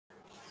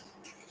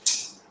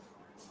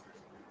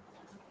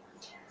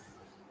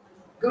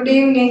Good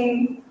evening.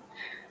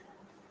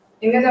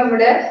 ഇന്ന്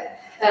നമ്മുടെ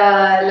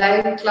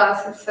live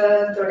classes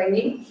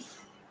തുടങ്ങി.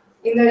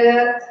 ഇന്നൊരു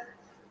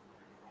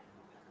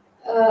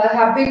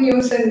ഹാപ്പി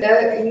ന്യൂസ് ഉണ്ട്.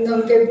 ഇന്ന്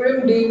നമുക്ക് എപ്പോഴും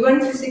D1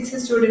 ഫിസിക്സ്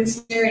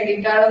സ്റ്റുഡൻസിന്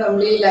വേണ്ടിയിട്ടാണ്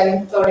നമ്മൾ ഈ ലൈവ്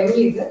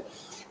തുടങ്ങിയത്.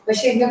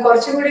 പക്ഷെ ഇന്ന്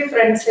കുറച്ചും കൂടി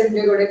ഫ്രണ്ട്സ്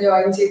എൻ്റെ കൂടെ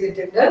ജോയിൻ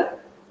ചെയ്തിട്ടുണ്ട്.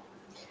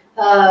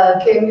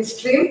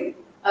 കെമിസ്ട്രിയും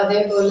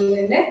അതേപോലെ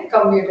തന്നെ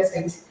കമ്പ്യൂട്ടർ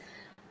സയൻസ്.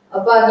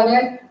 അപ്പൊ അങ്ങനെ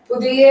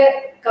പുതിയ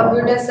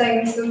കമ്പ്യൂട്ടർ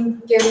സയൻസും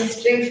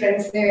കെമിസ്ട്രി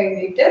ഫ്രണ്ട്സിന്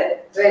വേണ്ടിയിട്ട്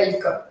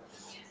വെൽക്കം.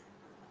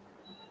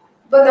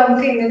 അപ്പൊ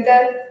നമുക്ക് ഇന്നത്തെ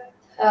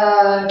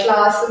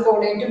ക്ലാസ്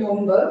പോണേറ്റ്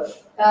മുമ്പ്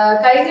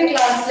കഴിഞ്ഞ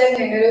ക്ലാസ്സിൽ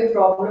ഞങ്ങൾ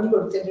പ്രോബ്ലം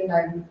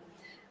കൊടുത്തിട്ടുണ്ടായിരുന്നു.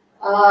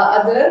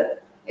 അത്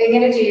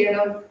എങ്ങനെ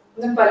ചെയ്യണം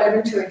എന്ന്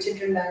പലരും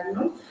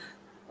ചോദിച്ചിട്ടുണ്ടായിരുന്നു.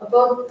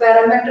 അപ്പോൾ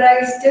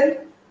പാരാമീറ്ററൈസ്ഡ്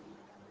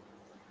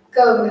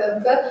കർവ്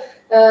നമുക്ക്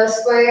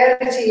സ്ക്വയർ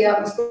ചെയ്യാം.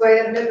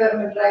 സ്ക്വയറിന്റെ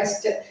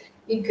പാരാമീറ്ററൈസ്ഡ്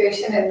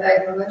ഇക്വേഷൻ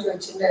എന്തായിരുന്നു എന്ന്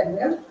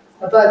ചോദിച്ചിട്ടുണ്ടായിരുന്നു.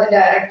 അപ്പൊ അത്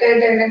ഡയറക്റ്റ്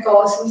ആയിട്ട് തന്നെ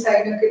കോസും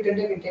സൈനും ഒക്കെ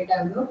ഇട്ടിട്ട്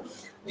കിട്ടിയിട്ടുണ്ടായിരുന്നു.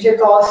 പക്ഷെ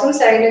കോസും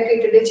സൈനൊക്കെ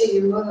ഇട്ടിട്ട്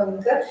ചെയ്യുമ്പോൾ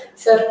നമുക്ക്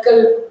സർക്കിൾ,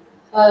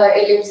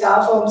 എലിപ്സ് ആ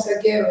ഫോംസ്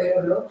ഒക്കെ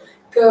വരുള്ളൂ,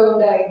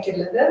 കർവ്ഡ്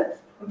ആയിട്ടുള്ളത്.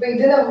 അപ്പൊ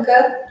ഇത് നമുക്ക്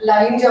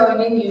ലൈൻ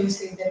ജോയിനിങ് യൂസ്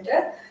ചെയ്തിട്ട്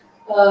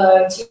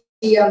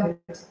ചെയ്യാൻ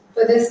പറ്റും.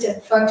 അപ്പൊ ഇത്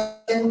സ്റ്റെപ്പ്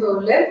ഫംഗ്ഷൻ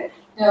പോലെ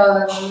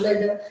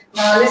നമ്മളിത്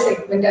 4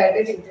 സെഗ്മെന്റ്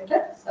ആയിട്ട് ചെയ്തിട്ട്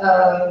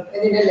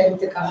ഇതിന്റെ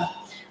ലെങ്ത് കാണാം.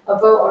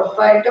 അപ്പൊ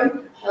ഉറപ്പായിട്ടും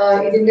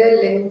ഇതിന്റെ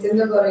ലെങ്ത്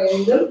എന്ന്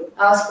പറയുന്നതും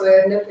ആ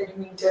സ്ക്വയറിന്റെ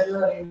പെരിമീറ്റർ എന്ന്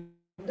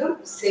പറയുന്നതും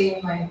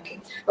സെയിം ആയിരിക്കും.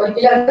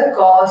 ഒരിക്കലും അത്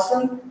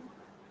കോസും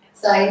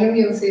സൈനും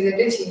യൂസ്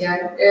ചെയ്തിട്ട്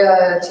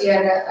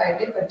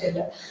ചെയ്യാനായിട്ട് പറ്റില്ല.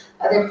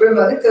 അതെപ്പോഴും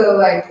അത്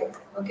കേർവ് ആയിരിക്കും.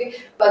 ഓക്കെ,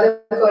 അപ്പൊ അത്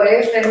കുറെ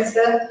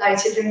ഫ്രണ്ട്സ്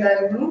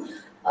അയച്ചിട്ടുണ്ടായിരുന്നു.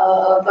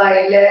 അപ്പൊ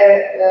അതില്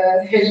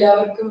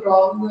എല്ലാവർക്കും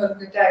റോങ് എന്ന്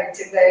പറഞ്ഞിട്ട്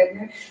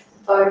അയച്ചിട്ടുണ്ടായിരുന്നു.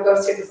 അപ്പൊ അവർ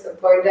കുറച്ച്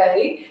ഡിസപ്പോയിന്റ്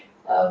ആയി.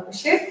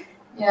 പക്ഷെ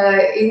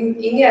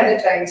ഇനി അത്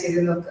ട്രൈ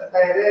ചെയ്ത് നോക്കുക.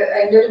 അതായത്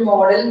അതിന്റെ ഒരു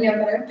മോഡൽ ഞാൻ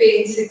പറയാം.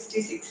 പേജ്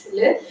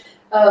 66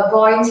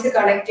 പോയിന്റ്സ്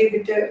കണക്ട്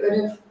ചെയ്തിട്ട്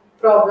ഒരു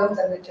പ്രോബ്ലം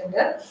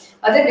തന്നിട്ടുണ്ട്.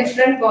 അത്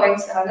ഡിഫറെന്റ്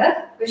പോയിന്റ്സ് ആണ്.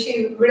 പക്ഷെ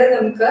ഇവിടെ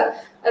നമുക്ക്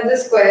അത്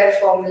സ്ക്വയർ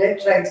ഫോമിൽ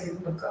ട്രൈ ചെയ്ത്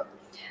നോക്കാം.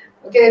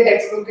 ഓക്കെ,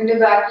 ടെക്സ്റ്റ് ബുക്കിന്റെ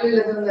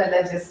ബാക്കിലുള്ളതൊന്നുമല്ല,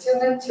 ജസ്റ്റ്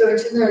ഒന്ന്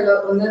ചോദിച്ചെന്നുള്ളൂ,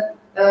 ഒന്ന്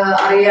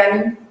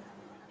അറിയാനും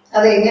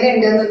അത്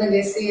എങ്ങനെയുണ്ടെന്നൊന്ന്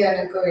ഗസ്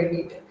ചെയ്യാനൊക്കെ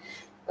വേണ്ടിയിട്ട്.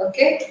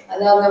 ഓക്കെ,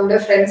 അതാ നമ്മുടെ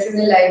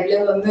ഫ്രണ്ട്സിന്റെ ലൈവില്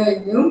വന്നു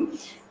കഴിഞ്ഞു.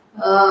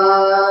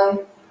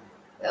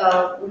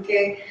 ഓക്കെ,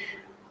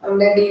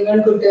 നമ്മുടെ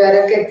D1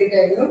 കൂട്ടുകാരൊക്കെ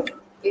എത്തിക്കഴിഞ്ഞു.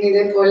 ഇനി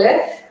ഇതേപോലെ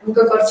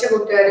നമുക്ക് കുറച്ച്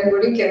കൂട്ടുകാരും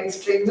കൂടി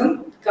കെമിസ്ട്രിന്നും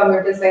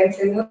കമ്പ്യൂട്ടർ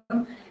സയൻസിൽ നിന്നും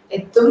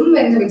എത്തും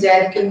എന്ന്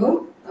വിചാരിക്കുന്നു.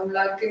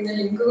 നമ്മളാർക്ക് ഇന്ന്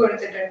ലിങ്ക്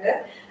കൊടുത്തിട്ടുണ്ട്.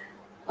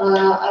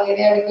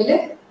 അങ്ങനെയാണെങ്കിൽ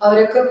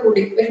അവരൊക്കെ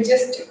കൂടി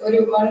ജസ്റ്റ് ഒരു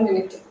 1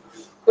 മിനിറ്റ്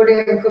കൂടി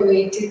നമുക്ക്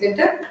വെയിറ്റ്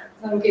ചെയ്തിട്ട്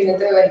നമുക്ക്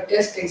ഇന്നത്തെ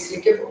വെക്റ്റർ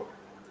സ്പേസിലേക്ക് പോകും.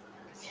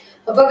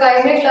 അപ്പൊ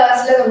കഴിഞ്ഞ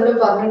ക്ലാസ്സിൽ നമ്മൾ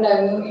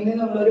പറഞ്ഞിട്ടുണ്ടായിരുന്നു, ഇനി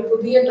നമ്മളൊരു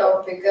പുതിയ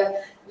ടോപ്പിക്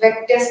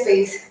വെക്റ്റർ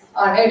സ്പേസ്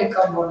ആണ്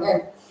എടുക്കാൻ പോകുന്നത്.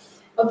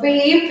 അപ്പൊ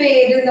ഈ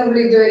പേര് നമ്മൾ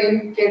ഇതുവരെയും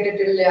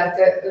കേട്ടിട്ടില്ലാത്ത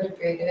ഒരു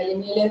പേര്,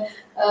 അല്ലെങ്കിൽ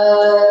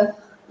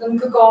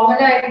നമുക്ക് കോമൺ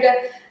ആയിട്ട്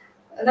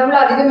നമ്മൾ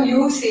അധികം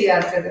യൂസ്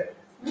ചെയ്യാത്തത്.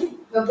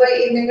 അപ്പൊ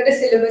നിങ്ങളുടെ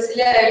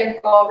സിലബസിലെ ആയാലും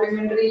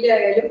കോംപ്ലിമെന്ററിയിലെ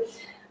ആയാലും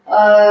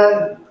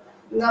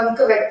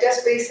നമുക്ക് വെക്റ്റർ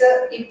സ്പേസ്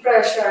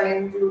ഇപ്രാവശ്യമാണ്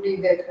ഇൻക്ലൂഡ്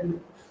ചെയ്തേക്കുന്നത്.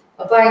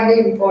 അപ്പൊ അതിന്റെ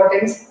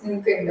ഇമ്പോർട്ടൻസ്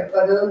നിങ്ങൾക്ക് ഉണ്ട്. അപ്പൊ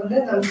അതുകൊണ്ട്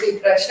നമുക്ക്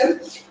ഇപ്രാവശ്യം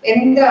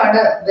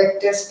എന്താണ്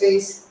വെക്റ്റർ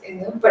സ്പേസ്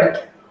എന്ന്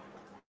പഠിക്കാം.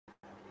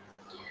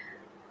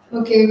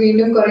 ഓക്കെ,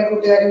 വീണ്ടും കുറെ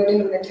കൂട്ടുകാരും കൂടി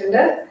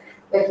വന്നിട്ടുണ്ട്.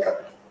 വെൽക്കം.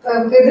 അപ്പൊ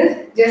നമുക്കിത്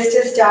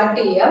ജസ്റ്റ് സ്റ്റാർട്ട്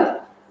ചെയ്യാം.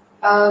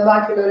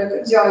 ബാക്കിയുള്ളവരൊക്കെ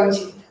ജോയിൻ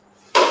ചെയ്യും.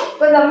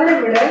 അപ്പൊ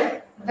നമ്മളിവിടെ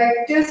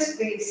വെക്റ്റർ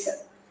സ്പേസ്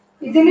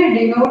ഇതിനെ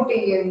ഡിനോട്ട്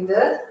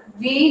ചെയ്യുന്നത്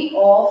V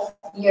ഓഫ്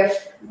F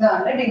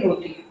എന്നാണ്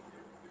ഡിനോട്ട് ചെയ്യുന്നത്.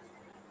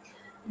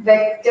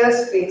 വെക്റ്റർ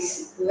സ്പേസ്,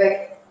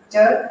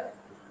 വെക്റ്റർ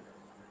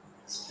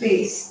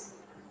സ്പേസ്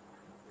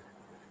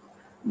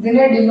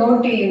ഇതിനെ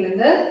ഡിനോട്ട്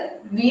ചെയ്യുന്നത്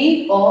V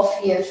ഓഫ്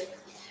F.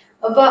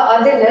 അപ്പൊ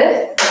അതില്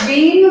V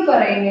എന്ന്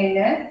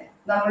പറയുന്നതിന്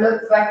നമ്മൾ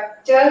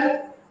വെക്റ്റർ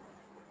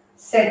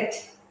സെറ്റ്,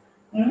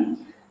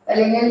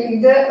 അല്ലെങ്കിൽ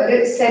ഇത് ഒരു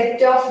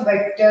സെറ്റ് ഓഫ്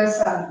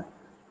വെക്റ്റേഴ്സ് ആണ്.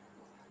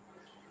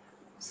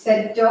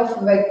 സെറ്റ് ഓഫ്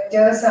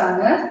വെക്റ്റേഴ്സ്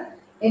ആണ്.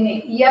 ഇനി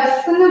F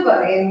എന്ന്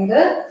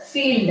പറയുന്നത്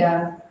ഫീൽഡ്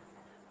ആണ്.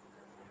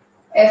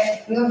 F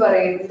എന്ന്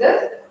പറയുന്നത്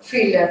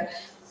ഫീൽഡ് ആണ്.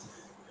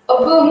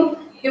 അപ്പം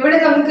ഇവിടെ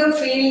നമുക്ക്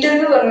ഫീൽഡ്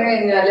എന്ന് പറഞ്ഞു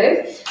കഴിഞ്ഞാല്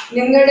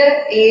നിങ്ങളുടെ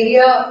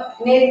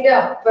ഏരിയയുടെ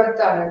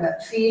അപ്പുറത്താണ്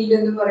ഫീൽഡ്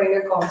എന്ന് പറയുന്ന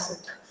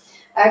കോൺസെപ്റ്റ്.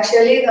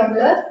 ആക്ച്വലി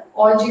നമ്മള്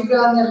ആൾജിബ്ര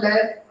എന്നുള്ള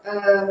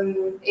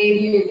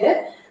ഏരിയയില്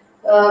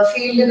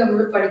ഫീൽഡ് നമ്മൾ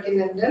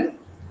പഠിക്കുന്നുണ്ട്.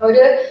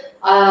 ഒരു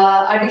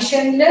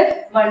അഡിഷനില്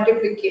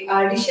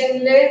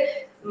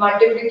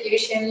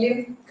മൾട്ടിപ്ലിക്കേഷനിലും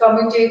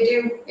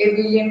കമ്മ്യൂട്ടേറ്റീവ്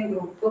എബിലിയൻ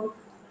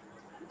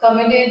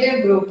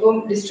ഗ്രൂപ്പും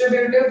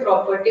ഡിസ്ട്രിബ്യൂട്ടീവ്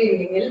പ്രോപ്പർട്ടി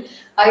ഉണ്ടെങ്കിൽ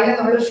അതിനെ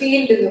നമ്മൾ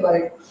ഫീൽഡ് എന്ന്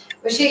പറയും.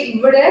 പക്ഷെ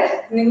ഇവിടെ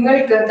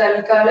നിങ്ങൾക്ക്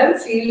തൽക്കാലം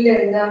ഫീൽഡ്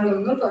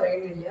എന്താണെന്നൊന്നും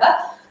പറയുന്നില്ല.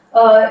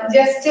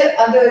 ജസ്റ്റ്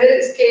അതൊരു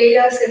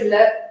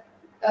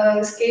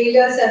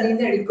സ്കെയിലേഴ്സ് അതിൽ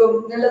നിന്ന് എടുക്കും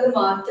എന്നുള്ളത്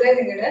മാത്രമേ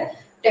നിങ്ങളുടെ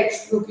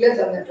ടെക്സ്റ്റ് ബുക്കിൽ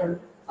തന്നിട്ടുള്ളൂ.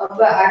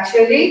 അപ്പൊ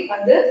ആക്ച്വലി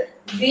അത്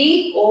V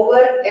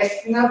ഓവർ F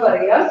എന്ന്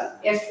പറയാം.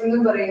 F എന്ന്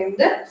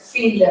പറയുന്നത്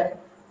ഫീൽഡ് ആണ്.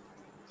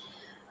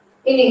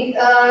 ഇനി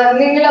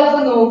നിങ്ങളപ്പോ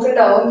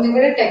നോക്കുന്നുണ്ടാവും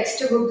നിങ്ങളുടെ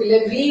ടെക്സ്റ്റ് ബുക്കിൽ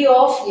വി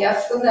ഓഫ്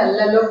എഫ്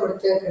എന്നല്ലല്ലോ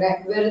കൊടുത്തേക്കണേ,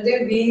 വെറുതെ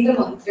വി എന്ന്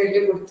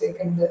മാത്രമല്ലേ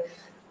കൊടുത്തേക്കുന്നത്.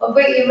 അപ്പൊ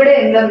ഇവിടെ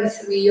എന്താ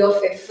മിസ് വി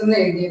ഓഫ് എഫ് എന്ന്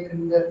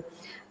എഴുതിയേക്കുന്നത്?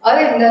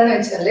 അതെന്താന്ന്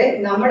വെച്ചാല്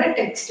നമ്മുടെ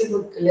ടെക്സ്റ്റ്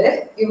ബുക്കില്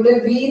ഇവിടെ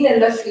വി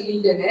എന്നുള്ള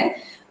ഫീൽഡിന്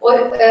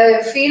ഒരു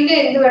ഫീൽഡ്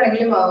എന്ത്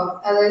വേണമെങ്കിലും ആവാം,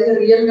 അതായത്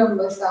റിയൽ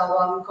നമ്പേഴ്സ്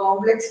ആവാം,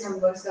 കോംപ്ലക്സ്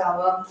നമ്പേഴ്സ്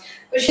ആവാം.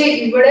 പക്ഷെ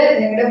ഇവിടെ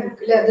നിങ്ങളുടെ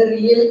ബുക്കിൽ അത്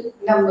റിയൽ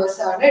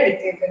നമ്പേഴ്സ് ആണ്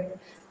എടുത്തേക്കുന്നത്.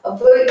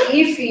 അപ്പൊ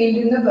ഈ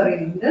ഫീൽഡ് എന്ന്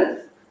പറയുന്നത്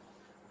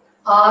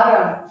R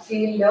ആണ്,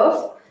 ഫീൽഡ്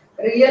ഓഫ്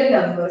റിയൽ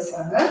നമ്പേഴ്സ്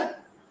ആണ്,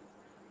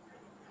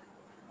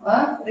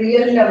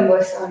 റിയൽ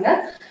നമ്പേഴ്സ് ആണ്.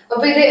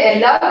 അപ്പൊ ഇത്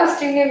എല്ലാ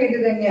ക്വസ്റ്റ്യനും ഇത്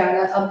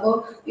തന്നെയാണ്. അപ്പൊ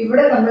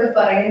ഇവിടെ നമ്മൾ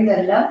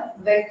പറയുന്നതെല്ലാം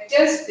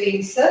vector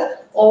space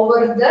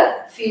over the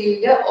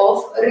field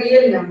of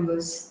real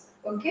numbers.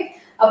 Okay,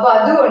 അപ്പൊ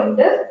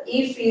അതുകൊണ്ട് ഈ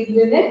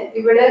ഫീൽഡിന്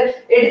ഇവിടെ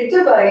എടുത്തു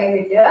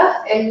പറയുന്നില്ല,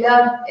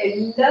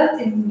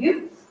 എല്ലാത്തിന്റെയും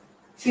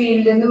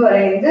ഫീൽഡ് എന്ന്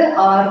പറയുന്നത്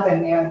R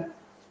തന്നെയാണ്.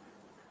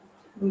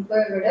 ഇപ്പൊ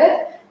ഇവിടെ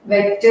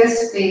vector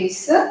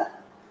space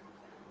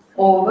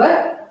over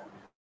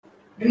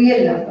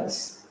real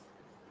numbers.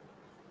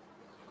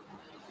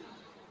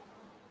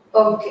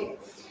 Okay,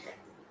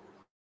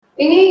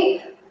 ഇനി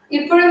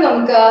ഇപ്പോഴും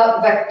നമുക്ക് ആ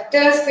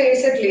വെക്റ്റർ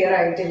സ്പേസ് ക്ലിയർ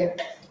ആയിട്ടില്ല.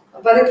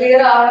 അപ്പൊ അത്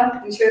ക്ലിയർ ആവാൻ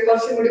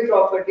കുറച്ചും കൂടി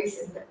പ്രോപ്പർട്ടീസ്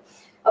ഉണ്ട്.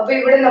 അപ്പൊ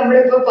ഇവിടെ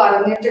നമ്മളിപ്പോ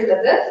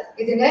പറഞ്ഞിട്ടുള്ളത്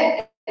ഇതിന്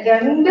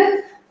രണ്ട്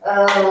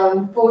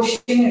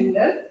പോർഷൻ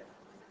ഉണ്ട്.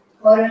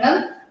 ഒരെണ്ണം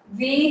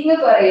വി എന്ന്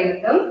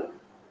പറയുന്നതും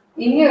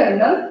ഇനി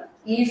ഒരെണ്ണം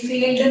ഈ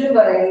ഫീൽഡ് എന്ന്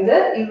പറയുന്നത്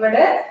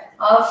ഇവിടെ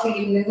ആ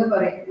ഫീൽഡ് എന്ന്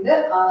പറയുന്നത്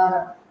R.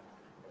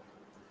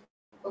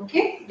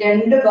 ഓക്കെ,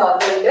 രണ്ട്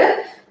ഭാഗമുണ്ട്.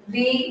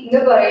 വി എന്ന്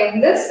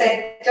പറയുന്നത്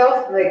സെറ്റ്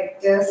ഓഫ്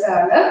വെക്ടേഴ്സ്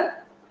ആണ്,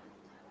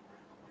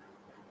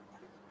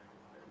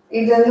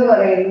 ഇതെന്ന്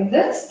പറയുന്നത്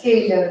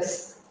സ്കെയിലേഴ്സ്.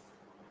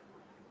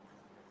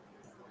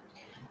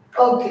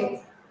 ഓക്കെ,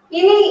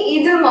 ഇനി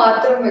ഇത്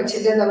മാത്രം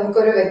വെച്ചിട്ട്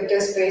നമുക്കൊരു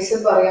വെക്ടർ സ്പേസ്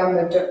പറയാൻ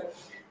പറ്റും.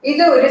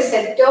 ഇത് ഒരു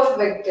സെറ്റ് ഓഫ്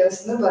വെക്ടേഴ്സ്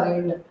എന്ന്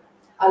പറയുന്നത്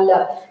അല്ല,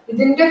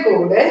 ഇതിന്റെ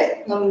കൂടെ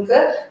നമുക്ക്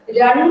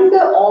രണ്ട്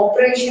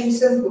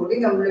ഓപ്പറേഷൻസും കൂടി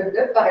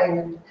നമ്മളിവിടെ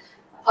പറയുന്നുണ്ട്.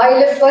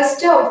 അതിലെ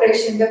ഫസ്റ്റ്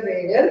ഓപ്പറേഷന്റെ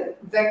പേര്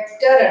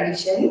വെക്ടർ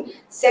അഡിഷൻ,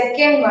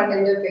 സെക്കൻഡ്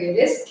വണ്ണിന്റെ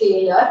പേര്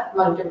സ്കെയിലർ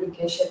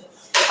മൾട്ടിപ്ലിക്കേഷൻ.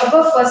 അപ്പൊ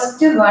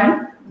first one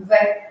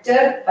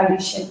vector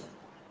addition,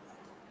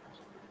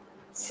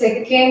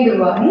 second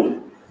one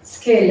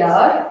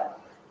scalar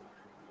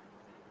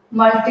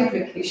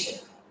multiplication.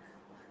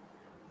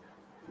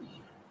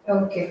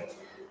 Okay,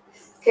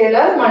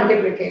 scalar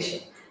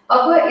multiplication.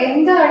 അപ്പൊ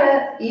എന്താണ്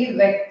ഈ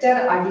വെക്ടർ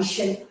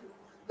അഡിഷൻ?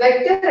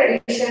 വെക്ടർ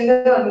അഡിഷൻ എന്ന്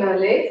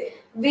പറഞ്ഞാല്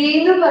വി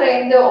എന്ന്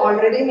പറയുന്നത്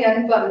ഓൾറെഡി ഞാൻ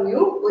പറഞ്ഞു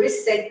ഒരു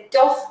സെറ്റ്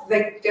ഓഫ്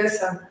വെക്ടേഴ്സ്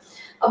ആണ്.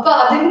 അപ്പൊ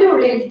അതിന്റെ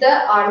ഉള്ളിലത്തെ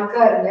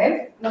ആൾക്കാരിനെ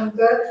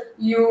നമുക്ക്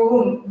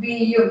യുവും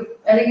വിയും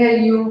അല്ലെങ്കിൽ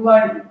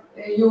U1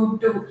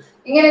 U2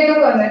 ഇങ്ങനെയൊക്കെ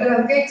പറഞ്ഞിട്ട്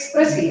നമുക്ക്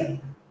എക്സ്പ്രസ് ചെയ്യാം.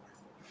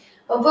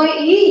 അപ്പൊ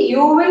ഈ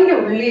യുവിന്റെ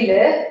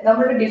ഉള്ളില്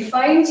നമ്മൾ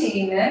ഡിഫൈൻ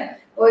ചെയ്യുന്ന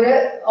ഒരു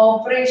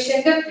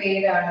ഓപ്പറേഷന്റെ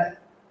പേരാണ്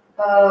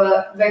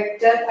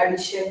വെക്ടർ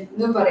അഡിഷൻ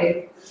എന്ന്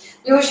പറയുന്നത്.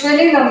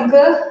 യൂഷ്വലി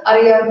നമുക്ക്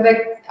അറിയാം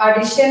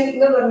അഡിഷൻ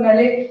എന്ന്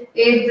പറഞ്ഞാല്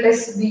A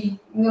പ്ലസ് ബി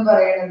എന്ന്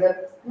പറയുന്നത്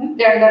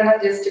രണ്ടെണ്ണം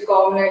ജസ്റ്റ്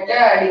കോമൺ ആയിട്ട്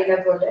ആഡ് ചെയ്യുന്ന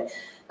പോലെ.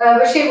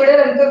 പക്ഷെ ഇവിടെ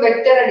നമുക്ക്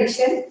വെക്ടർ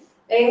അഡിഷൻ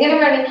എങ്ങനെ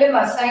വേണമെങ്കിലും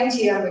അസൈൻ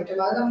ചെയ്യാൻ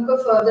പറ്റും. അത് നമുക്ക്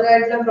ഫെർദർ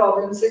ആയിട്ടുള്ള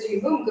പ്രോബ്ലംസ്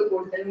ചെയ്യുമ്പോൾ നമുക്ക്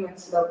കൂടുതൽ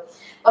മനസ്സിലാവും.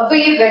 അപ്പൊ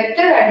ഈ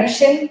വെക്ടർ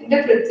അഡിഷന്റെ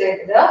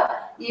പ്രത്യേകത,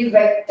 ഈ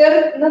വെക്ടർ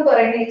എന്ന്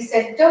പറയുന്ന ഈ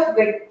സെറ്റ് ഓഫ്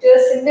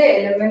വെക്ടേഴ്സിന്റെ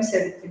എലിമെന്റ്സ്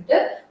എടുത്തിട്ട്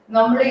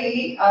നമ്മൾ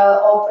ഈ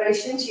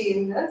ഓപ്പറേഷൻ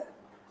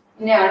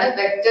ചെയ്യുന്നതിനെയാണ്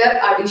വെക്ടർ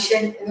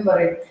അഡിഷൻ എന്ന്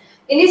പറയുന്നത്.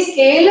 ഇനി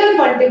സ്കെയിലർ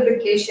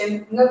മൾട്ടിപ്ലിക്കേഷൻ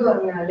എന്ന്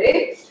പറഞ്ഞാല്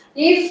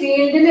ഈ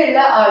ഫീൽഡിലുള്ള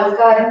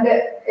ആൾക്കാരുടെ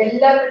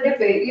എല്ലാവരുടെ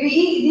പേര്,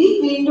 ഈ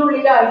ഫീൽഡിന്റെ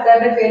ഉള്ളിലെ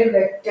ആൾക്കാരുടെ പേര്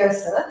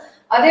വെക്ടേഴ്സ്,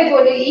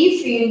 അതേപോലെ ഈ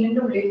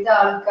ഫീൽഡിന്റെ ഉള്ളിലത്തെ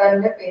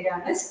ആൾക്കാരുടെ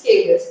പേരാണ്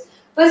സ്കെയിലേഴ്സ്.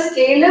 ഇപ്പൊ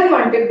സ്കെയിലർ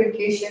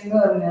മൾട്ടിപ്ലിക്കേഷൻ എന്ന്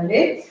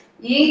പറഞ്ഞാല്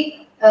ഈ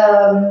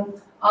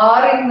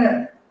ആറിന്ന്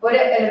ഒരു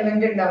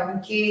എലിമെന്റ് ഉണ്ടാവും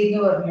കെ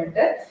എന്ന്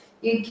പറഞ്ഞിട്ട്.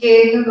 ഈ കെ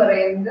എന്ന്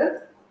പറയുന്നത്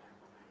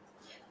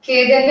കെ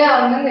തന്നെ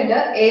ആവുന്നില്ല,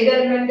 ഏത്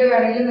എലിമെന്റ്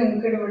വേണമെങ്കിലും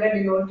നിങ്ങൾക്ക് ഇവിടെ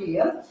ഡിനോട്ട്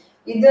ചെയ്യാം.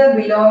 ഇത്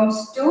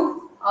ബിലോങ്സ് ടു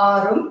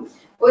ആറും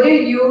ഒരു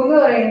യു എന്ന്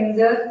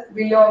പറയുന്നത്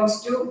ബിലോങ്സ്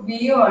ടു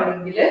ബിയും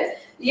ആണെങ്കിൽ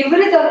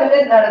ഇവര് തമ്മിൽ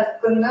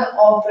നടക്കുന്ന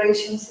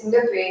ഓപ്പറേഷൻസിന്റെ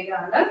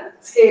പേരാണ്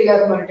സ്കെയിലർ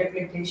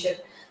മൾട്ടിപ്ലിക്കേഷൻ.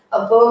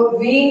 അപ്പോ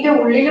വിന്റെ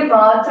ഉള്ളിൽ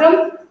മാത്രം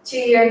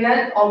ചെയ്യുന്ന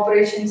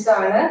ഓപ്പറേഷൻസ്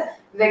ആണ്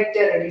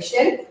വെക്ടർ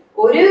അഡിഷൻ.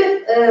 ഒരു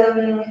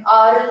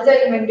ആറിലത്തെ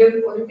എലിമെന്റും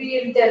ഒരു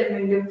ബിയിലത്തെ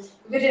എലിമെന്റും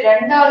ഇവര്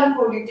രണ്ടാളും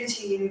കൂടിയിട്ട്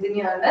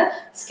ചെയ്യുന്നതിനെയാണ്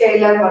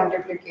സ്കെയിലർ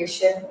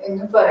മൾട്ടിപ്ലിക്കേഷൻ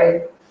എന്ന്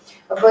പറയുന്നത്.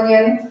 അപ്പൊ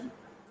ഞാൻ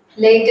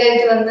ലേറ്റ്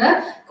ആയിട്ട് വന്ന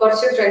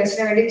കുറച്ച്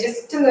ഫ്രണ്ട്സിന് വേണ്ടി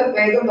ജസ്റ്റ് ഒന്ന്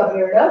വേഗം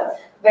പറഞ്ഞുവിടാം.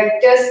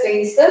 വെക്ടർ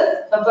സ്പേസ്,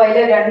 അപ്പൊ അതിൽ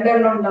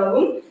രണ്ടെണ്ണം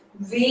ഉണ്ടാവും.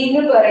 വി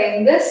എന്ന്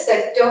പറയുന്നത്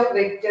സെറ്റ് ഓഫ്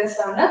വെക്ടേഴ്സ്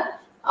ആണ്,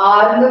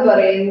 ആർ എന്ന്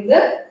പറയുന്നത്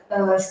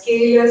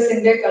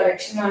സ്കെയിലേഴ്സിന്റെ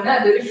കളക്ഷൻ ആണ്,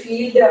 അതൊരു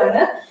ഫീൽഡ്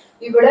ആണ്.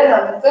 ഇവിടെ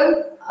നമുക്ക്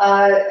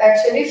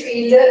ആക്ച്വലി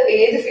ഫീൽഡ്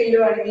ഏത് ഫീൽഡ്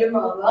വേണമെങ്കിലും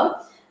ആവാം.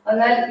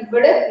 എന്നാൽ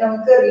ഇവിടെ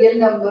നമുക്ക് റിയൽ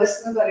നമ്പേഴ്സ്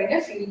എന്ന് പറയുന്ന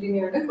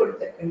ഫീൽഡിനെയാണ്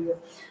കൊടുത്തിട്ടുള്ളത്.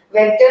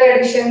 വെക്ടർ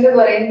അഡിഷൻ എന്ന്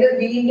പറയുന്നത്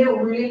വിന്റെ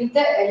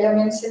ഉള്ളിലത്തെ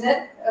എലമെന്റ്സിന്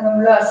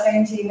നമ്മൾ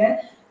അസൈൻ ചെയ്യുന്ന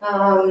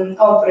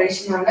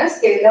ഓപ്പറേഷൻ ആണ്.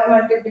 സ്കെയിലാർ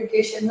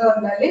മൾട്ടിപ്ലിക്കേഷൻ എന്ന്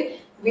പറഞ്ഞാൽ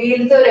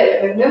വിയിലത്തെ ഒരു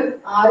എലമെന്റും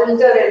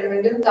ആറിലത്തെ ഒരു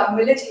എലമെന്റും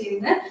തമ്മിൽ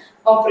ചെയ്യുന്ന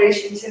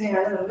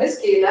ഓപ്പറേഷൻസിനെയാണ് നമ്മൾ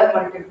സ്കെയിലാർ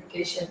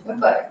മൾട്ടിപ്ലിക്കേഷൻ എന്ന്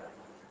പറയുന്നത്.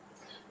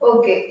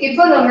 ഓക്കെ,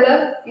 ഇപ്പൊ നമ്മള്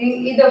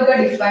ഇതൊക്കെ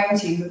ഡിഫൈൻ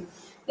ചെയ്തു.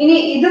 ഇനി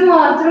ഇത്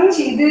മാത്രം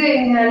ചെയ്തു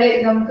കഴിഞ്ഞാല്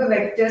നമുക്ക്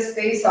വെക്റ്റർ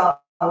സ്പേസ്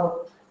ആവും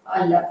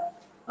അല്ല.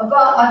 അപ്പൊ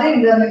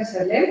അതെന്താന്ന്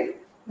വെച്ചാല്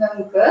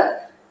നമുക്ക്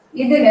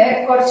ഇതിന്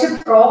കുറച്ച്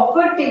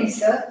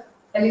പ്രോപ്പർട്ടീസ്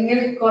അല്ലെങ്കിൽ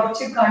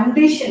കുറച്ച്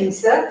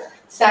കണ്ടീഷൻസ്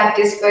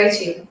സാറ്റിസ്ഫൈ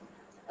ചെയ്യും.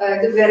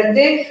 അതായത്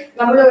വെറുതെ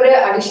നമ്മൾ ഒരു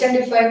അഡിഷൻ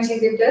ഡിഫൈൻ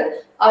ചെയ്തിട്ട്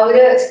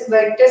അവര്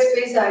വെക്റ്റർ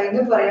സ്പേസ്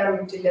ആയെന്ന് പറയാൻ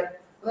പറ്റില്ല.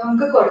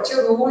 നമുക്ക് കുറച്ച്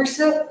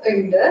റൂൾസ്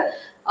ഉണ്ട്.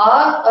 ആ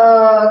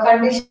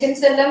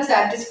കണ്ടീഷൻസ് എല്ലാം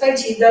സാറ്റിസ്ഫൈ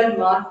ചെയ്താൽ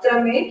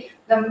മാത്രമേ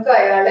നമുക്ക്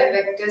അയാളെ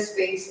വെക്റ്റർ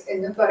സ്പേസ്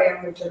എന്ന് പറയാൻ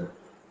പറ്റുള്ളൂ.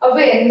 അപ്പൊ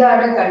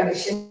എന്താണ്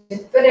കണ്ടീഷൻ?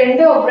 ഇപ്പൊ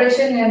രണ്ട്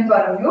ഓപ്പറേഷൻ ഞാൻ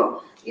പറഞ്ഞു.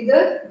 ഇത്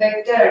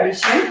വെക്റ്റർ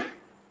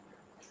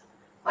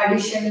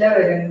അഡിഷനില്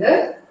വരുന്നത്,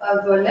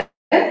 അതുപോലെ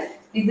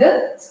ഇത്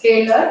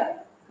സ്കെയിലർ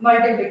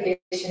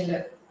മൾട്ടിപ്ലിക്കേഷനില്.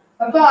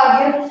 അപ്പൊ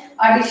ആദ്യം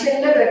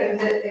അഡിഷനില്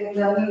വരുന്നത്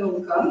എന്താന്ന്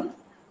നോക്കാം.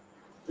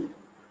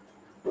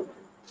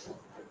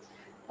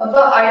 അപ്പൊ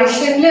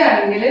അഡിഷനില്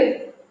ആണെങ്കിൽ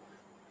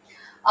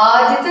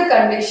ആദ്യത്തെ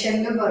കണ്ടീഷൻ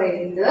എന്ന്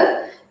പറയുന്നത്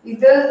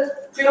ഇത്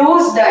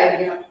ക്ലോസ്ഡ്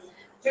ആയിരിക്കണം.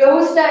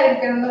 ക്ലോസ്ഡ്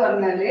ആയിരിക്കണം എന്ന്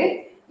പറഞ്ഞാല്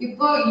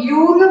ഇപ്പൊ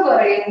യു എന്ന്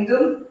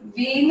പറയുന്നതും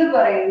വി എന്ന്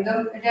പറയുന്നതും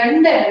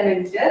രണ്ട്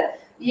എലമെന്റ്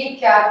ഈ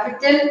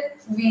ക്യാപിറ്റൽ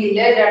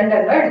വിയില്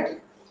രണ്ടെണ്ണം എടുത്തു.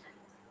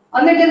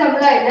 എന്നിട്ട്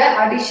നമ്മൾ അതിന്റെ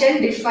അഡിഷൻ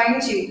ഡിഫൈൻ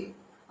ചെയ്യും.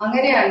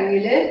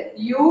 അങ്ങനെയാണെങ്കിൽ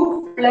യു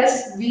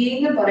പ്ലസ് വി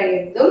എന്ന്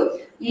പറയുന്നതും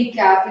ഈ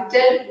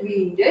ക്യാപിറ്റൽ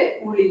വിന്റെ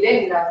ഉള്ളില്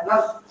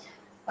ഉണ്ടാകണം.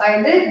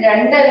 അതായത്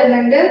രണ്ട്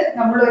എലമെന്റ്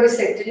നമ്മൾ ഒരു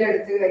സെറ്റിൽ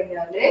എടുത്തു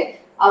കഴിഞ്ഞാല്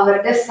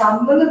അവരുടെ സം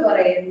എന്ന്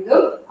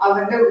പറയുന്നതും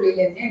അവരുടെ ഉള്ളിൽ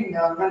തന്നെ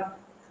ഉണ്ടാവണം.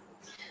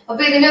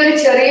 അപ്പൊ ഇതിനൊരു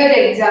ചെറിയൊരു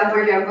എക്സാമ്പിൾ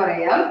ഞാൻ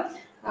പറയാം.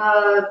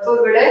 ഇപ്പൊ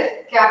ഇവിടെ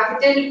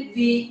ക്യാപിറ്റൽ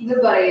വി എന്ന്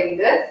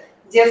പറയുന്നത്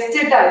ജസ്റ്റ്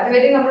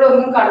ഇതുവരെ നമ്മൾ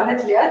ഒന്നും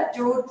കടന്നിട്ടില്ല.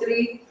 2,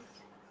 3,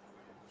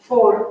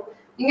 4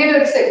 ഇങ്ങനെ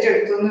ഒരു സെറ്റ്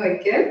എടുത്തു എന്ന്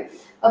വയ്ക്കും.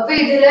 അപ്പൊ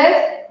ഇതില്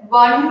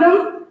 1ഉം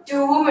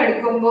 2ഉം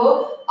എടുക്കുമ്പോ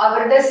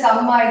അവരുടെ സം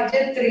ആയിട്ട്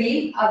 3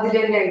 അതിൽ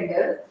തന്നെ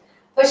ഉണ്ട്.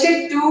 പക്ഷെ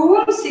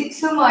 2ഉം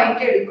 6ഉം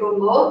ആയിട്ട്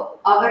എടുക്കുമ്പോ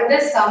അവരുടെ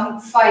സം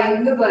 5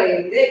 എന്ന്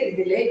പറയുന്നത്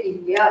ഇതില്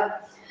ഇല്ല.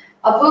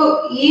 അപ്പൊ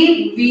ഈ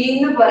വി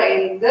എന്ന്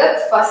പറയുന്നത്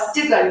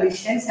ഫസ്റ്റ്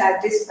കണ്ടീഷൻ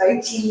സാറ്റിസ്ഫൈ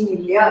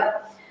ചെയ്യുന്നില്ല.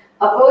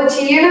 അപ്പോ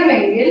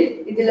ചെയ്യണമെങ്കിൽ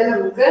ഇതില്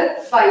നമുക്ക്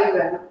 5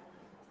 വേണം.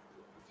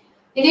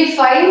 ഇനി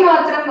 5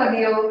 മാത്രം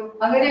മതിയോ?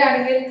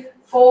 അങ്ങനെയാണെങ്കിൽ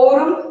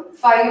 4ഉം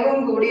 5ഉം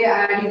കൂടി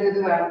ആഡ് ചെയ്തത്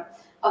വേണം.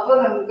 അപ്പൊ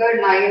നമുക്ക്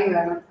 9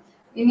 വേണം.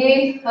 ഇനി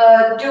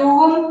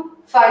 2ഉം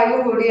 5ഉം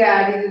കൂടി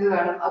ആഡ് ചെയ്തത്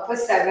വേണം. അപ്പൊ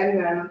 7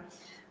 വേണം.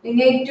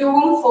 ഇനി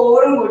 2ഉം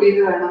 4ഉം കൂടി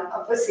ഇത് വേണം.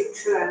 അപ്പൊ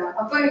 6 വേണം.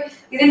 അപ്പൊ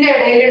ഇതിന്റെ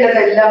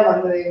ഇടയിലുള്ളതെല്ലാം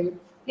വന്നു കഴിഞ്ഞു.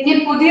 ഇനി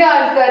പുതിയ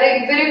ആൾക്കാരെ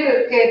ഇവര്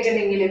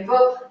കേട്ടണമെങ്കിൽ ഇപ്പൊ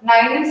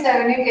 9ഉം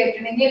 7ഉം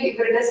കേട്ടണമെങ്കിൽ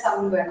ഇവരുടെ സം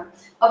വേണം.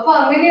 അപ്പൊ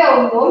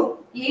അങ്ങനെയാവുമ്പോൾ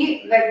ഈ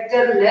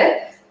വെക്ടറില്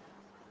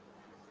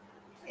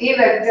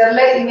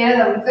ഇങ്ങനെ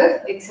നമുക്ക്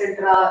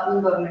എക്സെട്ര എന്ന്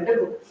പറഞ്ഞിട്ട്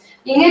പോകും.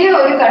 ഇങ്ങനെ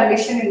ഒരു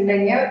കണ്ടീഷൻ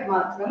ഉണ്ടെങ്കിൽ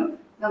മാത്രം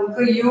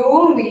നമുക്ക്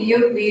യുവും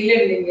വിയും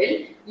വിയിലുണ്ടെങ്കിൽ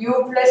യു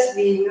പ്ലസ്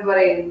വി എന്ന്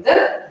പറയുന്നത്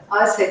ആ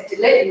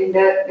സെറ്റില്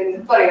ഉണ്ട് എന്ന്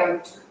പറയാൻ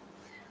പറ്റും.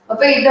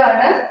 അപ്പൊ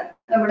ഇതാണ്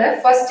നമ്മുടെ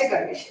ഫസ്റ്റ്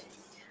കണ്ടീഷൻ.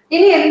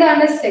 ഇനി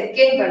എന്താണ്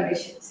സെക്കൻഡ്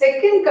കണ്ടീഷൻ?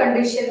 സെക്കൻഡ്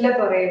കണ്ടീഷനിൽ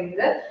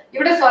പറയുന്നത്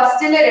ഇവിടെ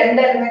ഫസ്റ്റിലെ രണ്ട്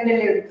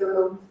എലമെന്റിലെ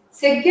എടുത്തുള്ളൂ.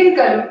 സെക്കൻഡ്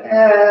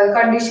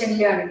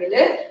കണ്ടീഷനിലാണെങ്കിൽ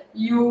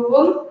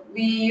യുവും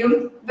വിയും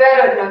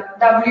വേറൊരെണ്ണം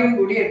ഡബ്ല്യൂയും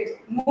കൂടി എടുത്തു.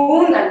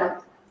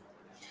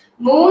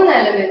 മൂന്ന്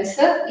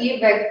എലമെന്റ്സ് ഈ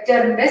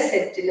വെക്ടറിന്റെ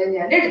സെറ്റിൽ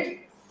ഞാൻ എടുത്തു.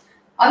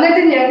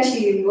 എന്നിട്ട് ഞാൻ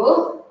ചെയ്യുമ്പോൾ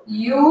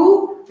U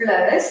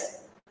plus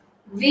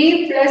V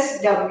plus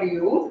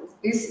W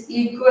is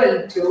equal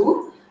to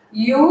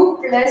you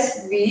plus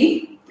V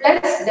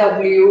plus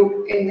W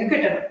എന്ന്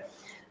കിട്ടണം.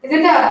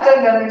 ഇതിന്റെ അർത്ഥം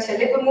എന്താണെന്ന്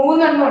വെച്ചാൽ ഇപ്പൊ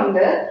 3 എണ്ണം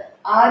ഉണ്ട്.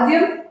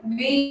 ആദ്യം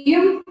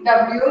വിയും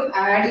ഡബ്ല്യുവും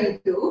ആഡ്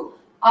ചെയ്തു,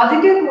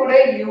 അതിന്റെ കൂടെ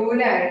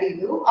യുവിനെ ആഡ്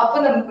ചെയ്തു. അപ്പൊ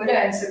നമുക്കൊരു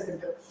ആൻസർ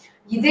കിട്ടും.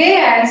 ഇതേ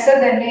ആൻസർ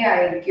തന്നെ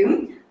ആയിരിക്കും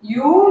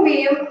യുവും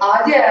വിയും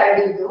ആദ്യം ആഡ്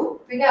ചെയ്തു,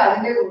 പിന്നെ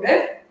അതിന്റെ കൂടെ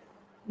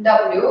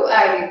ഡബ്ല്യു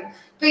ആഡ് ചെയ്തു.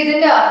 അപ്പൊ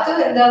ഇതിന്റെ അർത്ഥം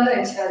എന്താന്ന്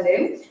വെച്ചാല്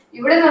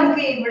ഇവിടെ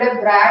നമുക്ക് ഇവിടെ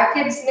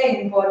ബ്രാക്കറ്റ്സിന്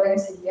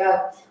ഇമ്പോർട്ടൻസ് ഇല്ല.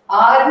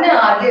 ആറിന്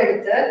ആദ്യം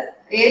എടുത്ത്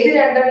ഏത്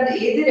രണ്ട്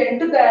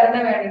പേരിനെ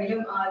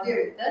വേണമെങ്കിലും ആദ്യം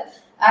എടുത്ത്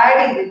ആഡ്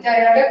ചെയ്തിട്ട്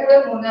അയാളുടെ കൂടെ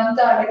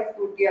മൂന്നാമത്തെ ആളെ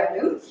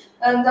കൂട്ടിയാലും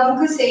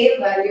നമുക്ക് സെയിം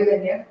വാല്യൂ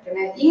തന്നെയാണ്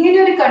കിട്ടണേ. ഇങ്ങനെ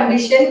ഒരു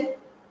കണ്ടീഷൻ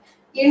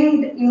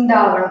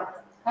ഉണ്ടാവണം.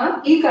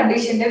 ഈ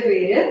കണ്ടീഷന്റെ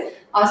പേര്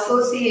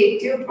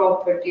അസോസിയേറ്റീവ്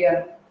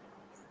പ്രോപ്പർട്ടിയാണ്.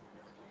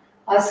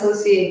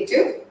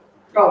 അസോസിയേറ്റീവ്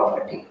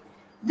പ്രോപ്പർട്ടി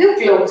ഇത്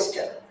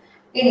ക്ലോസ്ഡ്.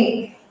 ഇനി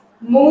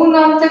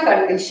മൂന്നാമത്തെ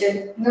കണ്ടീഷൻ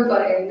എന്ന്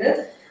പറയുന്നത്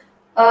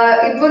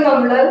ഇപ്പൊ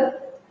നമ്മള്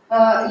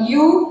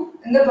യു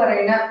എന്ന്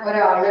പറയുന്ന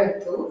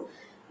ഒരാളെടുത്തു,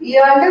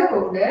 ഇയാളുടെ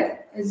കൂടെ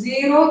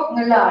 0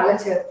 എന്നുള്ള ആളെ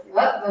ചേർക്കുക,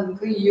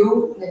 നമുക്ക് യു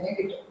തന്നെ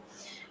കിട്ടും.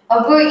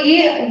 അപ്പൊ ഈ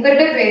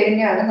ഇവരുടെ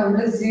പേരിനെയാണ് നമ്മൾ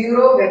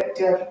സീറോ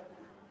വെക്ടർ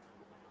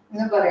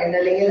എന്ന് പറയുന്നത്,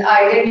 അല്ലെങ്കിൽ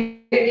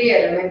ഐഡന്റിറ്റി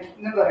എലമെന്റ്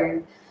എന്ന്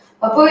പറയുന്നത്.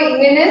 അപ്പൊ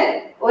ഇങ്ങനെ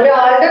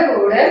ഒരാളുടെ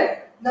കൂടെ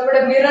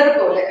നമ്മുടെ മിറർ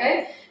പോലെ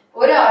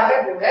ഒരാളുടെ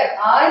കൂടെ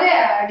ആരെ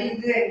ആഡ്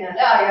ചെയ്ത് കഴിഞ്ഞാൽ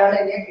അയാൾ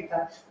തന്നെ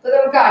കിട്ടാം. അപ്പൊ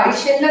നമുക്ക്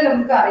അഡിഷനിൽ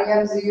നമുക്ക്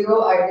അറിയാം സീറോ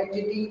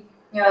ഐഡന്റിറ്റി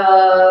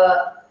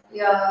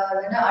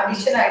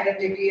അഡിഷൻ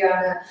ഐഡന്റിറ്റി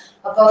ആണ്.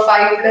 അപ്പൊ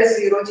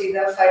 5+0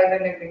 ചെയ്താൽ 5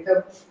 തന്നെ കിട്ടും.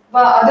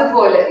 അപ്പൊ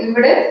അതുപോലെ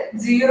ഇവിടെ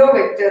സീറോ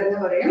വെക്ടർ എന്ന്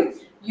പറയും.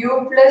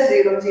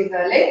 u+0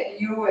 ചെയ്താലേ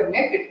u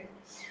തന്നെ കിട്ടും.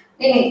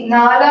 ഇനി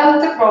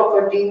നാലാമത്തെ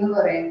പ്രോപ്പർട്ടി എന്ന്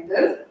പറയുന്നത്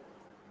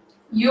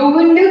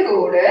യുവിന്റെ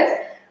കൂടെ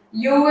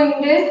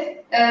യുവിന്റെ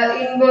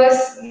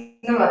ഇൻവേഴ്സ്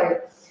എന്ന് പറയും.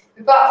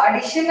 ഇപ്പൊ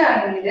അഡിഷൻ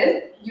ആണെങ്കിൽ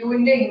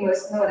യുവിന്റെ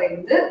ഇൻവേഴ്സ് എന്ന്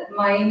പറയുന്നത്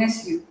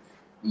 -u.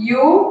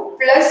 u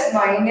പ്ലസ്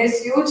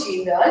 -u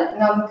ചെയ്താൽ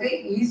നമുക്ക്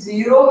ഈ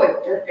സീറോ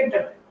വെക്ടർ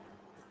കിട്ടും.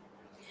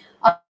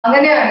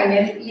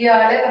 അങ്ങനെയാണെങ്കിൽ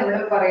ഇയാളെ നമ്മൾ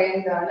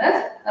പറയുന്നതാണ്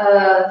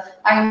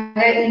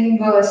അതിന്റെ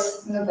ഇൻവേഴ്സ്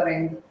എന്ന്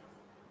പറയുന്നത്.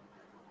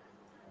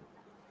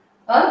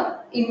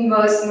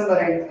 ഇൻവേഴ്സ് എന്ന്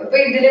പറയുന്നത്. അപ്പൊ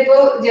ഇതിലിപ്പോ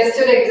ജസ്റ്റ്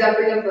ഒരു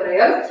എക്സാമ്പിൾ ഞാൻ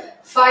പറയാം.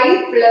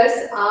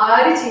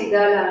 5+6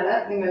 ചെയ്താലാണ്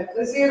നിങ്ങൾക്ക്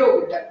 0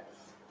 കിട്ടുക.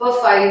 അപ്പൊ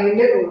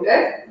 5ന്റെ കൂടെ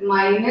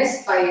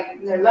 -5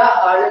 എന്നുള്ള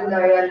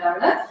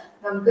ആളുണ്ടായാലാണ്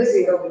നമുക്ക്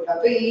 0 കിട്ടുക.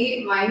 അപ്പൊ ഈ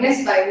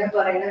 -5 എന്ന്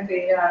പറയുന്ന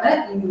പേരാണ്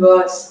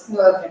ഇൻവേഴ്സ്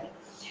എന്ന് പറയുന്നത്.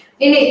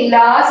 ഇനി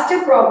ലാസ്റ്റ്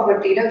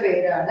പ്രോപ്പർട്ടിയുടെ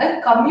പേരാണ്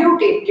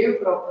കമ്മ്യൂട്ടേറ്റീവ്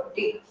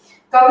പ്രോപ്പർട്ടി.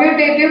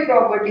 കമ്മ്യൂട്ടേറ്റീവ്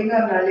പ്രോപ്പർട്ടി എന്ന്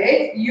പറഞ്ഞാല്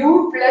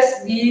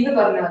u+v എന്ന്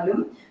പറഞ്ഞാലും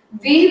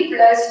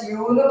v+u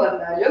എന്ന്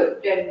പറഞ്ഞാലും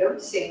രണ്ടും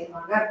സെയിം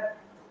ആണ്.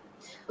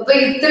 അപ്പൊ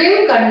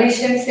ഇത്രയും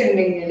കണ്ടീഷൻസ്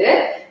ഉണ്ടെങ്കിൽ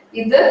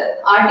ഇത്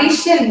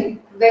addition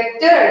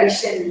vector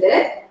അഡിഷനില്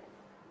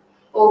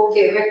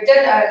okay vector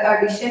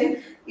addition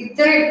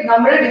ഇത്രയും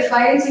നമ്മൾ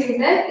ഡിഫൈൻ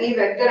ചെയ്യുന്ന ഈ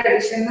വെക്ടർ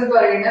അഡിഷൻ എന്ന്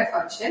പറയുന്ന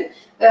ഫംഗ്ഷൻ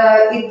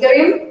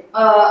ഇത്രയും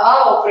ആ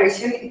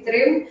ഓപ്പറേഷൻ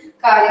ഇത്രയും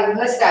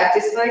കാര്യങ്ങൾ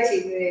സാറ്റിസ്ഫൈ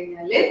ചെയ്തു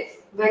കഴിഞ്ഞാല്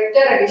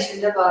വെക്ടർ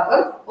അഡിഷന്റെ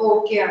ഭാഗം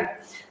ഓക്കെ ആണ്.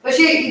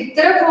 പക്ഷെ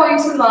ഇത്ര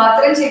പോയിന്റ്സ്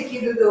മാത്രം ചെക്ക്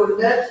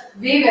ചെയ്തതുകൊണ്ട്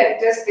വി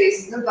വെക്ടർ സ്പേസ്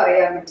എന്ന്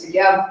പറയാൻ പറ്റില്ല.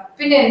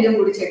 പിന്നെ എന്തും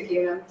കൂടി ചെക്ക്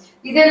ചെയ്യണം.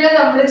 ഇതെല്ലാം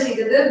നമ്മൾ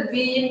ചെയ്തത്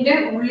വിന്റെ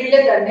ഉള്ളില്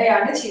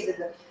തന്നെയാണ്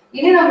ചെയ്തത്.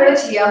 ഇനി നമ്മൾ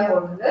ചെയ്യാൻ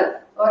പോകുന്നത്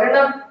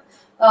ഒരെണ്ണം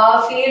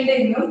ഫീൽഡിൽ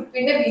നിന്നും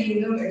പിന്നെ വിയിൽ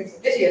നിന്നും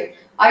എടുത്തിട്ട് ചെയ്യും.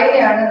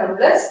 അതിനെയാണ്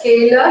നമ്മൾ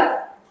സ്കെയിലർ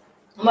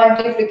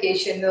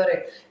മൾട്ടിപ്ലിക്കേഷൻ എന്ന്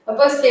പറയും.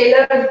 അപ്പൊ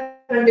സ്കെയിലർ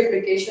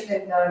മൾട്ടിപ്ലിക്കേഷൻ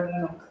എന്താണെന്ന്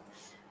നോക്കാം.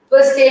 ഇപ്പൊ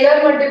സ്കെയിലർ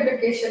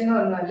മൾട്ടിപ്ലിക്കേഷൻ എന്ന്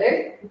പറഞ്ഞാല്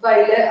ഇപ്പൊ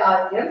അതില്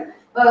ആദ്യം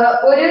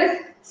ഒരു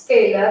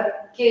സ്കെയിലർ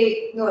k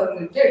എന്ന്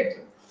പറഞ്ഞിട്ട് എടുത്തു.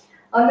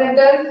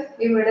 എന്നിട്ട്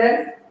ഇവിടെ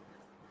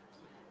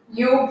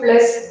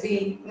u+v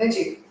എന്ന്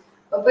ചെയ്യും.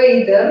 അപ്പൊ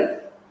ഇത്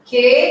k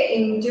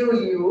into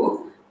u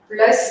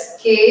plus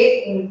k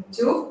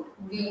into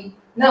v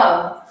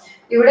എന്നാണ്.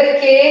 ഇവിടെ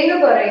k എന്ന്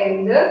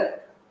പറയുന്നത്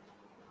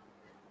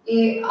ഈ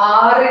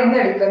r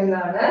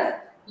എടുക്കുന്നതാണ്.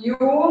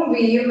 യും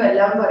വിയും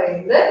എല്ലാം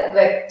പറയുന്നത്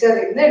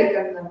വെക്ടറിൽ നിന്ന്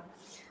എടുക്കുന്നതാണ്.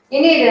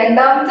 ഇനി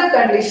രണ്ടാമത്തെ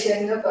കണ്ടീഷൻ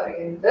എന്ന്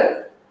പറയുന്നത്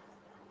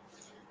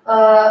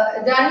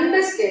രണ്ട്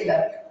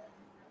scalar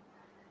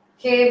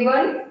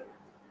k1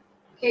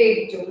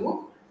 k2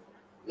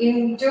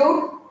 into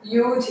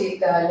u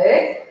ചെയ്താല്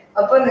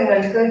അപ്പൊ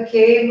നിങ്ങൾക്ക്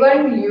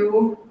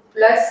k1u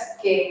plus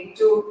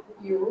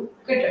k2u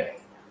കിട്ടും.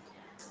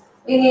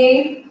 ഇനി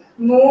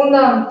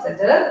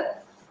മൂന്നാമത്തത്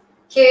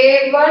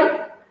k1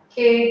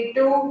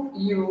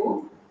 k2u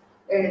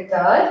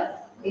എടുത്താൽ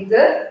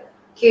ഇത്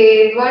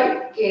k1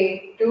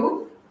 k2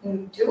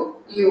 into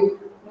u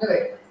എന്ന്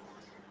വരും.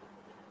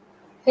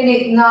 ഇനി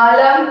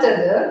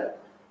നാലാമത്തത്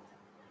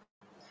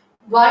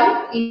 1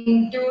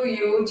 into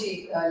u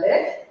ചെയ്താല്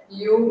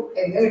u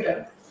എന്ന്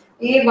കിട്ടണം.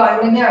 ഈ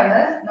 1-നെയാണ്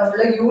നമ്മൾ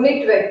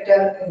യൂണിറ്റ്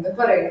വെക്ടർ എന്ന്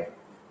പറയുന്നത്.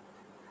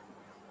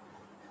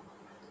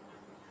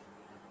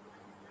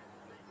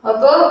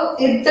 അപ്പൊ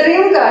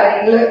ഇത്രയും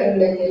കാര്യങ്ങൾ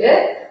ഉണ്ടെങ്കിൽ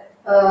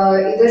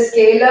ഇത്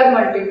സ്കെയിലർ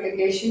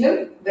മൾട്ടിപ്ലിക്കേഷനും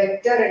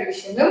വെക്ടർ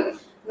അഡിഷനും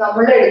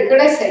നമ്മൾ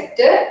എടുക്കുന്ന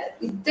സെറ്റ്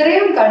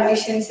ഇത്രയും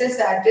കണ്ടീഷൻസ്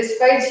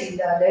സാറ്റിസ്ഫൈ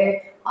ചെയ്താലേ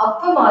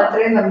അപ്പൊ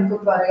മാത്രമേ നമുക്ക്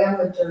പറയാൻ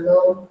പറ്റുള്ളൂ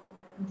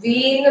വി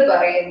എന്ന്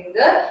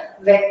പറയുന്നത്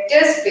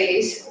vector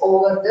space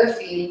over the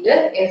field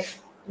F.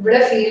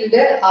 ഇവിടെ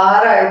ഫീൽഡ്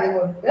ആർ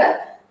ആയതുകൊണ്ട്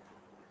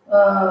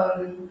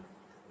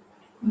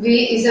V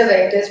is a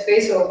vector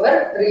space over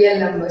real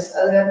numbers.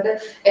 അതുകൊണ്ട്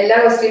എല്ലാ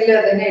ക്വസ്റ്റ്യനിലും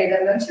അതിനെ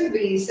എഴുതാന്ന് വെച്ചാൽ V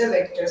is a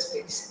vector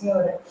space എന്ന്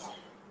പറയാം.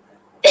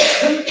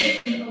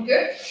 ഓക്കെ,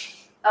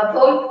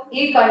 അപ്പോൾ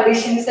ഈ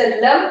കണ്ടീഷൻസ്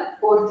എല്ലാം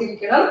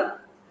ഓർത്തിരിക്കണം.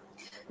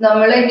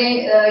 നമ്മളിനി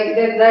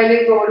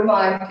ഇതെന്തായാലും ബോർഡ്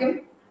മാറ്റും.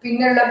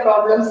 പിന്നെയുള്ള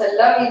പ്രോബ്ലംസ്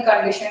എല്ലാം ഈ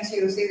കണ്ടീഷൻസ്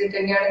യൂസ് ചെയ്തിട്ട്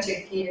തന്നെയാണ്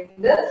ചെക്ക്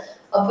ചെയ്യുന്നത്.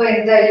 അപ്പൊ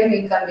എന്തായാലും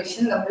ഈ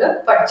കണ്ടീഷൻ നമ്മൾ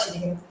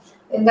പഠിച്ചിരിക്കണം.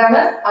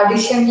 എന്താണ്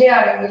അഡീഷനിലെ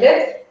ആണെങ്കിൽ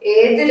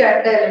ഏത്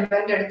രണ്ട്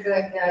എലിമെന്റ് എടുത്തു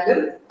കഴിഞ്ഞാലും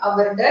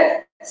അവരുടെ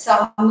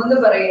സം എന്ന്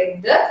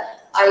പറയുന്നത്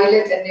അതിൽ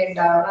തന്നെ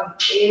ഉണ്ടാവണം.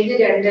 ഏത്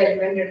രണ്ട്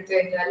എലിമെന്റ് എടുത്തു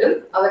കഴിഞ്ഞാലും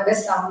അവരുടെ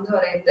സം എന്ന്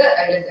പറയുന്നത്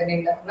അതിൽ തന്നെ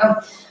ഉണ്ടാവണം.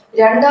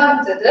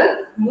 രണ്ടാമത്തത്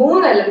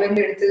 3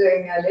 എലിമെന്റ് എടുത്തു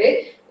കഴിഞ്ഞാല്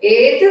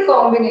ഏത്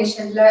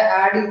കോമ്പിനേഷനിൽ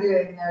ആഡ് ചെയ്ത്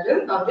കഴിഞ്ഞാലും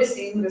അവര്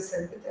സെയിം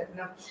റിസൾട്ട്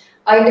തരണം.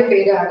 അതിന്റെ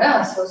പേരാണ്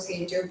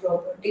അസോസിയേറ്റീവ്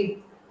പ്രോപ്പർട്ടി.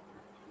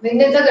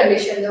 പിന്നത്തെ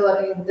കണ്ടീഷൻ എന്ന്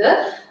പറയുന്നത്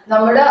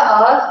നമ്മുടെ ആ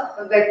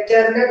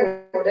വെക്ടറിന്റെ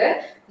കൂടെ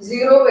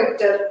സീറോ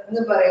വെക്ടർ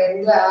എന്ന്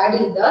പറയുന്നത് ആഡ്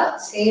ചെയ്ത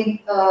സെയിം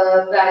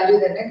വാല്യൂ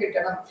തന്നെ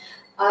കിട്ടണം.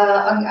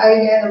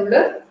 അതിനെ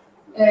നമ്മള്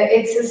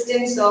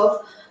എക്സിസ്റ്റൻസ് ഓഫ്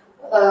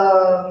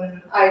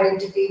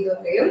ഐഡന്റിറ്റി എന്ന്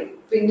പറയും.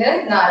 പിന്നെ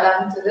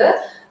നാലാമത്തത്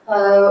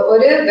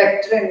ഒരു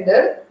വെക്ടർ ഉണ്ട്,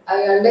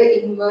 അയാളുടെ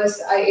ഇൻവേഴ്സ്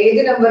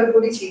ഏത് നമ്പർ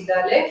കൂടി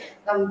ചെയ്താലേ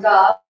നമുക്ക്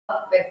ആ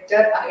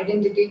വെക്ടർ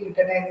ഐഡന്റിറ്റി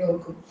കിട്ടണേ എന്ന്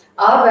നോക്കും.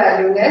 ആ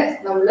വാല്യൂനെ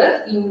നമ്മൾ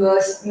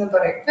ഇൻവേഴ്സ് എന്ന്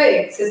പറയും. ഇപ്പൊ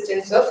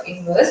എക്സിസ്റ്റൻസ് ഓഫ്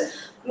ഇൻവേഴ്സ്.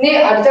 ഇനി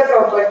അടുത്ത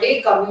പ്രോപ്പർട്ടി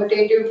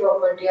കമ്മ്യൂട്ടേറ്റീവ്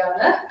പ്രോപ്പർട്ടി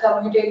ആണ്.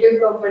 കമ്മ്യൂട്ടേറ്റീവ്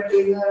പ്രോപ്പർട്ടി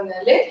എന്ന്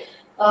പറഞ്ഞാല്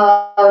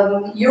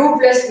യു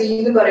പ്ലസ് വി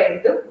എന്ന്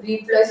പറയുന്നതും വി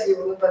പ്ലസ് യു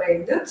എന്ന്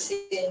പറയുന്നതും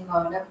സെയിം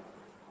ആണ്.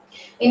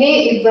 ഇനി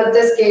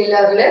ഇപ്പോഴത്തെ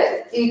സ്കെയിലറില്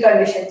ഈ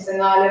കണ്ടീഷൻസ്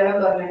 4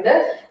 പറഞ്ഞിട്ടുണ്ട്.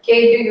 K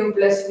to you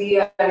plus V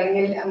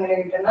ആണെങ്കിൽ അങ്ങനെ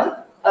കിട്ടണം.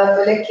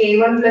 അതുപോലെ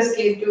K1 plus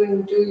K2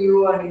 into U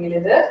ആണെങ്കിൽ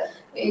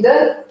ഇത്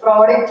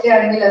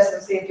പ്രോഡക്റ്റിലാണെങ്കിൽ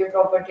അസോസിയേറ്റീവ്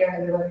പ്രോപ്പർട്ടി ആണ്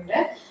ഇത് പറയുന്നത്.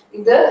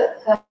 ഇത്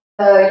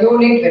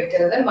യൂണിറ്റ്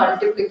വെക്ടർ,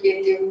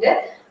 മൾട്ടിപ്ലിക്കേറ്റീവിന്റെ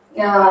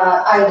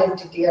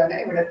ഐഡന്റിറ്റി ആണ്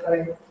ഇവിടെ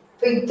പറയുന്നത്.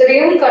 അപ്പൊ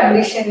ഇത്രയും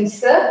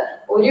കണ്ടീഷൻസ്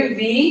ഒരു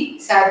വി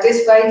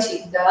സാറ്റിസ്ഫൈ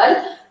ചെയ്താൽ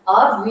ആ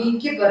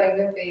വിക്ക്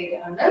പറയുന്ന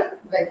പേരാണ്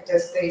വെക്ടർ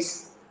സ്പേസ്.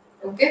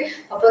 ഓക്കെ,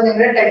 അപ്പൊ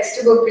നിങ്ങളുടെ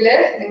ടെക്സ്റ്റ് ബുക്കില്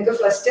നിങ്ങൾക്ക്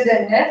ഫസ്റ്റ്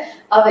തന്നെ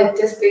ആ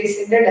വെക്ടർ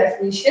സ്പേസിന്റെ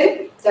ഡെഫിനിഷൻ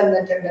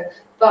തന്നിട്ടുണ്ട്.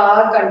 അപ്പൊ ആ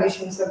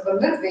കണ്ടീഷൻസ് ഒക്കെ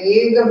ഒന്ന്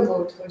വേഗം ഗോ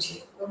ത്രൂ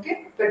ചെയ്യും. ഓക്കെ,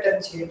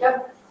 പെട്ടെന്ന് ചെയ്യട്ടോ.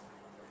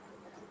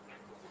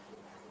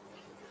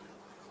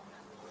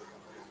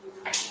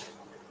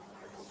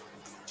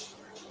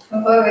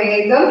 അപ്പൊ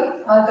വേഗം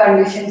ആ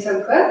കണ്ടീഷൻസ്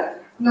ഒക്കെ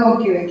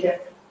നോക്കി വെക്കാം.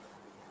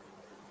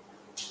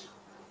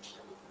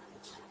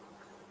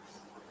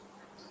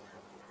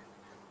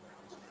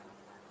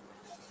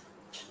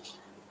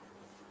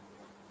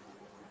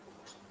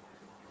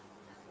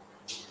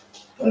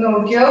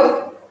 നോക്കിയോ?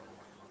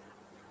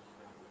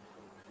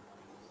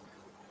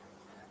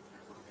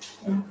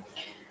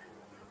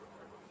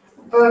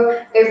 ഇപ്പൊ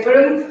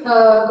എപ്പോഴും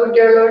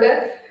കുട്ടികളോട്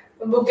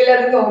ബുക്കിൽ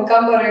അത്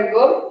നോക്കാൻ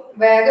പറയുമ്പോൾ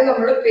വേഗം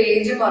നമ്മൾ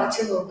പേജ്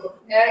മറിച്ച് നോക്കും.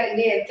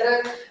 ഇനി എത്ര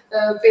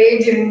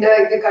പേജ് ഉണ്ട്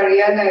ഇത്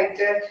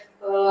കഴിയാനായിട്ട്.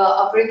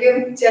 അപ്പോഴേക്കും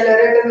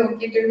ചിലരൊക്കെ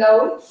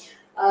നോക്കിയിട്ടുണ്ടാവും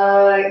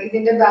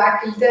ഇതിന്റെ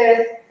ബാക്കിലത്തെ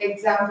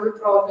എക്സാമ്പിൾ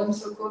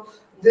പ്രോബ്ലംസ് ഒക്കെ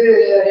ഇത്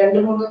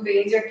 2-3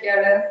 പേജ്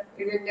ഒക്കെയാണ്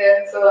ഇതിന്റെ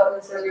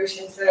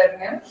സൊല്യൂഷൻസ്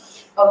വരുന്നത്.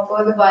 അപ്പൊ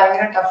ഇത്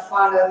ഭയങ്കര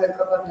ടഫാണ്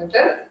എന്നൊക്കെ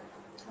പറഞ്ഞിട്ട്.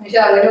 പക്ഷെ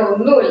അങ്ങനെ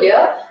ഒന്നുമില്ല,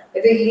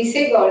 ഇത്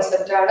ഈസി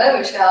കോൺസെപ്റ്റ് ആണ്.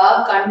 പക്ഷെ ആ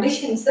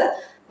കണ്ടീഷൻസ്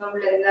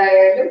നമ്മൾ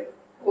എന്തായാലും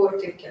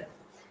ഓർത്തിരിക്കണം.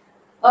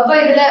 അപ്പൊ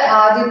ഇതിലെ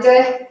ആദ്യത്തെ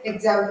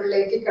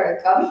എക്സാമ്പിളിലേക്ക്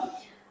കിടക്കാം.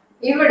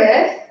 ഇവിടെ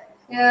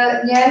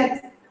ഞാൻ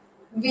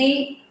വി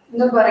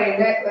എന്ന്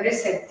പറയുന്ന ഒരു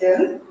സെറ്റ്,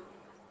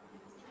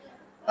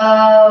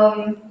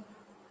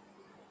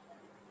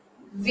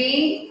 വി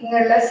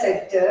എന്നുള്ള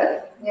സെറ്റ്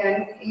ഞാൻ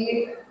ഈ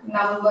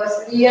നമ്പേഴ്സ്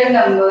റിയൽ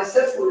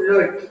നമ്പേഴ്സ് ഫുള്ളും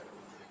എടുത്തു.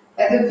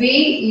 അതായത് V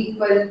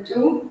equal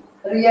to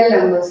real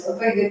numbers.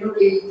 അപ്പൊ ഇതിന്റെ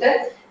ഉള്ളിലത്തെ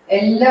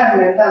എല്ലാം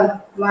ഉണ്ട് കേട്ടോ.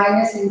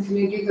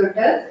 -∞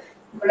 തൊട്ട്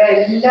ഇവിടെ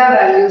എല്ലാ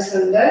വാല്യൂസ്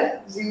ഉണ്ട്.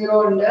 0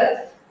 ഉണ്ട്,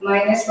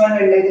 -1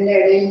 ഉണ്ട്, ഇതിന്റെ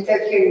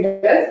ഇടയിലത്തൊക്കെ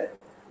ഉണ്ട്,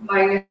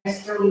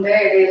 -2 ഉണ്ട്,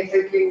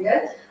 ഇടയിലത്തൊക്കെ ഉണ്ട്,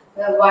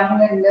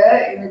 1 ഉണ്ട്,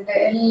 ഇതിന്റെ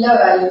എല്ലാ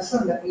വാല്യൂസും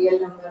ഉണ്ട്. റിയൽ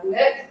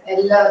നമ്പറിന്റെ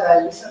എല്ലാ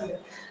വാല്യൂസും ഉണ്ട്.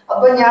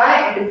 അപ്പൊ ഞാൻ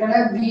എടുക്കുന്ന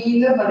വി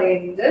എന്ന്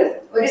പറയുന്നത്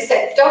ഒരു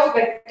സെറ്റ് ഓഫ്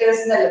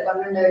വെക്ടേഴ്സ് എന്നല്ല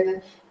പറഞ്ഞിട്ടുണ്ടായിരുന്നത്.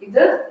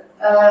 ഇത്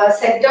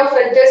സെറ്റ് ഓഫ്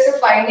വെക്ടേഴ്സ്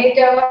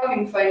ഫൈനൈറ്റ് ആവാം,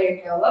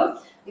 ഇൻഫൈനൈറ്റ് ആവാം.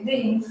 ഇത്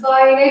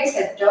ഇൻഫൈനൈറ്റ്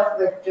സെറ്റ് ഓഫ്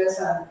വെക്ടേഴ്സ്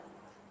ആണ്.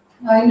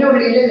 അതിന്റെ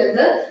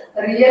ഉള്ളിലുള്ളത്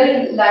റിയൽ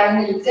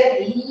ലൈനിലത്തെ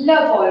എല്ലാ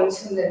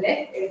പോയിന്റ്സും തന്നെ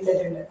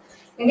എടുത്തിട്ടുണ്ട്.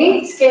 ഇനി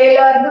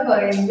സ്കെയിലാർ എന്ന്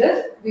പറയുന്നത്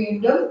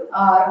വീണ്ടും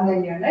R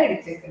തന്നെയാണ്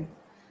എടുത്തേക്കുന്നത്,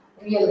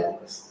 റിയൽ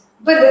നമ്പേഴ്സ്.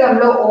 അപ്പൊ ഇത്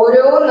നമ്മൾ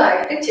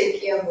ഓരോന്നായിട്ട് ചെക്ക്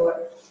ചെയ്യാൻ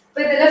പോവാണ്.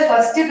 അപ്പൊ ഇതിലെ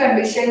ഫസ്റ്റ്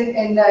കണ്ടീഷൻ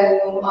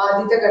എന്തായിരുന്നു?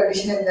 ആദ്യത്തെ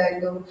കണ്ടീഷൻ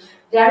എന്തായിരുന്നു?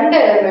 2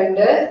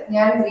 എലമെന്റ്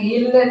ഞാൻ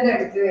വിയിൽ നിന്ന്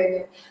എടുത്തു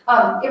കഴിഞ്ഞു.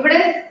 ഇവിടെ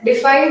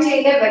ഡിഫൈൻ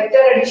ചെയ്യുന്ന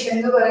വെക്ടർ അഡിഷൻ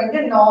എന്ന്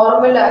പറയുന്നത്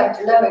നോർമൽ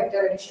ആയിട്ടുള്ള വെക്ടർ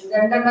അഡിഷൻ.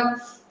 2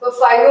 ഇപ്പൊ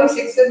 5ഉം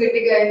 6ഉം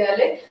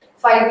കിട്ടിക്കഴിഞ്ഞാല്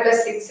 5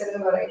 + 6 എന്ന്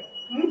പറയും.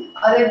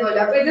 അതേപോലെ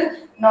അപ്പൊ ഇത്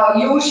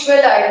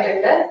യൂഷ്വൽ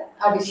ആയിട്ടുള്ള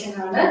അഡിഷൻ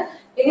ആണ്.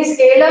 ഇനി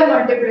സ്കെയിലർ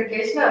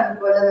മൾട്ടിപ്ലിക്കേഷൻ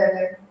അതുപോലെ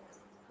തന്നെ.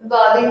 അപ്പൊ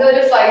അതിന്റെ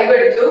ഒരു 5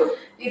 എടുത്തു,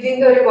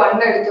 ഇതിന്റെ ഒരു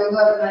 1 എടുത്തു എന്ന്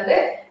പറഞ്ഞാല്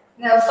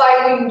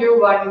 5 ×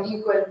 1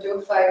 =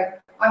 5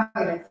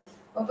 അങ്ങനെ.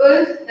 അപ്പൊ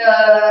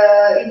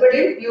ഇവിടെ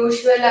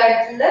യൂഷ്വൽ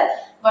ആയിട്ടുള്ള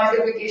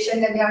മൾട്ടിപ്ലിക്കേഷൻ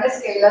തന്നെയാണ്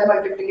സ്കെയിലർ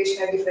മൾട്ടിപ്ലിക്കേഷൻ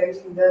ഡിഫൈൻ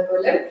ചെയ്യുന്നത്.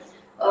 അതുപോലെ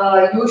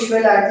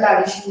യൂഷ്വൽ ആയിട്ടുള്ള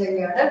അഡിഷൻ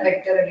തന്നെയാണ്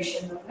വെക്ടർ അഡിഷൻ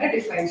എന്ന് പറഞ്ഞാൽ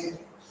ഡിഫൈൻ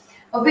ചെയ്യുന്നത്.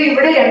 അപ്പൊ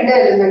ഇവിടെ 2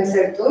 എലിമെന്റ്സ്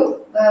എടുത്തു.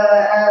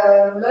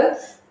 നമ്മള്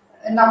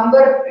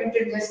നമ്പർ ഇട്ട്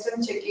ജസ്റ്റ്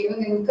ഒന്ന് ചെക്ക് ചെയ്യുന്നു.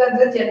 നിങ്ങൾക്ക്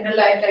അത് ജനറൽ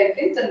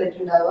ആയിട്ടായിരിക്കും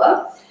തന്നിട്ടുണ്ടാവുക.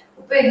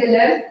 അപ്പൊ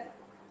ഇതില്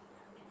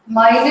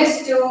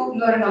 -2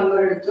 എന്നൊരു നമ്പർ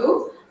എടുത്തു,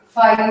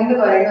 5 എന്ന്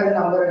പറയുന്ന ഒരു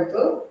നമ്പർ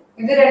എടുത്തു.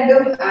 ഇത്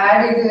രണ്ടും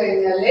ആഡ് ചെയ്ത്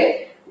കഴിഞ്ഞാല്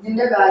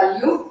ഇതിന്റെ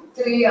വാല്യൂ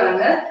 3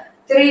 ആണ്.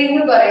 3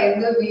 എന്ന്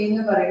പറയുന്നത് വി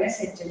എന്ന് പറയുന്ന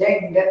സെറ്റില്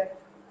ഉണ്ട്.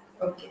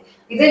 ഓക്കെ,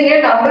 ഇത് ഞാൻ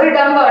നമ്പർ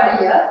ഇടാൻ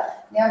പാടില്ല,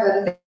 ഞാൻ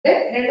വെറുതെ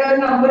ഒരു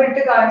നമ്പർ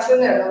ഇട്ട് കാണിച്ചു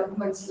നമുക്ക്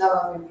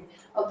മനസ്സിലാവാൻ വേണ്ടി.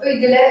 അപ്പൊ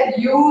ഇതില്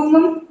യു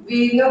എന്നും വി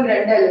എന്നും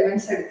 2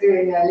 എലിമെന്റ്സ് എടുത്തു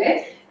കഴിഞ്ഞാല്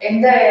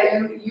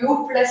എന്തായാലും u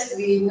 + v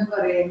എന്ന്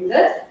പറയുന്നത്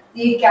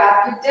ഈ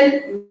ക്യാപിറ്റൽ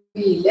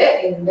വിയില്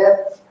ഉണ്ട്.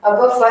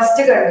 അപ്പൊ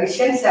ഫസ്റ്റ്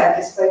കണ്ടീഷൻ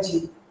സാറ്റിസ്ഫൈ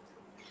ചെയ്യും.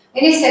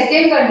 ഇനി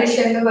സെക്കൻഡ്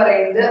കണ്ടീഷൻ എന്ന്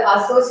പറയുന്നത്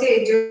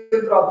അസോസിയേറ്റീവ്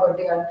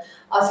പ്രോപ്പർട്ടി ആണ്.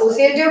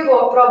 അസോസിയേറ്റീവ്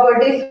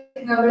പ്രോപ്പർട്ടി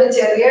നമ്മൾ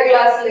ചെറിയ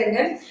ക്ലാസ്സിൽ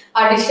തന്നെ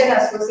അഡിഷൻ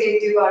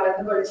അസോസിയേറ്റീവ്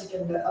ആണെന്ന്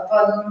പഠിച്ചിട്ടുണ്ട്. അപ്പൊ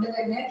അതുകൊണ്ട്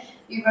തന്നെ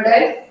ഇവിടെ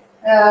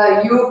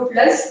u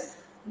plus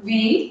v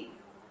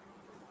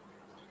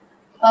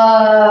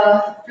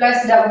plus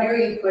w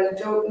equal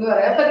to എന്ന്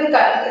പറയാം. അപ്പൊ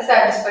ഇത്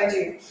സാറ്റിസ്ഫൈ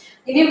ചെയ്യും.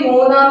 ഇനി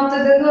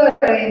മൂന്നാമത്തത് എന്ന്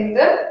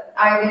പറയുന്നത്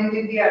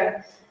ഐഡന്റിറ്റി ആണ്.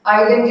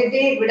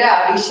 ഐഡന്റിറ്റി ഇവിടെ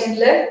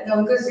അഡീഷനിൽ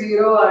നമുക്ക്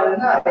 0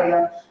 ആണെന്ന്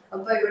അറിയാം.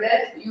 അപ്പൊ ഇവിടെ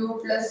u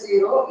plus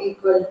 0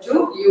 equal to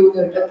u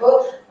കിട്ടും. അപ്പൊ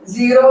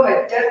 0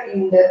 വെക്ടർ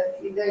ഉണ്ട്,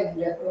 ഇത്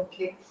ഉണ്ട്.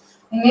 ഓക്കെ.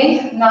 ഇനി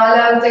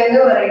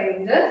നാലാമത്തേന്ന്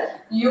പറയുന്നത്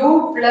u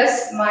plus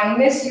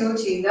minus u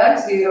ചെയ്താൽ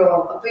 0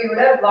 ആവും. അപ്പൊ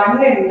ഇവിടെ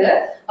 1 ഉണ്ട്,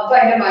 അപ്പൊ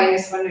അതിന്റെ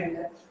 -1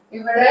 ഉണ്ട്.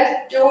 ഇവിടെ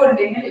 2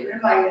 ഉണ്ടെങ്കിൽ ഇവിടെ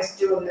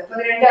 -2 ഉണ്ട്. അപ്പൊ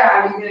രണ്ട്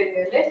ആഡ് ചെയ്ത്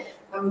കഴിഞ്ഞാൽ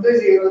നമുക്ക്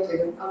 0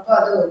 തരും. അപ്പൊ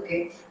അത് ഓക്കെ.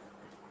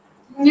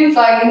 ഇനി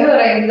 5 എന്ന്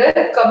പറയുന്നത്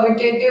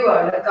കമ്മ്യൂട്ടേറ്റീവ്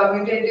ആണ്.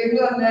 കമ്മ്യൂട്ടേറ്റീവ്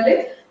എന്ന് പറഞ്ഞാല്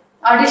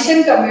അഡിഷൻ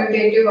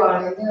കമ്മ്യൂട്ടേറ്റീവ്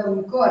ആണ് എന്ന്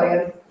നമുക്കും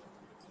അറിയാം.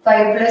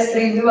 5 plus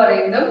 3 എന്ന്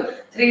പറയുന്നതും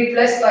 3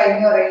 plus 5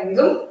 എന്ന്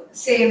പറയുന്നതും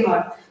സെയിം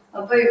ആണ്.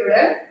 അപ്പൊ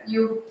ഇവിടെ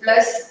u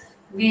plus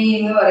v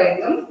എന്ന്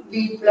പറയുന്നതും v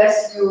plus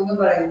u എന്ന്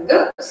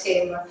പറയുന്നതും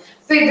സെയിം ആണ്.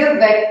 അപ്പൊ ഇത്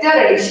വെക്ടർ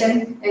അഡിഷൻ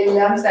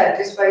എല്ലാം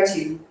സാറ്റിസ്ഫൈ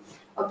ചെയ്യും.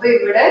 അപ്പൊ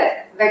ഇവിടെ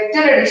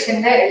വെക്ടർ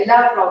അഡിഷന്റെ എല്ലാ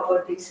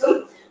പ്രോപ്പർട്ടീസും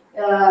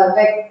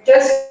vector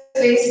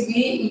space v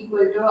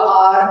equal to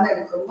r എന്ന്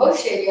എടുക്കുമ്പോൾ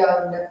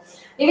ശരിയാവുന്നുണ്ട്.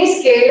 ഇനി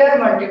സ്കേലർ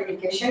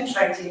മൾട്ടിപ്ലിക്കേഷൻ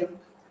ട്രൈ ചെയ്യും.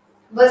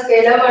 അപ്പൊ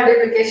സ്കേലർ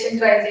മൾട്ടിപ്ലിക്കേഷൻ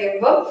ട്രൈ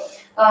ചെയ്യുമ്പോൾ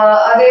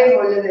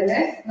അതേപോലെ തന്നെ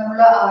നമ്മൾ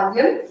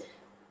ആദ്യം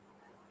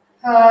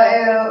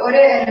ഒരു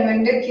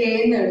എലിമെന്റ് k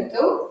എന്ന്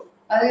എടുത്തു,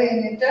 അത്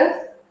കഴിഞ്ഞിട്ട്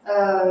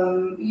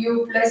u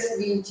plus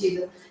v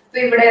ചെയ്തു. അപ്പൊ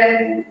ഇവിടെ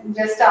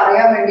ജസ്റ്റ്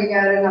അറിയാൻ വേണ്ടി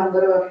ഞാൻ ഒരു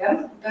നമ്പർ പറയാം.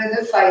 അപ്പൊ ഇത്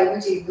 5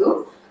 ചെയ്തു,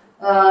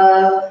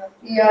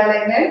 ഇയാളെ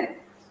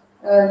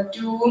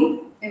 2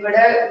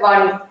 ഇവിടെ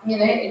 1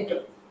 ഇങ്ങനെ ഇട്ടു.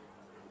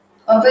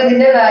 അപ്പൊ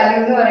ഇതിന്റെ വാല്യൂ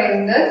എന്ന്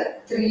പറയുന്നത്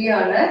 3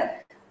 ആണ്.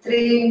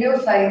 3 into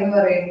 5 എന്ന്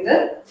പറയുന്നത്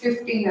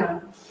 15 ആണ്.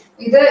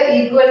 ഇത്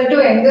ഈക്വൽ ടു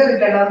എന്ത്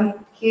കിട്ടണം?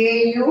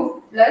 ku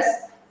plus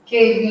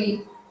kv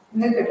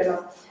എന്ന്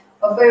കിട്ടണം.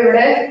 അപ്പൊ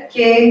ഇവിടെ k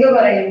എന്ന്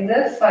പറയുന്നത്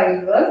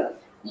 5,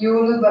 u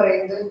എന്ന്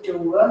പറയുന്നത്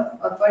 2,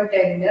 അപ്പൊ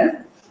 10,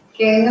 k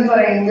എന്ന്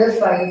പറയുന്നത്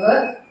 5,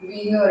 v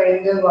എന്ന്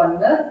പറയുന്നത്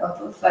 1,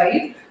 അപ്പൊ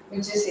 5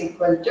 which is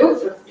equal to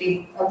 15.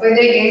 അപ്പൊ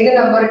ഇത് ഏത്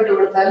നമ്പർ ഇട്ട്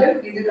കൊടുത്താലും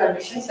ഇത്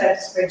കണ്ടീഷൻ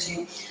സാറ്റിസ്ഫൈ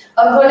ചെയ്യും.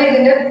 അതുപോലെ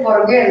ഇതിന്റെ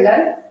പുറകെ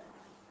എല്ലാം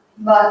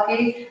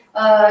ബാക്കി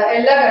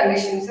എല്ലാ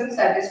കണ്ടീഷൻസും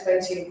സാറ്റിസ്ഫൈ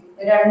ചെയ്യും.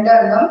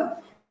 രണ്ടെണ്ണം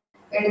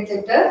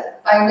എടുത്തിട്ട്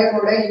അതിന്റെ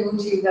കൂടെ യു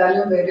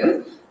ചെയ്താലും വരും.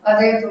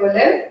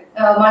 അതേപോലെ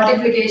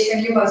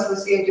മൾട്ടിപ്ലിക്കേഷനിലും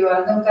അസോസിയേറ്റീവ്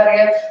ആണ്.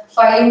 നമുക്കറിയാം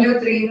 5 into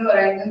 3 എന്ന്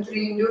പറയുന്നതും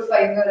 3 into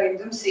 5 എന്ന്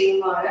പറയുന്നതും സെയിം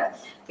ആണ്.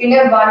 പിന്നെ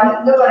 1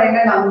 എന്ന് പറയുന്ന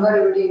നമ്പർ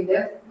ഇവിടെ ഉണ്ട്.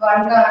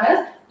 1 ആണ്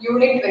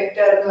യൂണിറ്റ്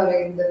വെക്ടർ എന്ന്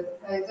പറയുന്നത്.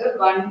 അതായത്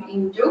 1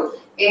 into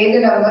ഏത്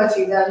നമ്പർ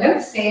ചെയ്താലും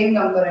സെയിം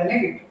നമ്പർ തന്നെ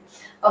കിട്ടും.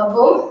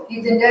 അപ്പോൾ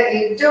ഇതിന്റെ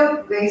ഏറ്റവും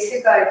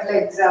ബേസിക് ആയിട്ടുള്ള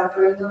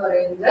എക്സാമ്പിൾ എന്ന്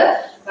പറയുന്നത്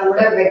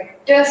നമ്മുടെ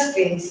വെക്ടർ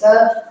സ്പേസ്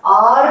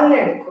ആറിന്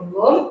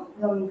എടുക്കുമ്പോൾ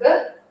നമുക്ക്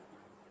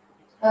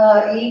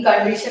ഈ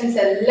കണ്ടീഷൻസ്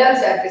എല്ലാം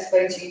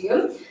സാറ്റിസ്ഫൈ ചെയ്യും.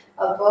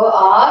 അപ്പോ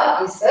R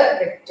is a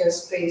vector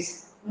space.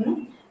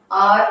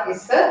 R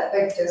is a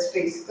vector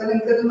space. ഇപ്പൊ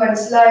നിങ്ങൾക്ക് ഇത്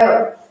മനസ്സിലായോ?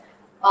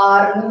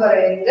 R എന്ന്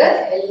പറയുന്നത്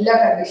എല്ലാ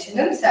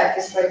കണ്ടീഷനും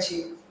സാറ്റിസ്ഫൈ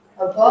ചെയ്യും.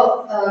 അപ്പോ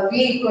V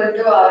equal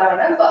to R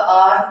ആണ്. അപ്പൊ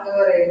R എന്ന്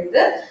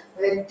പറയുന്നത്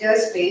വെക്ടർ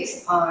സ്പേസ്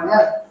ആണ്.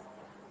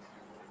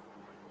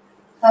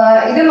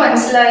 ഇത്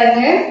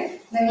മനസ്സിലായെങ്കിൽ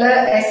നിങ്ങൾ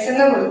S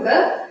എന്ന് കൊടുക്കുക,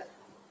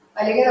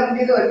 അല്ലെങ്കിൽ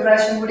നമുക്ക് ഇത് ഒരു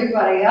പ്രാവശ്യം കൂടി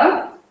പറയാം,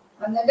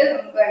 എന്നിട്ട്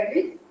നമുക്ക് വേണ്ടി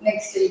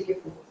നെക്സ്റ്റിലേക്ക്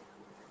പോകും.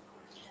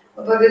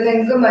 അപ്പൊ ഇത്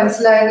നിങ്ങൾക്ക്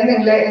മനസ്സിലായെങ്കിൽ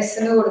നിങ്ങൾ എസ്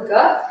എന്ന്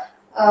കൊടുക്കുക.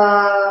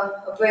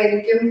 അപ്പൊ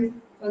എനിക്കും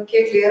ഓക്കെ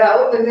ക്ലിയർ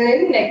ആവും. പിന്നെ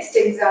നെക്സ്റ്റ്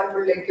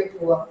എക്സാമ്പിളിലേക്ക്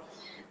പോവാം.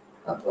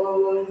 അപ്പൊ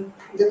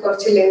ഇത്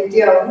കുറച്ച്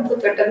ലെങ്തി ആവും. അപ്പൊ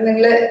പെട്ടെന്ന്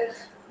നിങ്ങൾ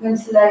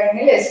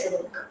മനസ്സിലായെങ്കിൽ എസ്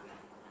കൊടുക്കുക.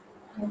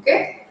 ഓക്കെ.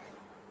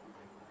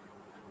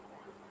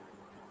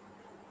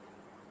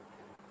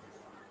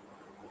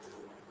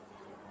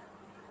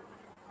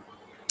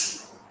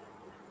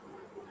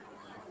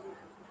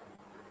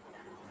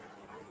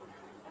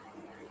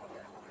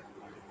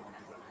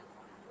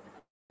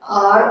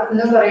 R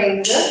എന്ന്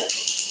പറയുന്നത്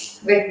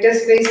വെക്ടർ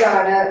സ്പേസ്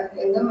ആണ്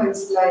എന്ന്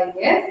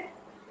മനസ്സിലായെങ്കിൽ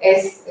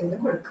എസ് എന്ന്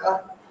കൊടുക്കുക.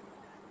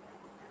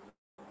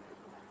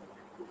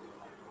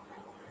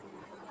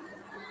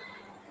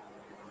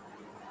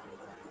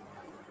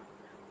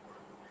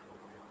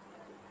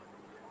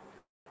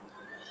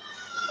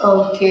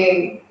 Okay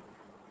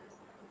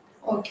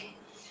okay.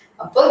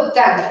 അപ്പൊ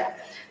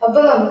അപ്പൊ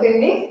നമുക്ക്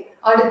ഇനി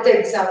അടുത്ത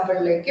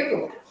എക്സാമ്പിളിലേക്ക്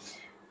പോകാം.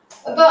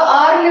 അപ്പൊ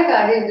ആറിലെ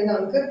കാര്യം ഇത്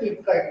നമുക്ക്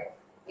ക്ലിക്കായി.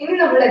 ഇനി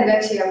നമ്മൾ എന്താ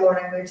ചെയ്യാൻ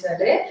പോണെന്ന്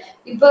വെച്ചാല്,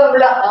 ഇപ്പൊ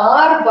നമ്മള്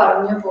R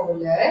പറഞ്ഞ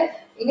പോലെ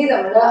ഇനി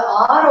നമ്മള്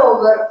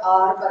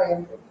R/R പറയാൻ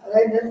പോകും.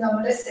 അതായത്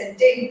നമ്മുടെ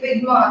സെറ്റ് ഇപ്പൊ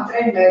ഇത്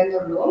മാത്രമേ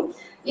ഉണ്ടായിരുന്നുള്ളൂ.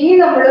 ഇനി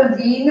നമ്മൾ V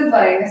എന്ന്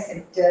പറയുന്ന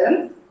സെറ്റ്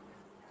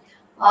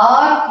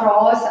R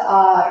cross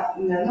R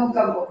എന്ന്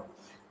നോക്കാൻ പോകും.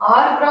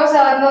 R cross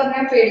R എന്ന്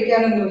പറഞ്ഞാൽ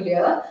പേടിക്കാനൊന്നുമില്ല,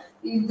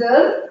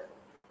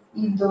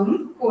 ഇതും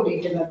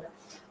കൂടിയിട്ടുള്ളത്.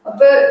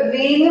 അപ്പൊ V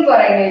എന്ന്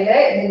പറയുന്നതില്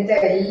ഇതിന്റെ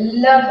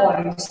എല്ലാ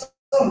പോയിന്റ്സും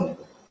ഉണ്ട്.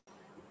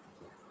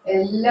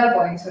 എല്ലാ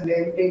പോയിന്റ്സ് ഉണ്ട്,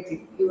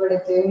 എവറിത്തിങ്.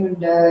 ഇവിടത്തെയും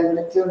ഉണ്ട്,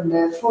 ഇവിടത്തെയും ഉണ്ട്,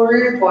 ഫുൾ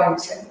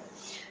പോയിന്റ്സ് ഉണ്ട്.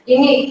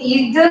 ഇനി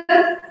ഇത്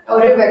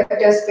ഒരു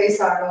വെക്ടർ സ്പേസ്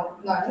ആണോ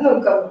എന്നാണ്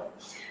നോക്കാൻ പോകുന്നത്.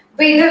 അപ്പൊ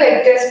ഇത്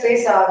വെക്റ്റർ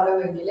സ്പേസ്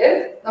ആകണമെങ്കിൽ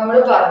നമ്മൾ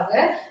പറഞ്ഞ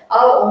ആ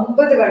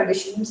 9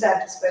 കണ്ടീഷനും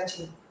സാറ്റിസ്ഫൈ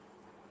ചെയ്യും.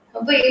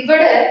 അപ്പൊ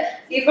ഇവിടെ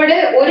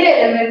ഒരു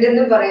എലമെന്റ്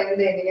എന്ന്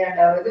പറയുന്നത് എങ്ങനെയാണ്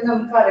ഉണ്ടാവുക? ഇത്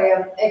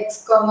നമുക്കറിയാം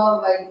എക്സ്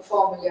വൈ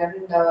ഫോമിലാണ്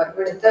ഉണ്ടാവുക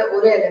ഇവിടുത്തെ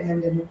ഒരു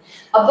എലമെന്റിന്.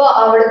 അപ്പൊ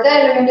അവിടുത്തെ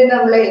എലമെന്റ്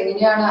നമ്മൾ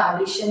എങ്ങനെയാണ്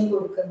അഡിഷൻ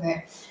കൊടുക്കുന്നത്?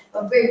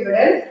 അപ്പൊ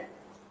ഇവിടെ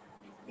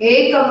എ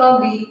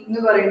ബി എന്ന്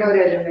പറയുന്ന ഒരു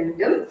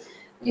എലമെന്റും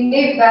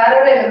ഇനി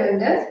വേറൊരു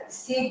എലമെന്റ്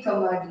സി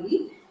ഡി.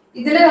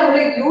 ഇതിൽ നമ്മൾ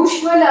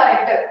യൂഷ്വൽ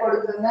ആയിട്ട്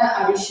കൊടുക്കുന്ന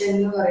അഡിഷൻ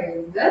എന്ന്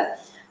പറയുന്നത്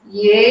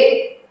എ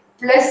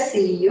പ്ലസ്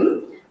സിയും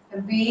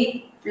ബി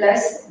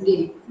പ്ലസ് ഡി.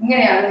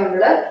 ഇങ്ങനെയാണ്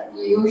നമ്മൾ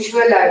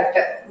യൂഷ്വൽ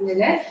ആയിട്ട്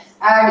ഇതിനെ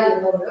ആഡ്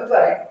ചെയ്യുമ്പോൾ നമ്മൾ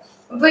പറയും.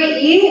 അപ്പൊ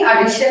ഈ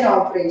അഡിഷൻ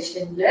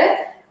ഓപ്പറേഷനില്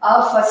ആ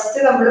ഫസ്റ്റ്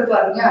നമ്മൾ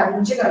പറഞ്ഞ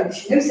 5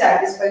 കണ്ടീഷനും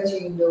സാറ്റിസ്ഫൈ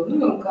ചെയ്യുന്നുണ്ടോ എന്ന്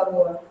നോക്കാൻ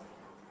പോവാം.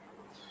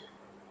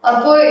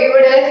 അപ്പോ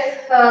ഇവിടെ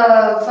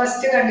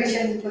ഫസ്റ്റ്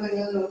കണ്ടീഷൻ ഇപ്പൊ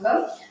നിങ്ങൾ നോക്കാം.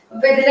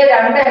 അപ്പൊ ഇതിലെ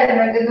 2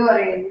 എലമെന്റ് എന്ന്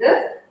പറയുന്നത്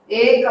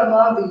എ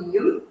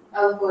ബിയും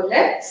അതുപോലെ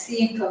സി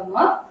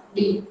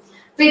ഡി.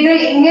 അപ്പൊ ഇത്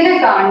ഇങ്ങനെ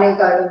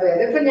കാണുന്നേക്കാളും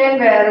പേര് ഇപ്പൊ ഞാൻ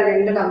വേറെ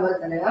 2 നമ്പർ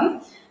തരാം.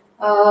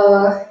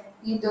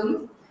 ഇതും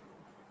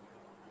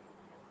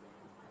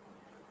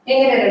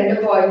ഇങ്ങനെ 2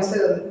 പോയിന്റ്സ്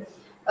തന്നു.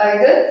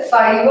 അതായത്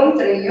 5ഉം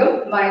 3ഉം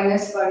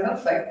 -1ഉം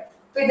 5.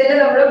 അപ്പൊ ഇതിൽ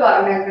നമ്മൾ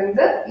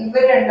പറഞ്ഞേക്കുന്നത്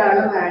ഇവർ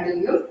രണ്ടാളും ആഡ്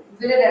ചെയ്യും,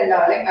 ഇവര്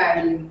രണ്ടാളെയും ആഡ്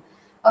ചെയ്യും.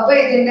 അപ്പൊ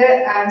ഇതിന്റെ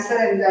ആൻസർ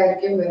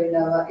എന്തായിരിക്കും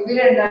വരുന്നുണ്ടാവുക? ഇവർ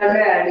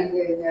രണ്ടാളെ ആഡ് ചെയ്ത്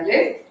കഴിഞ്ഞാല്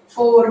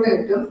 4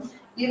 കിട്ടും,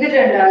 ഇവർ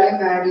രണ്ടാളെയും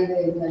ആഡ് ചെയ്ത്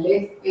കഴിഞ്ഞാല്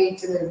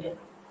 8 കിട്ടും.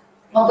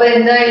 അപ്പൊ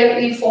എന്തായാലും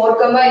ഈ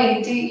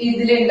 4,8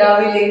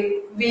 ഇതിലുണ്ടാവില്ലേ,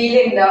 ബിയിൽ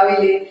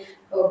ഉണ്ടാവില്ലേ?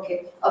 ഓക്കെ,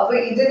 അപ്പൊ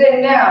ഇത്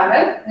തന്നെയാണ്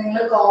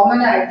നിങ്ങൾ കോമൺ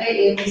ആയിട്ട്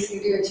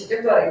ABCD വെച്ചിട്ട്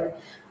പറയുന്നത്.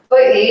 അപ്പൊ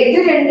ഏത്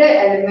 2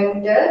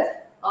 എലിമെന്റ്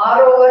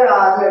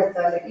R/R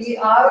എടുത്താൽ ഈ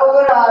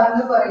R/R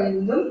എന്ന്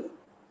പറയുന്നതും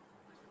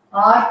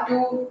R2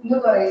 എന്ന്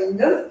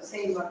പറയുന്നതും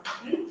സെയിം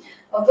ആണ്.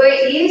 അപ്പൊ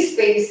ഈ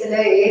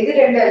സ്പേസില് ഏത്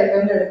 2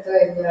 എലിമെന്റ് എടുത്തു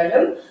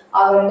കഴിഞ്ഞാലും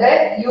അവരുടെ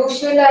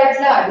യൂഷ്വൽ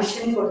ആയിട്ടുള്ള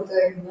അഡിഷൻ കൊടുത്തു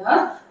കഴിഞ്ഞാൽ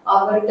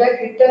അവരുടെ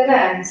കിട്ടുന്ന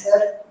ആൻസർ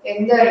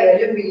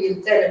എന്തായാലും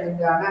ബിയിലത്തെ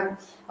എലിമെന്റ് ആണ്.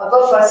 അപ്പൊ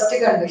ഫസ്റ്റ്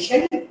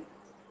കണ്ടീഷൻ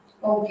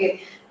ഓക്കെ.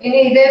 ഇനി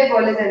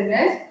ഇതേപോലെ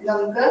തന്നെ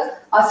നമുക്ക്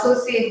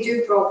അസോസിയേറ്റീവ്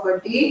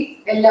പ്രോപ്പർട്ടി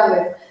എല്ലാം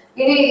വരും.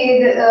 ഇനി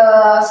ഇത്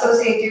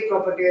അസോസിയേറ്റീവ്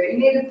പ്രോപ്പർട്ടി വരും.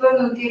 ഇനി ഇതിപ്പോ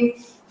നോക്കി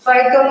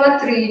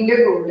 5,3ന്റെ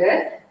കൂടെ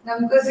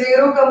നമുക്ക്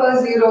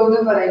 0,0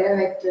 എന്ന് പറയുന്ന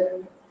വെക്ടർ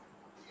ഉണ്ട്.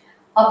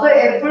 അപ്പൊ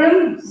എപ്പോഴും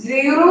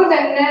 0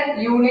 തന്നെ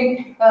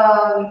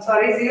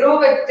സീറോ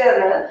വെക്ടർ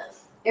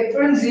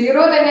എപ്പോഴും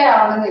 0 തന്നെ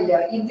ആവുന്നില്ല.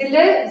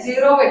 ഇതില്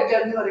 0 വെക്ടർ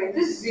എന്ന്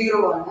പറയുന്നത് 0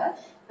 ആണ്,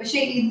 പക്ഷെ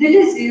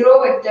ഇതില് 0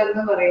 വെക്ടർ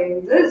എന്ന്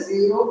പറയുന്നത്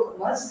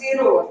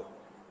 0,0 ആണ്.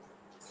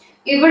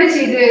 ഇവിടെ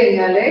ചെയ്തു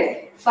കഴിഞ്ഞാല്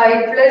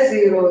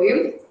 5+0യും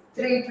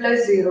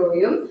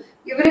 3+0യും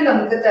ഇവര്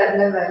നമുക്ക്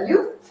തരുന്ന വാല്യൂ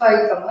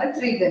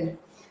 5,3 തന്നെ.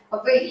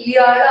 അപ്പൊ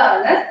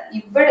ഇയാളാണ്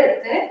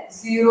ഇവിടത്തെ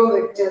 0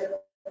 വെക്ടർ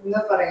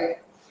എന്ന് പറയുന്നത്.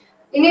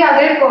 ഇനി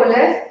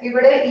അതേപോലെ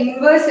ഇവിടെ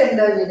ഇൻവേഴ്സ്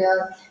എന്താ വരിക?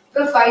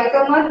 ഇപ്പൊ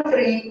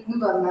 5,3 എന്ന്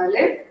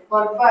പറഞ്ഞാല്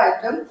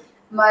ഉറപ്പായിട്ടും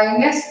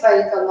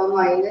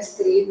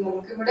 -5,-3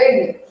 നമുക്ക് ഇവിടെ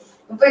ഉണ്ട്.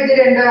 അപ്പൊ ഇത്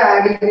രണ്ടും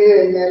ആഡ് ചെയ്ത്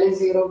കഴിഞ്ഞാല്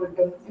 0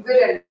 കിട്ടും, ഇവർ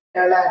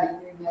രണ്ടാളും ആഡ്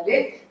ചെയ്ത് കഴിഞ്ഞാല്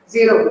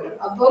 0 കിട്ടും.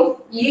 അപ്പം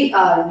ഈ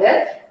ആളുടെ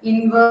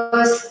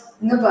ഇൻവേഴ്സ്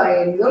എന്ന്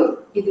പറയുന്നതും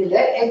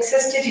ഇതില്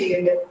എക്സിസ്റ്റ്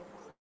ചെയ്യുന്നുണ്ട്.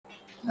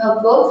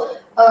 അപ്പോ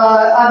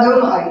അതും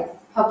ആയി.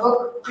 അപ്പൊ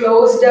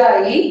ക്ലോസ്ഡ്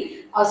ആയി,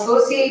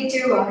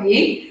 അസോസിയേറ്റീവ് ആയി,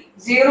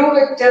 0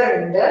 വെക്ടർ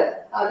ഉണ്ട്,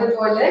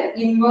 അതുപോലെ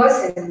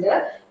ഇൻവേഴ്സ് ഉണ്ട്.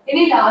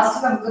 ഇനി ലാസ്റ്റ്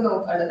നമുക്ക്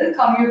നോക്കാനുള്ളത്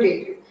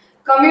കമ്മ്യൂട്ടേറ്റീവ്.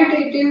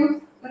 കമ്മ്യൂട്ടേറ്റീവ്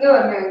എന്ന്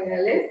പറഞ്ഞു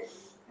കഴിഞ്ഞാല്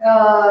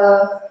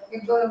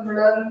ഇപ്പൊ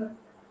നമ്മള്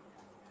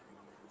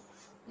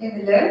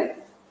ഇതില്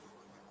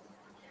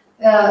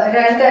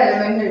 2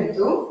 എലിമെന്റ്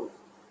എടുത്തു.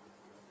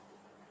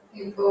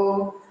 ഇപ്പോ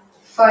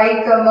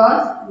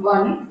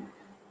 5,1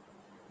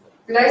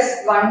 +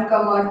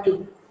 1,2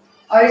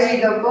 അത്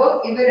ചെയ്തപ്പോ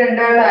ഇവർ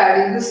രണ്ടാളെ ആഡ്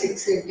ചെയ്തു 6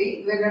 കിട്ടി,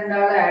 ഇവർ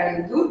രണ്ടാളെ ആഡ്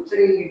ചെയ്തു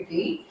 3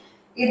 കിട്ടി.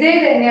 ഇതേ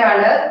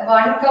തന്നെയാണ്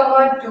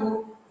 1,2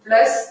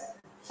 +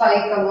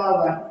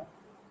 5,1.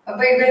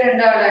 അപ്പൊ ഇവർ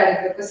രണ്ടാളെ ആഡ്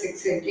ചെയ്തപ്പോ 6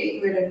 കിട്ടി,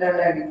 ഇവർ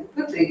രണ്ടാളെ ആഡ്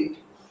ചെയ്തപ്പോ 3 കിട്ടി.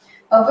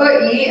 അപ്പൊ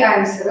ഈ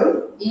ആൻസറും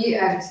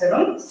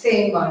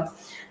സെയിം ആണ്.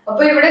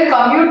 അപ്പൊ ഇവിടെ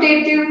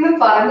കമ്മ്യൂട്ടേറ്റീവ് എന്ന്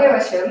പറഞ്ഞ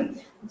വശം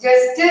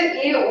ജസ്റ്റ്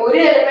ഈ ഒരു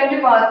എലിമെന്റ്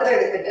മാത്രം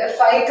എടുത്തിട്ട്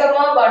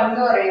 5,1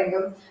 എന്ന്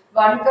പറയുന്നതും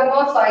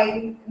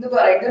 1,5 എന്ന്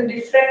പറയുന്നതും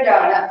ഡിഫറെന്റ്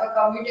ആണ്, അപ്പൊ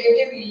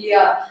കമ്മ്യൂട്ടേറ്റീവ് ഇല്ല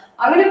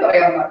അങ്ങനെ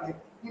പറയാൻ പാടില്ല.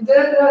 ഇത്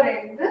എന്ന്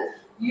പറയുന്നത്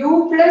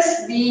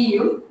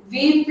U+Vയും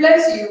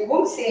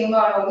V+Uവും സെയിം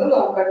ആണോ എന്ന്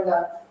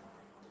നോക്കേണ്ടതാണ്.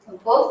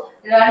 അപ്പോ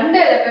 2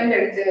 എലിമെന്റ്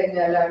എടുത്തു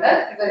കഴിഞ്ഞാലാണ്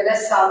ഇവരുടെ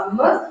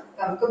സമ്മ്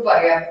നമുക്ക്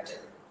പറയാൻ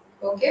പറ്റും.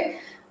 ഓക്കെ,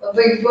 അപ്പൊ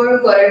ഇപ്പോഴും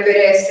കുറെ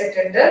പേര്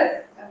എത്തിയിട്ടുണ്ട്.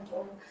 അപ്പൊ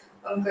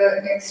നമുക്ക്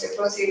നെക്സ്റ്റ്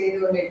പ്രൊസീഡ്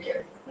ചെയ്തുകൊണ്ടിരിക്കാം.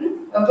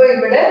 അപ്പൊ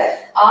ഇവിടെ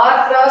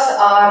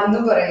R×R എന്ന്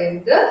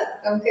പറയുന്നത്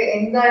നമുക്ക്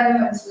എന്താണ്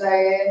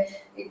മനസ്സിലായേ?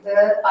 ഇത്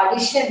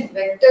അഡിഷൻ,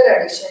 വെക്ടർ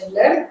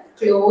അഡിഷനില്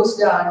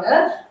ക്ലോസ്ഡ് ആണ്,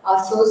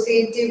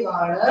 അസോസിയേറ്റീവ്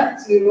ആണ്,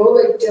 0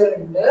 വെക്ടർ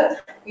ഉണ്ട്,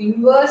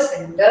 ഇൻവേഴ്സ്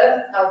ഉണ്ട്,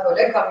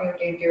 അതുപോലെ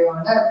കമ്മ്യൂട്ടേറ്റീവ്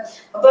ആണ്.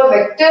 അപ്പൊ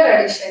വെക്ടർ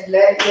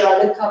അഡിഷനില്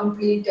ഇയാള്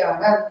കംപ്ലീറ്റ്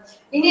ആണ്.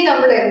 ഇനി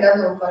നമ്മൾ എന്താ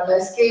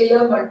നോക്കാനുള്ളത്?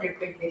 Scalar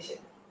multiplication.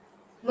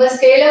 അപ്പൊ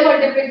സ്കെയിലർ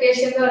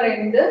മൾട്ടിപ്ലിക്കേഷൻ എന്ന്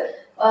പറയുന്നത്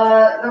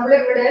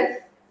നമ്മളിവിടെ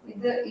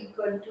ഇത്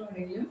ഈക്വൽ ടു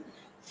ആണെങ്കിലും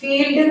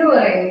ഫീൽഡ് എന്ന്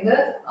പറയുന്നത്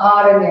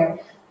ആർ തന്നെയാണ്.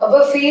 അപ്പൊ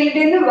ഫീൽഡിൽ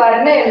നിന്ന്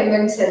വരുന്ന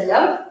എലിമെന്റ്സ്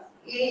എല്ലാം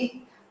ഈ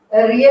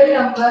റിയൽ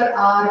നമ്പർ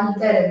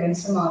ആറിലത്തെ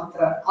എലിമെന്റ്സ്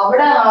മാത്രം.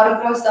 അവിടെ ആർ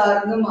ക്രോസ് ആർ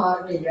ഒന്നും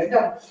മാറുന്നില്ല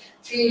കേട്ടോ.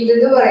 ഫീൽഡ്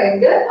എന്ന്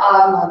പറയുന്നത്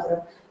ആർ മാത്രം.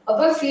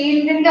 അപ്പൊ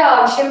ഫീൽഡിന്റെ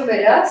ആവശ്യം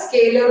വരാ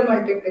സ്കെയിലർ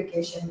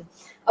മൾട്ടിപ്ലിക്കേഷൻ.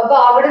 അപ്പൊ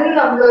അവിടെ നിന്ന്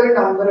നമ്മൾ ഒരു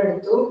നമ്പർ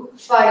എടുത്തു,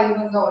 5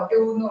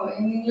 2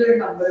 എന്തെങ്കിലും ഒരു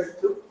നമ്പർ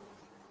എടുത്തു.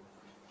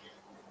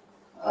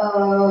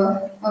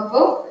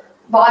 അപ്പോ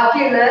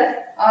ബാക്കിയുള്ള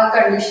ആ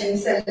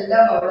കണ്ടീഷൻസ്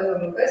എല്ലാം അവിടെ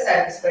നമുക്ക്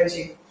സാറ്റിസ്ഫൈ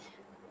ചെയ്യും.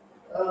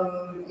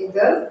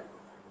 ഇത്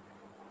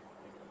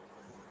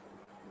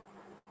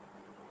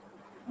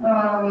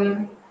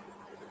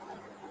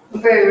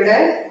ഇപ്പൊ ഇവിടെ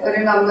ഒരു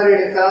നമ്പർ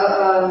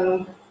എടുക്കാം,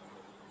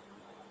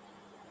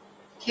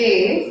 k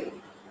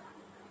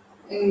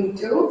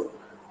ഇൻറ്റു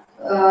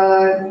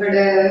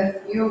ഇവിടെ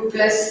u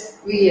പ്ലസ്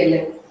വി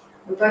അല്ലേ.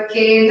 അപ്പൊ k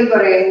എന്ന്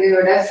പറയുന്നത്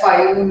ഇവിടെ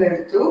 5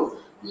 എടുത്തു,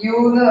 u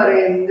എന്ന്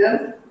പറയുന്നത്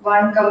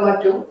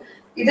 1,2.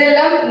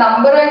 ഇതെല്ലാം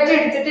നമ്പർ ആയിട്ട്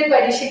എടുത്തിട്ട്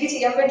പരീക്ഷയ്ക്ക്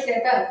ചെയ്യാൻ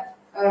പറ്റില്ല,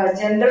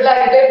 ജനറൽ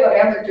ആയിട്ടേ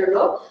പറയാൻ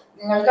പറ്റുള്ളൂ.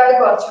 നിങ്ങൾക്ക് അത്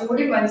കുറച്ചും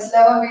കൂടി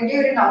മനസ്സിലാവാൻ വേണ്ടി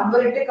ഒരു നമ്പർ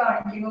ഇട്ട്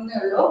കാണിക്കണമെന്നേ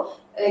ഉള്ളൂ.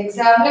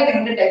 എക്സാമിന്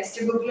നിങ്ങളുടെ ടെക്സ്റ്റ്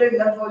ബുക്കിൽ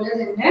ഉള്ള പോലെ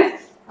തന്നെ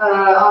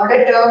അവിടെ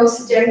ടേംസ്,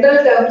 ജനറൽ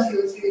ടേംസ്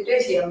യൂസ് ചെയ്തിട്ട്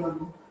ചെയ്യാൻ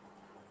പറ്റും.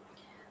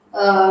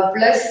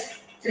 പ്ലസ്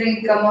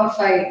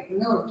 3,5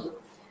 എന്ന് കൊടുത്തു.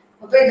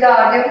 അപ്പൊ ഇത്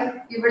ആദ്യം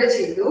ഇവിടെ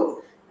ചെയ്തു.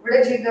 ഇവിടെ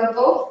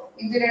ചെയ്തപ്പോ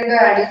ഇത് രണ്ടും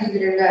ആഡ് ചെയ്തു, ഇത്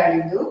രണ്ടും ആഡ്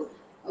ചെയ്തു.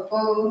 അപ്പോ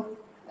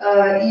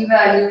ഈ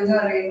വാല്യൂ എന്ന്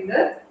പറയുന്നത്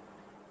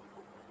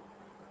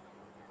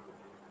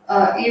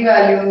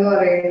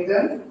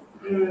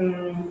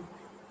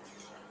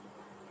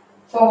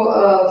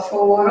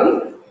 4ഉം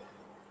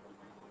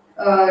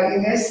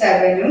ഇത്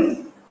 7ഉം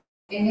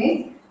ഇനി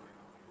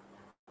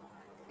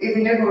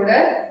ഇതിന്റെ കൂടെ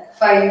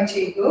 5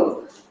 ചെയ്തു.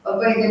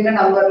 അപ്പൊ ഇതിന്റെ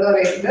നമ്പർ എന്ന്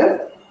പറയുന്നത്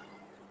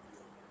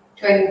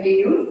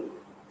 20ഉം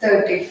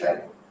 35.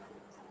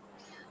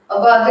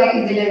 അപ്പൊ അത്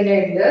ഇതിൽ തന്നെ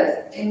ഉണ്ട്.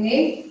 ഇനി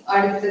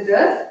അടുത്തത്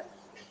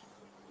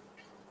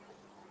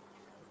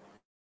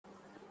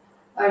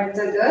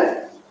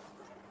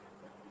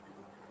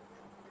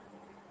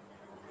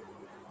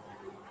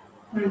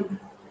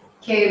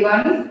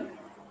K1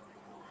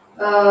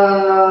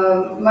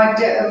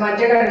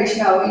 മറ്റേ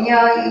കണ്ടീഷൻ ആവും. ഇനി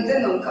ഇത്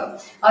നോക്കാം,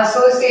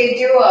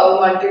 അസോസിയേറ്റീവ് ആവും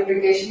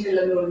മൾട്ടിപ്ലിക്കേഷൻ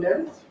ഉള്ളതുകൊണ്ട്.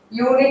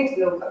 യൂണിറ്റ്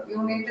നോക്കാം.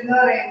 യൂണിറ്റ് എന്ന്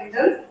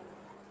പറയുന്നത്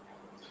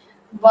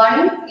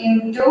 1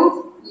 ഇൻറ്റു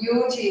u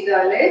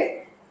ചെയ്താലേ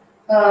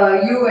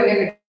u തന്നെ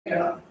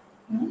കിട്ടണം.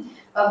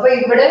 അപ്പൊ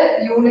ഇവിടെ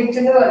യൂണിറ്റ്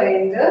എന്ന്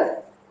പറയുന്നത്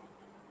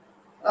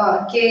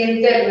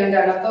കെയിലത്തെ എലിമെന്റ്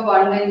ആണ്, അപ്പൊ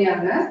 1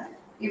 തന്നെയാണ്.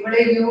 ഇവിടെ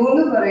u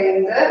എന്ന്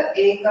പറയുന്നത്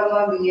a,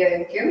 b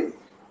ആയിരിക്കും.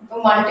 അപ്പൊ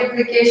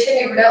മൾട്ടിപ്ലിക്കേഷൻ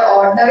ഇവിടെ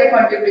ഓർഡിനറി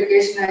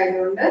മൾട്ടിപ്ലിക്കേഷൻ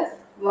ആയതുകൊണ്ട്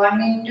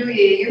 1 ഇൻറ്റു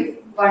എയും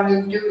 1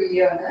 ഇൻറ്റു ബി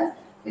ആണ്.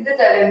 ഇത്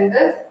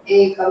തരുന്നത് a,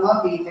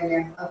 b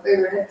തന്നെയാണ്. അപ്പൊ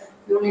ഇവിടെ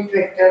യൂണിറ്റ്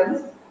വെക്ടറും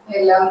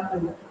എല്ലാം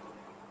ഉണ്ട്.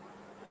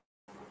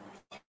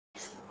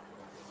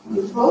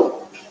 ഇപ്പോ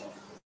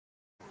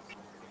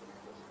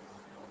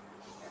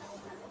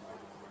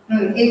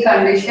ഈ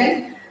കണ്ടീഷൻ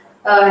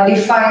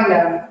ഡിഫൈൻഡ്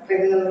ആണ്. അപ്പൊ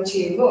ഇത് നമ്മൾ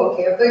ചെയ്യുമ്പോൾ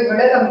ഓക്കെ. അപ്പൊ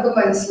ഇവിടെ നമുക്ക്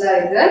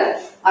മനസ്സിലായത്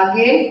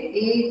അഗെയിൻ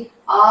ഈ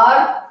ആർ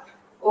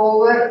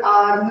ഓവർ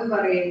ആർ എന്ന്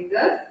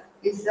പറയുന്നത്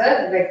ഇസ് എ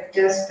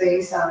വെക്ടർ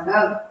സ്പേസ് ആണ്.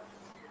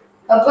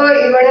 അപ്പൊ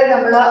ഇവിടെ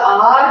നമ്മൾ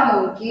ആർ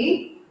നോക്കി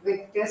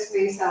വെക്ടർ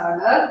സ്പേസ്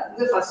ആണ്,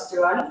 ഇത് ഫസ്റ്റ്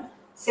വൺ.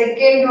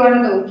 സെക്കൻഡ് വൺ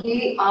നോക്കി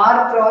ആർ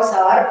ക്രോസ്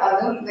ആർ,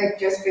 അതും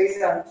വെക്ടർ സ്പേസ്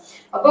ആണ്.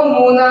 അപ്പൊ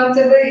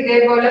മൂന്നാമത്തത്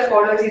ഇതേപോലെ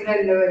ഫോളോ ചെയ്താൽ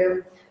എന്താ വരും?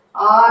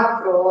 ആർ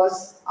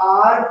ക്രോസ്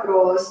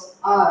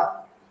ആർ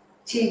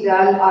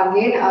ചെയ്താൽ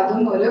അഗെയിൻ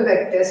അതും ഒരു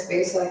വെക്ടർ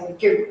സ്പേസ്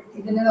ആയിരിക്കും.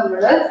 ഇതിന്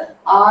നമ്മൾ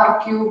ആർ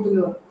ക്യൂബ്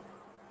നോക്കും.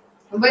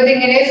 അപ്പൊ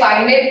ഇതിങ്ങനെ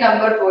ഫൈനൈറ്റ്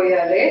നമ്പർ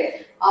പോയാല്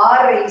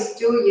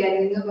r⁻n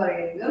എന്ന്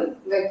പറയുന്നത്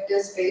വെക്ടർ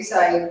സ്പേസ്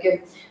ആയിരിക്കും.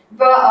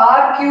 ഇപ്പൊ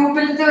ആർ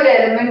ക്യൂബിലത്തെ ഒരു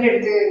എലിമെന്റ്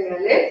എടുത്തു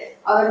കഴിഞ്ഞാല്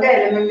അവരുടെ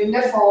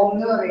എലിമെന്റിന്റെ ഫോം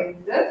എന്ന്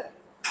പറയുന്നത്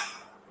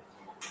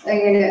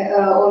എങ്ങനെ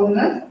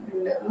 1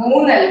 2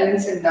 3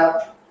 എലിമെന്റ്സ്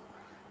ഉണ്ടാവും.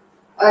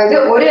 അതായത്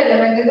ഒരു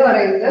എലിമെന്റ് എന്ന്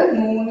പറയുന്നത്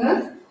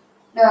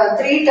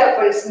 3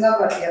 ടപ്പിൾസ് എന്നാ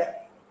പറയാ.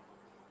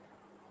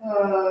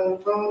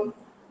 ഇപ്പൊ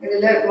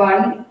ഇതില്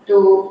 1 2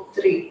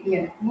 3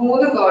 ഇങ്ങനെ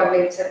 3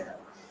 കോർഡിനേറ്റ്സ് ഉണ്ടാവും.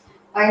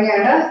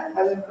 അതിനെയാണ്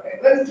അത്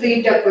പറയുന്നത് 3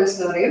 ടപ്പിൾസ്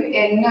എന്ന് പറയും.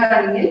 n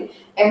ആണെങ്കിൽ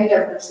n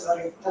ടപ്പിൾസ്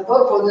പറയും. അപ്പൊ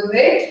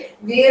പൊതുവെ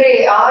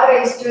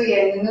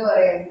r⁻n എന്ന്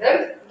പറയുന്നത്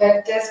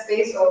വെക്ടർ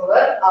സ്പേസ്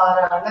ഓവർ r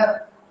ആണ്.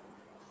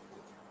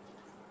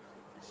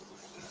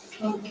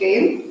 ഓക്കെ.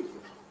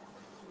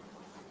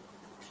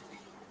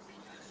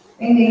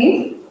 ഇനി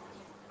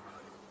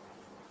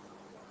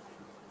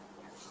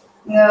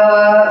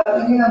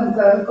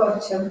നമുക്ക്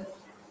കുറച്ച്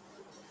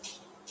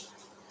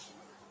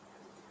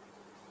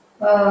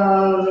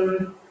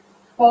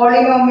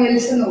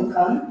പോളിനോമിയൽസ്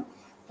നോക്കാം.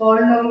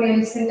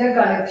 പോളിനോമിയൽസിന്റെ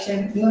കണക്ഷൻ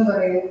എന്ന്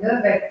പറയുന്നത്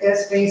വെക്ടർ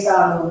സ്പേസ്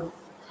ആണോ?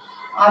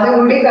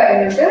 അതുകൂടി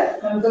കഴിഞ്ഞിട്ട്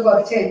നമുക്ക്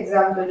കുറച്ച്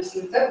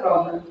എക്സാമ്പിൾസിലത്തെ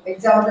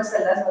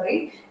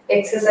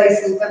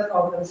എക്സസൈസിലത്തെ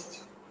പ്രോബ്ലംസ്.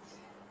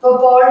 ഇപ്പൊ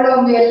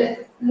പോളിനോമിയൽ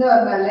എന്ന്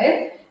പറഞ്ഞാല്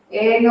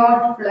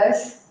a0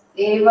 plus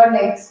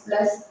a1x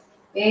plus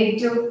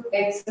a2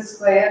 x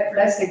square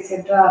plus etc.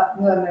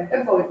 എന്ന് പറഞ്ഞിട്ട്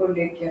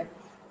പോയിക്കൊണ്ടിരിക്കുക.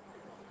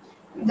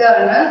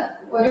 ഇതാണ്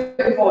ഒരു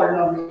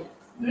പോളിനോമിയൽ.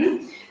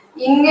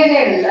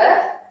 ഇങ്ങനെയുള്ള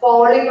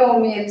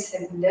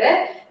പോളിനോമിയൽസിന്റെ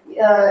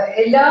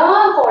എല്ലാ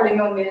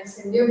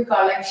പോളിനോമിയൽസിന്റെയും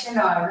കളക്ഷൻ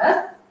ആണ്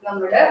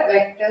നമ്മുടെ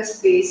വെക്ടർ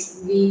സ്പേസ്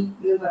വി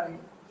എന്ന്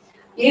പറയുന്നത്.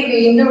 ഈ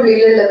വീണ്ടും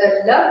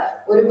ഉള്ളിലുള്ളതെല്ലാം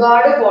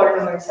ഒരുപാട്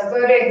പോളിനോമിയൽസ്. അപ്പൊ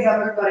ഒരു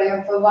എക്സാമ്പിൾ പറയാം.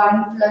 ഇപ്പൊ 1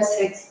 +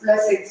 x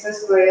 + x²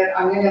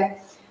 അങ്ങനെ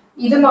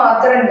ഇത്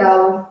മാത്രം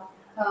ഉണ്ടാവും.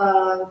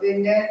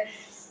 പിന്നെ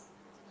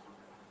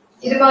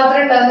ഇത് മാത്രം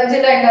ഉണ്ടാകുന്ന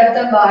വെച്ചാൽ അതിന്റെ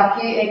അർത്ഥം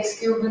ബാക്കി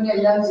x³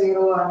 എല്ലാം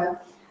 0 ആണ്.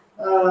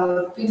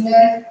 പിന്നെ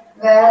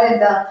വേറെ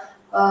എന്താ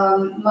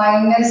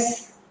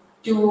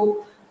 -2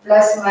 +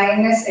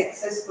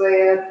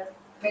 -x²,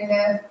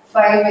 പിന്നെ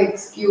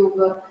 5x³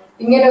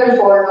 ഇങ്ങനെ ഒരു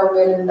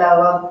പോളിനോമിയൽ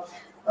ഉണ്ടാവാം.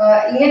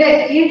 ഇങ്ങനെ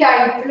ഈ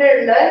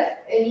ടൈപ്പിലുള്ള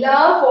എല്ലാ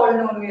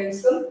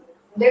പോളിനോമിയൽസും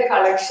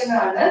കളക്ഷൻ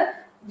ആണ്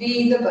വി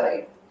എന്ന്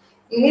പറയും.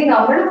 ഇനി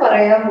നമ്മൾ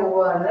പറയാൻ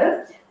പോവാണ്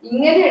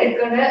ഇങ്ങനെ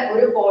എടുക്കുന്ന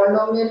ഒരു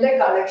പോളിനോമിയലിന്റെ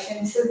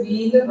കളക്ഷൻസ് വി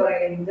എന്ന്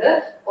പറയുന്നത്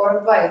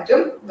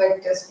ഉറപ്പായിട്ടും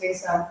വെക്ടർ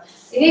സ്പേസ് ആണ്.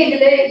 ഇനി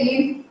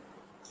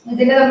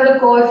ഇതിനെ നമ്മൾ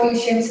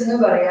കോഎഫിഷ്യൻസ് എന്ന്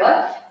പറയാ.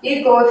 ഈ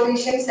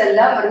കോഎഫിഷ്യൻസ്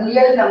എല്ലാം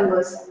റിയൽ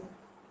നമ്പേഴ്സ് ആണ്.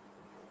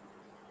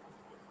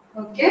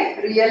 ഓക്കെ,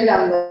 റിയൽ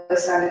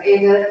നമ്പേഴ്സ് ആണ്.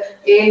 ഏത്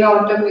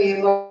a0ഉം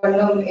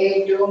a1ഉം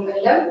a2ഉം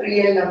എല്ലാം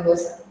റിയൽ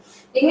നമ്പേഴ്സ് ആണ്.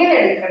 ഇങ്ങനെ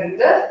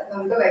എടുക്കുന്നത്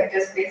നമുക്ക്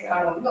വെക്ടർ സ്പേസ്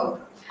ആണോ എന്ന്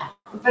നോക്കാം.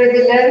 അപ്പൊ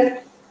ഇതില്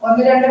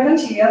ഒന്ന് രണ്ടെണ്ണം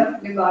ചെയ്യാം,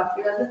 ഇനി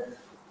ബാക്കിയുള്ളത്.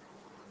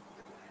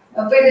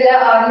 അപ്പൊ ഇതില്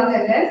ആദ്യം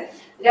തന്നെ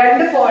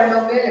രണ്ട്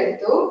പോളിനോമിയൽ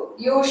എടുത്തു.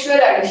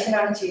 യൂഷ്വൽ അഡിഷൻ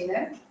ആണ്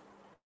ചെയ്യുന്നത്.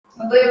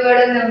 അപ്പൊ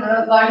ഇവിടെ നമ്മൾ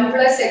 1 +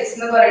 x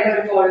എന്ന് പറയുന്ന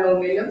ഒരു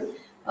പോളിനോമിയലും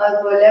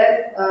അതുപോലെ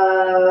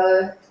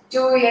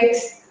 2x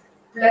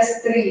 +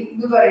 3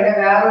 എന്ന് പറയുന്ന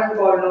വേറൊരു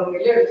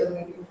പോളിനോമിയൽ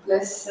എടുത്തുന്നെങ്കിൽ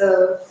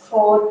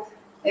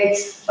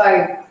 +4x5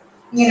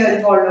 ഇങ്ങനെ ഒരു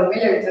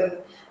പോളിനോമിയൽ എടുത്തുന്നു.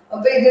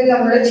 അപ്പൊ ഇത്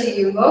നമ്മൾ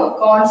ചെയ്യുമ്പോൾ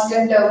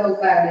കോൺസ്റ്റന്റ് ടേം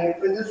ഒക്കെ ആഡ് ചെയ്യും.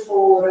 അപ്പൊ ഇത്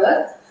 4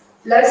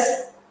 പ്ലസ്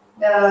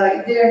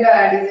ഇത് രണ്ടും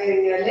ആഡ് ചെയ്ത്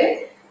കഴിഞ്ഞാല്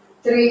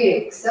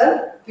 3x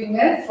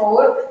പിന്നെ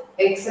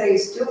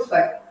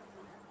 4x⁵5.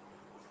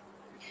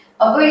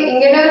 അപ്പൊ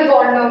ഇങ്ങനെ ഒരു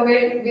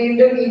പോളിനോമിയൽ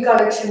വീണ്ടും ഈ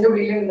കളക്ഷന്റെ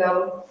ഉള്ളിൽ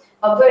ഉണ്ടാവും.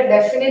 അപ്പൊ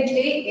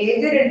ഡെഫിനറ്റ്ലി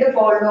ഏത് രണ്ട്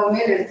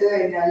പോളിനോമിയൽ എടുത്തു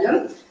കഴിഞ്ഞാലും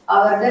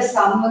അവരുടെ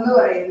സം എന്ന്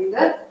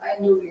പറയുന്നത്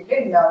അതിൻ്റെ ഉള്ളിൽ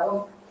ഉണ്ടാവും.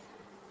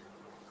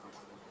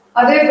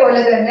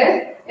 അതേപോലെ തന്നെ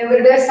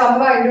ഇവരുടെ സം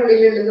അതിൻ്റെ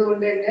ഉള്ളിലുള്ളത്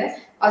കൊണ്ട് തന്നെ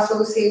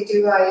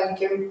അസോസിയേറ്റീവ്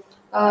ആയിരിക്കും.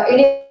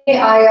 ഇനി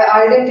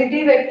ഐഡന്റിറ്റി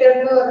വെക്ടർ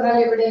എന്ന് പറഞ്ഞാൽ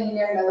ഇവിടെ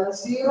എങ്ങനെയാണ് ഉണ്ടാവുക?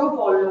 സീറോ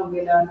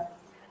പോളിനോമിയൽ ആണ്.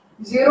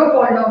 സീറോ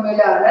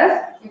പോളിനോമിയൽ ആണ്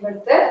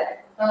ഇവിടുത്തെ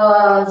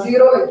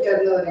സീറോ വെക്ടർ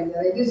എന്ന് പറയുന്നത്.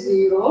 അതായത്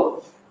 0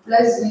 +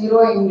 0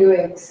 ×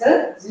 x,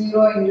 0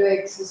 ×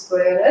 x²,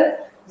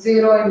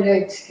 0 ×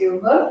 x³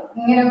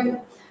 ഇങ്ങനെ.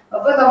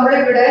 അപ്പൊ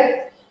നമ്മളിവിടെ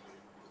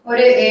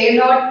ഒരു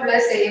a0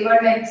 +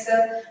 a1x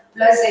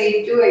 +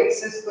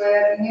 a2x²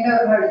 ഇങ്ങനെ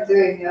ഒരെണ്ണം എടുത്തു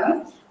കഴിഞ്ഞാൽ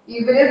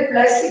ഇവര്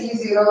പ്ലസ് ഈ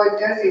 0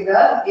 വെക്ടർ ചെയ്ത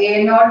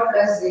a0 +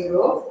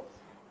 0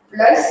 +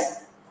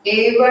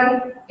 a1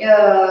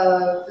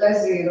 +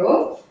 0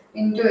 ×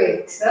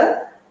 x,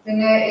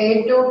 പിന്നെ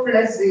a2 +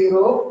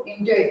 0 ×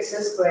 x²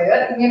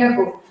 ഇങ്ങനെ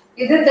പോകും.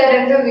 ഇത്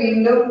തരുന്നത്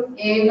വീണ്ടും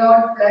a0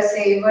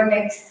 +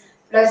 a1x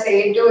 +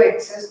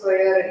 a2x²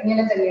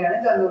 ഇങ്ങനെ തന്നെയാണ്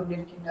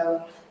തന്നുകൊണ്ടിരിക്കുന്നത്.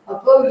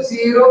 അപ്പൊ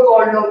സീറോ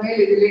പോളിനോമിയൽ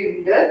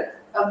ഇതിലുണ്ട്.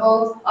 അപ്പൊ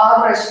ആ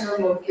പ്രശ്നം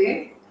നോക്കി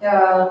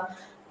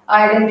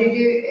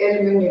ഐഡന്റിറ്റി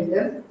എലിമെന്റ്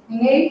ഉണ്ട്.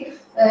 ഇനി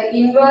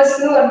ഇൻവേഴ്സ്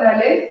എന്ന്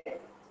പറഞ്ഞാല്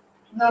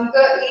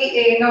നമുക്ക് ഈ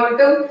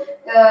a0ഉം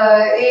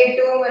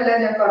a2ഉം എല്ലാം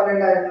ഞാൻ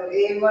പറഞ്ഞിട്ടുണ്ടായിരുന്നു.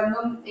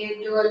 a1ഉം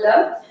a2 എല്ലാം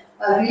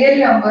റിയൽ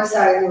നമ്പേഴ്സ്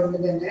ആയതുകൊണ്ട്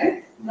തന്നെ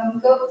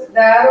നമുക്ക്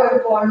വേറെ ഒരു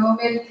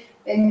പോളിനോമിയൽ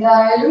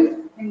എന്തായാലും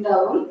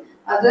ഉണ്ടാവും.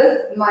 അത്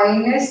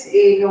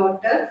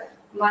 -a0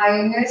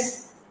 -a1x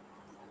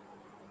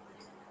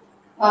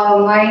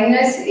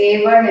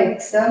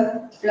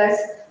 +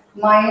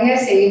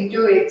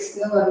 -a2x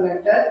എന്ന്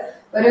പറഞ്ഞിട്ട്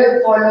ഒരു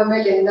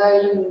പോളിനോമിയൽ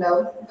എന്തായാലും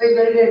ഉണ്ടാവും. അപ്പൊ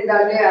ഇവരുടെ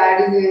രണ്ടാളുടെ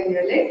ആഡ് ചെയ്ത്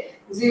കഴിഞ്ഞാല്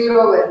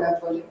 0 വരുന്ന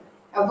പോലെ.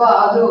 അപ്പൊ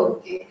അത്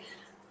ഓക്കെ.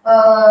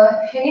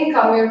 ഇനി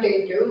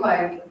കമ്മ്യൂട്ടേറ്റീവ്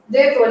ആയിരിക്കും.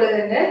 ഇതേപോലെ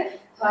തന്നെ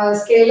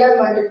സ്കെയിലർ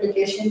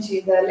മൾട്ടിപ്ലിക്കേഷൻ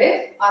ചെയ്താല്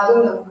അതും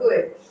നമുക്ക്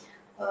വരും.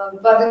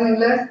 അപ്പൊ അത്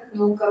നിങ്ങൾ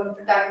നോക്കാം.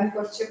 ടൈം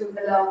കുറച്ച്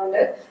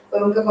കൂടുതലാവുന്നുണ്ട്.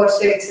 നമുക്ക്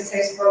കുറച്ച്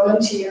എക്സസൈസ് പ്രോബ്ലം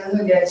ചെയ്യാമെന്ന്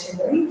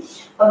വിചാരിച്ചിട്ടും.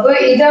 അപ്പൊ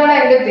ഇതാണ്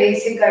അതിന്റെ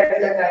ബേസിക്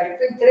ആയിട്ടുള്ള കാര്യം.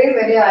 ഇപ്പൊ ഇത്രയും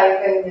വരെ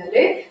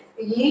ആയിക്കഴിഞ്ഞാല്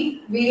ഈ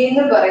വി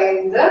എന്ന്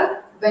പറയുന്നത്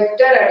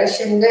വെക്ടർ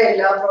അഡിഷന്റെ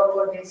എല്ലാ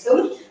പ്രോപ്പർട്ടീസും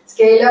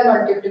സ്കെയിലർ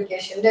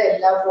മൾട്ടിപ്ലിക്കേഷന്റെ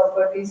എല്ലാ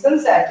പ്രോപ്പർട്ടീസും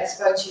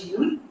സാറ്റിസ്ഫൈ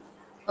ചെയ്യും.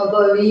 അപ്പൊ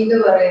വി എന്ന്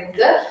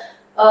പറയുന്നത്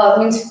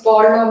മീൻസ്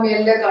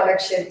പോളിനോമിയലിന്റെ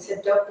കളക്ഷൻ,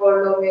 സെറ്റ് ഓഫ്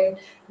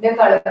പോളിനോമിയലിന്റെ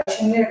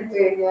കളക്ഷൻ എടുത്തു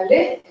കഴിഞ്ഞാല്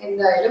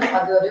എന്തായാലും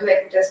അതൊരു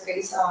വെക്ടർ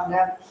സ്പേസ് ആണ്.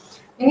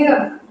 ഇനി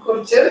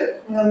കുറച്ച്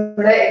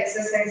നമ്മുടെ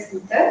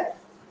എക്സസൈസിന്റെ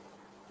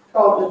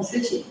പ്രോബ്ലംസ്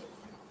ചെയ്യും.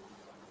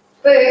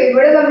 ഇപ്പൊ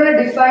ഇവിടെ നമ്മൾ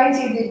ഡിഫൈൻ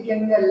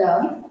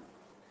ചെയ്തിരിക്കുന്നതെല്ലാം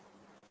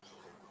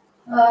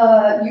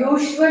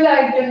യൂഷ്വൽ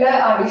ആയിട്ടുള്ള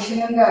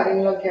അഡിഷനും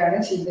കാര്യങ്ങളൊക്കെയാണ്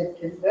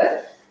ചെയ്തിരിക്കുന്നത്.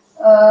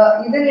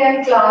 ഇത് ഞാൻ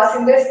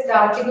ക്ലാസിന്റെ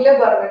സ്റ്റാർട്ടിങ്ങില്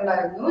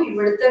പറഞ്ഞിട്ടുണ്ടായിരുന്നു.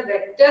 ഇവിടുത്തെ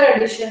വെക്ടർ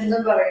അഡിഷൻ എന്ന്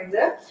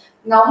പറയുന്നത്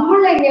നമ്മൾ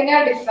എങ്ങനെയാ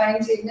ഡിഫൈൻ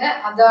ചെയ്യുന്നത്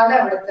അതാണ്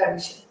അവിടുത്തെ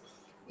അഡിഷൻ.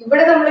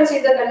 ഇവിടെ നമ്മൾ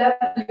ചെയ്തതെല്ലാം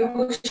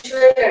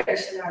യൂഷ്വൽ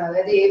അഡിഷൻ ആണ്,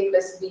 അതായത് എ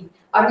പ്ലസ് ബി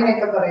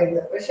അങ്ങനെയൊക്കെ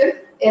പറയുന്നത്. പക്ഷെ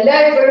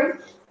എല്ലായ്പ്പോഴും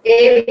എ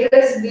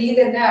പ്ലസ് ബി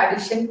തന്നെ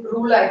അഡിഷൻ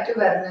റൂൾ ആയിട്ട്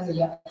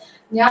വരണമെന്നില്ല.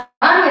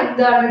 ഞാൻ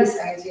എന്താണ്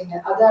ഡിസൈൻ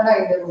ചെയ്യുന്നത് അതാണ്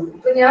അതിന്റെ റൂൾ.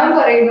 ഇപ്പൊ ഞാൻ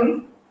പറയുന്നു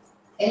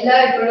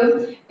എല്ലായ്പ്പോഴും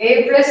A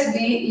plus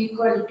B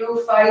equal to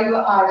 5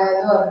 ആണ്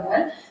എന്ന്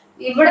പറഞ്ഞാൽ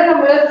ഇവിടെ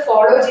നമ്മൾ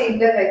ഫോളോ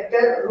ചെയ്യുന്ന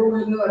വെക്ടർ റൂൾ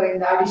എന്ന്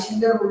പറയുന്നത്,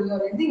 അഡിഷന്റെ റൂൾ എന്ന്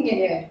പറയുന്നത്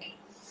ഇങ്ങനെയായിരിക്കും.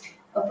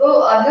 അപ്പോ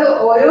അത്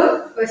ഓരോ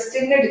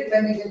ക്വസ്റ്റ്യനെ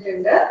ഡിപ്പെൻഡ്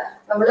ചെയ്തിട്ടുണ്ട്.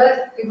 നമ്മള്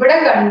ഇവിടെ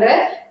കണ്ട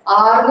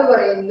ആർ എന്ന്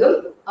പറയുന്നതും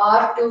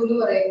R2 എന്ന്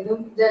പറയുന്നതും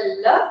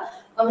ഇതെല്ലാം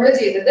നമ്മൾ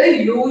ചെയ്തത്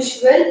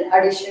യൂഷ്വൽ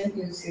അഡിഷൻ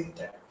യൂസ്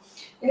ചെയ്തിട്ട്.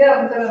 ഇനി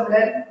നമുക്ക്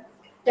നമ്മുടെ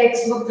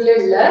ടെക്സ്റ്റ്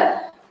ബുക്കിലുള്ള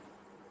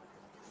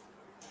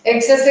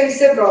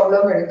എക്സസൈസ്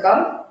പ്രോബ്ലം എടുക്കാം.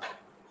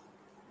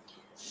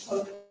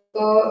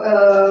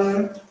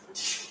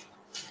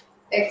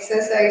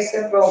 എക്സസൈസ്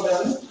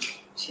പ്രോബ്ലം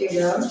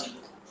ചെയ്യാം.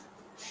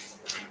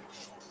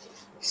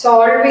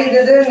 സോൾവ്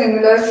ചെയ്തത്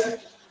നിങ്ങൾ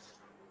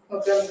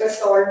നമുക്ക്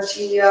സോൾവ്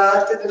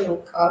ചെയ്യാത്തത്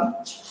നോക്കാം.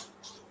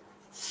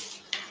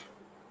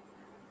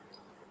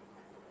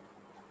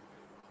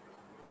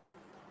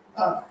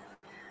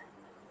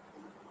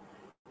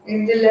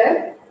 ഇതില്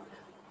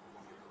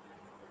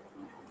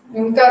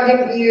നമുക്ക്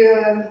ആദ്യം ഈ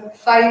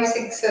 5,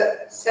 6,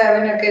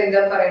 7 ഒക്കെ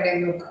എന്താ പറയണേ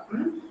നോക്കാം.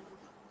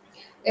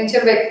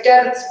 എന്നുവെച്ചാൽ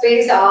വെക്ടർ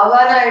സ്പേസ്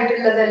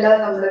ആവാനായിട്ടുള്ളതെല്ലാം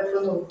നമ്മളിപ്പോ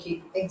നോക്കി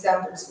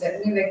എക്സാമ്പിൾസിൽ.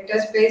 ഇനി വെക്ടർ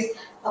സ്പേസ്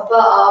അപ്പൊ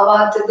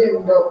ആവാത്തത്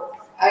ഉണ്ടോ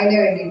അതിന്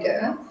വേണ്ടിയിട്ട്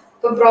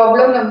ഇപ്പൊ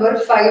പ്രോബ്ലം നമ്പർ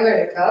 5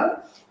 എടുക്കാം.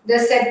 The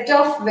set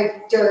of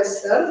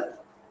vectors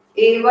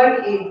A1,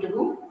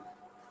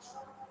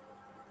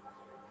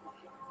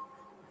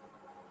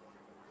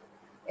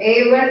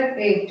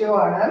 A2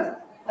 ആണ്.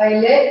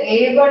 അതില്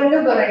A1 എന്ന്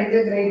പറയുന്നത്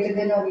greater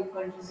than or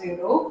equal to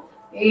 0,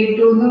 A2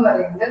 എന്ന്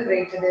പറയുന്നത്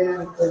greater than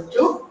or equal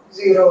to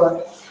 0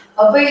 ആണ്.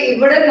 അപ്പൊ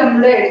ഇവിടെ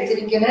നമ്മൾ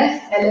എടുത്തിരിക്കുന്ന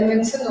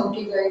എലിമെന്റ്സ്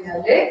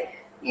നോക്കിക്കഴിഞ്ഞാല്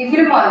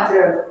ഇവര്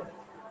മാത്രമേ ഉള്ളൂ.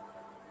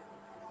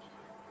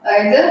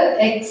 അതായത്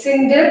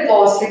എക്സിന്റെ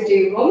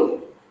പോസിറ്റീവും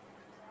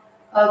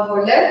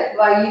അതുപോലെ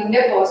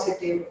വൈന്റെ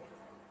പോസിറ്റീവും.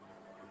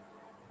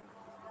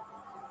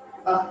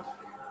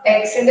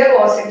 എക്സിന്റെ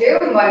പോസിറ്റീവ്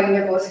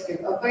വൈന്റെ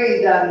പോസിറ്റീവ്. അപ്പൊ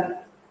ഇതാണ്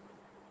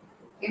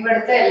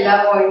ഇവിടുത്തെ എല്ലാ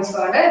പോയിന്റ്സും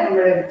ആണ്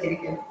നമ്മൾ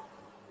എടുത്തിരിക്കുന്നത്.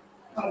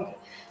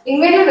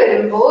 ഇങ്ങനെ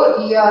വരുമ്പോ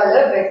ഇയാള്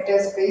വെക്ടർ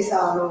സ്പേസ്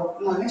ആണോ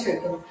എന്നാണ്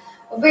ചോദിക്കുന്നത്.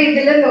 അപ്പൊ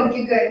ഇതില്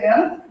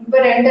നോക്കിക്കഴിഞ്ഞാൽ ഇപ്പൊ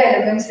 2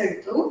 എലമെന്റ്സ്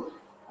എടുത്തു,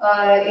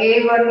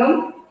 A1ഉം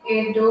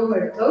A2ഉം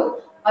എടുത്തു,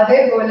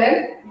 അതേപോലെ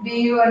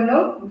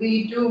B1ഉം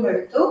B2ഉം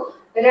എടുത്തു.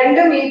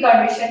 രണ്ടും ഈ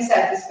കണ്ടീഷൻ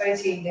സാറ്റിസ്ഫൈ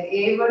ചെയ്യുന്നത്.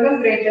 A1ഉം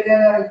greater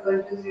than or equal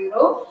to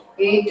 0,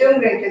 A2ഉം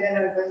greater than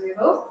or equal to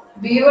 0,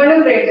 B1ഉം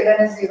greater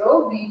than 0,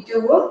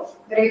 B2ഉം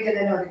greater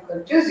than or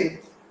equal to 0.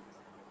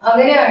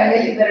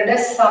 അങ്ങനെയാണെങ്കിൽ ഇവരുടെ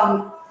സം,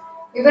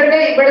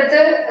 ഇവിടുത്തെ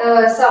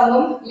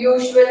സമം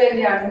യൂഷ്വൽ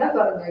തന്നെയാണെന്ന്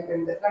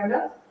പറഞ്ഞിട്ടുണ്ട്. കണ്ടോ,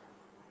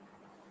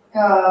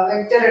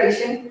 vector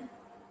addition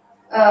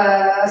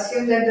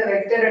assume that the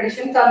vector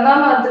addition തന്നാൽ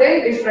മാത്രമേ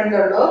ഡിഫറെന്റ്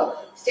ഉള്ളൂ.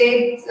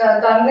 സ്റ്റേറ്റ്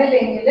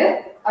തന്നില്ലെങ്കിൽ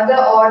അത്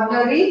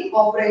ഓർഡിനറി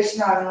ഓപ്പറേഷൻ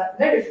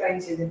ആണ് ഡിഫൈൻ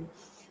ചെയ്തത്.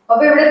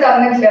 അപ്പൊ ഇവിടെ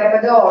തന്നിട്ടില്ല, അപ്പൊ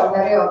ഇത്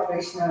ഓർഡിനറി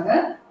ഓപ്പറേഷൻ ആണ്.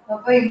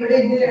 അപ്പൊ ഇവിടെ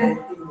ഇതിൽ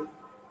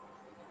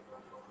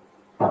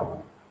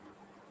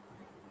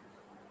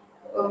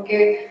ഓക്കെ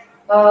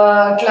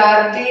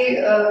ക്ലാരിറ്റി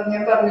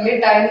ഞാൻ പറഞ്ഞില്ലേ,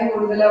 ടൈം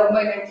കൂടുതലാവുമ്പോ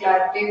അതിന്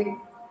ക്ലാരിറ്റി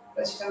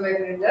പ്രശ്നം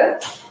വരുന്നുണ്ട്.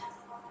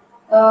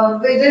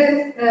 ഇത്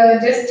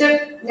ജസ്റ്റ്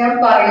ഞാൻ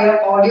പറയാം,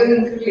 ഓഡിയോ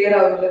നിങ്ങൾക്ക് ക്ലിയർ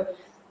ആവുമല്ലോ,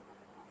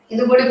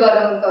 ഇതുകൂടി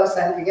പറഞ്ഞ് നമുക്ക്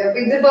അവസാനിപ്പിക്കാം. അപ്പൊ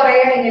ഇത്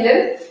പറയുകയാണെങ്കിൽ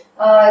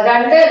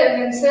 2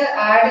 എലിമെന്റ്സ്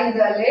ആഡ്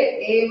ചെയ്താല്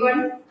A1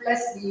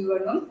 plus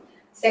B1ഉം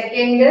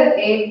second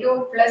A2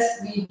 plus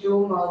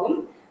B2ഉം ആവും.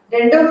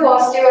 രണ്ടും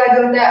പോസിറ്റീവ്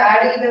ആയതുകൊണ്ട്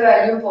ആഡ് ചെയ്ത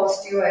വാല്യൂ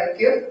പോസിറ്റീവ്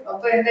ആയിരിക്കും.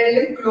 അപ്പൊ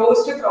എന്തായാലും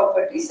ക്ലോസ്ഡ്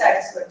പ്രോപ്പർട്ടി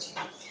സാറ്റിസ്ഫൈ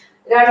ചെയ്യും.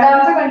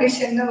 രണ്ടാമത്തെ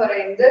കണ്ടീഷൻ എന്ന്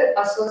പറയുന്നത്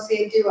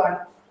അസോസിയേറ്റീവ് ആണ്.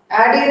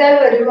 ആഡ് ചെയ്താൽ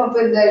വരും, അപ്പൊ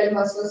എന്തായാലും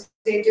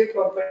അസോസിയേറ്റീവ്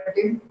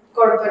പ്രോപ്പർട്ടി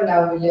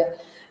കുഴപ്പമുണ്ടാവില്ല.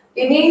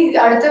 ഇനി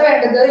അടുത്ത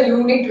വേണ്ടത്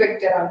യൂണിറ്റ്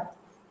വെക്ടർ ആണ്.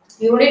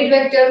 യൂണിറ്റ്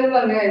വെക്ടർ എന്ന്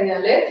പറഞ്ഞു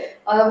കഴിഞ്ഞാല്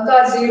നമുക്ക് ആ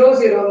 0,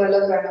 0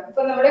 എന്നുള്ളത് വേണം.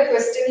 ഇപ്പൊ നമ്മുടെ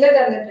ക്വസ്റ്റ്യനിൽ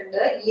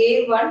തന്നിട്ടുണ്ട്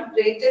A1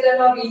 greater than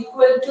or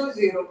equal to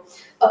 0.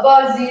 അപ്പൊ ആ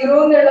 0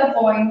 എന്നുള്ള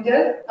പോയിന്റ്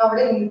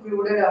അവിടെ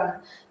ഇൻക്ലൂഡഡ് ആണ്.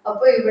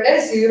 അപ്പൊ ഇവിടെ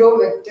 0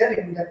 വെക്ടർ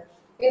ഉണ്ട്.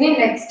 ഇനി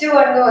നെക്സ്റ്റ്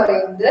വൺ എന്ന്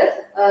പറയുന്നത്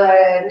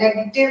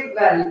നെഗറ്റീവ്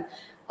വാല്യൂ.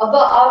 അപ്പൊ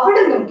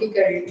അവിടെ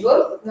നോക്കിക്കഴിയുമ്പോൾ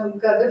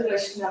നമുക്ക് അത്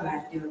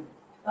പ്രശ്നമായിട്ട്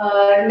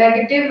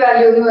നെഗറ്റീവ്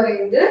വാല്യൂ എന്ന്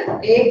പറയുന്നത്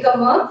A,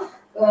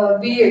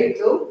 B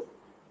എടുത്തു.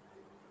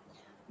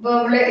 അപ്പൊ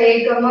നമ്മള് A,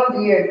 B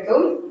എടുത്തു.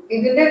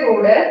 ഇതിന്റെ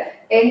കൂടെ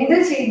എന്ത്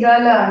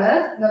ചെയ്താലാണ്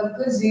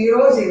നമുക്ക്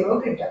 0, 0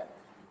 കിട്ടുക?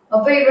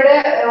 അപ്പൊ ഇവിടെ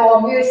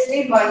ഓബിയസ്ലി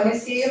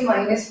 -Aയും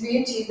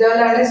 -Bയും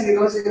ചെയ്താലാണ്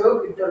 0, 0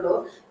 കിട്ടുള്ളൂ.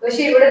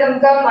 പക്ഷെ ഇവിടെ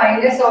നമുക്ക് ആ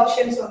മൈനസ്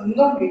ഓപ്ഷൻസ്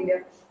ഒന്നും ഇല്ല.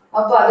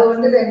 അപ്പൊ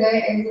അതുകൊണ്ട് തന്നെ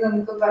എന്ത്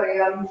നമുക്ക്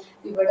പറയാം,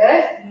 ഇവിടെ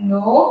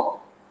നോ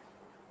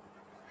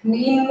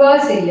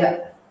ഇൻവേഴ്സ് ഇല്ല,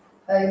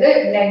 അതായത്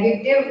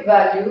നെഗറ്റീവ്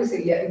വാല്യൂസ്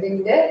ഇല്ല,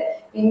 ഇതിന്റെ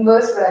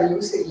ഇൻവേഴ്സ്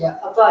വാല്യൂസ് ഇല്ല.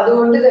 അപ്പൊ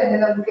അതുകൊണ്ട് തന്നെ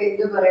നമുക്ക്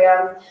എന്ത്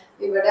പറയാം,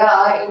 ഇവിടെ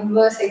ആ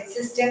ഇൻവേഴ്സ്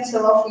എക്സിസ്റ്റൻസ്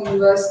ഓഫ്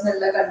ഇൻവേഴ്സ്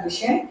എന്നുള്ള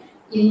കണ്ടീഷൻ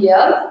ഇല്ല.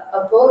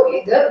 അപ്പോ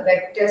ഇത്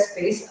വെക്റ്റർ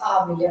സ്പേസ്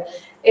ആവില്ല.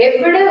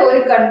 എവിടെ ഒരു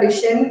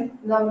കണ്ടീഷൻ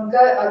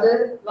നമുക്ക് അത്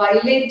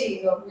വയലേറ്റ്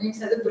ചെയ്യുന്നു,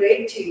 മീൻസ് അത്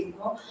ബ്രേക്ക്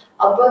ചെയ്യുന്നു,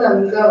 അപ്പോൾ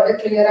നമുക്ക് അവിടെ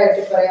ക്ലിയർ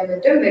ആയിട്ട് പറയാൻ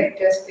പറ്റും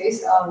വെക്റ്റർ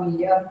സ്പേസ്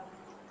ആവില്ല.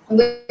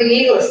 ഈ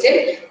ക്വസ്റ്റ്യൻ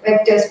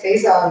വെക്റ്റർ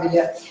സ്പേസ് ആവില്ല.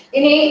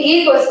 ഇനി ഈ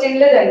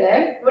ക്വസ്റ്റ്യനിൽ തന്നെ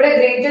ഇവിടെ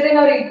greater than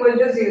or equal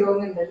to 0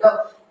 എന്നുണ്ടല്ലോ,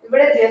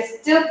 ഇവിടെ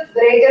just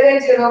greater than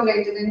 0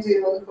 greater than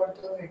 0 എന്ന്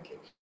കൊടുത്തു വെക്കും.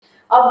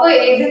 അപ്പൊ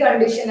ഏത്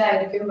കണ്ടീഷൻ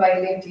ആയിരിക്കും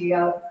വയലേറ്റ്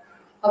ചെയ്യുക?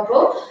 അപ്പോ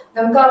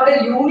നമുക്ക് അവിടെ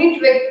യൂണിറ്റ്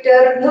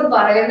വെക്റ്റർ എന്ന്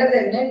പറയുന്നത്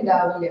തന്നെ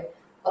ഉണ്ടാവില്ല.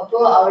 അപ്പോ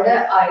അവിടെ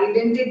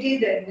ഐഡന്റിറ്റി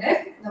തന്നെ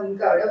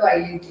നമുക്ക് അവിടെ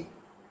വയലേറ്റ് ചെയ്യും.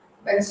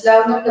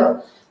 മനസ്സിലാവുന്നുണ്ടോ?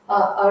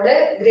 അവിടെ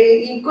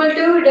ഈക്വൽ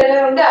ടു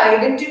ഇടുന്നതുകൊണ്ട്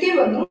ഐഡന്റിറ്റി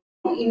വന്നു,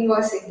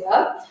 ഇൻവേഴ്സ് ഇല്ല.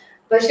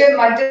 പക്ഷെ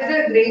മറ്റേത്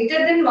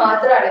ഗ്രേറ്റർ ദാൻ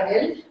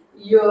മാത്രമാണെങ്കിൽ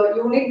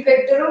യൂണിറ്റ്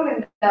വെക്ടറും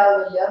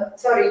ഉണ്ടാവില്ല,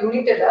 സോറി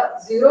യൂണിറ്റ് അല്ല,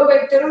 0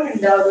 വെക്ടറും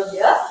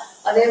ഉണ്ടാവില്ല,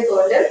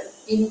 അതേപോലെ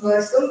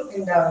ഇൻവേഴ്സും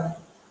ഉണ്ടാവില്ല.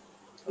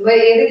 അപ്പൊ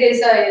ഏത്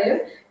കേസ് ആയാലും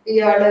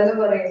ഇയാളെന്ന്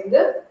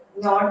പറയുന്നത്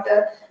നോട്ട്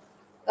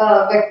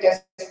വെക്റ്റർ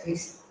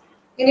സ്പേസ്.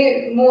 ഇനി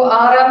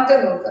ആറാമത്തെ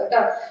നോക്കാം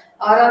കേട്ടോ.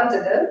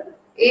 ആറാമത്തത്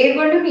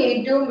A1ഉം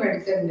A2ഉം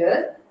എടുത്തിട്ടുണ്ട്.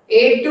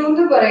 A2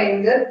 എന്ന്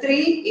പറയുന്നത്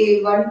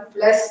 3A1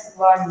 +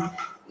 1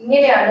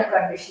 ഇങ്ങനെയാണ്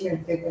കണ്ടീഷൻ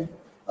എടുത്തിരിക്കുന്നത്.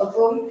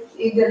 അപ്പം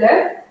ഇതില്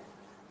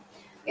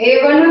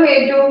A1ഉം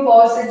A2ഉം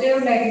പോസിറ്റീവ്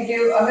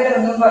നെഗറ്റീവ് അങ്ങനെ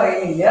ഒന്നും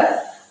പറയുന്നില്ല,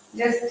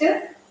 ജസ്റ്റ്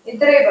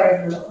ഇത്രേ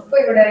പറയുള്ളൂ. അപ്പൊ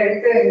ഇവിടെ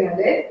എടുത്തു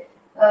കഴിഞ്ഞാല്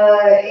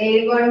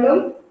A1ഉം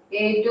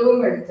A2ഉം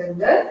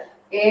എടുത്തിട്ടുണ്ട്.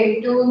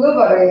 A2 എന്ന്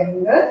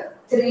പറയുന്നത്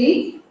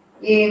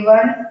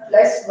 3A1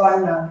 +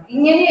 1 ആണ്.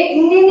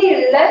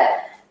 ഇങ്ങനെയുള്ള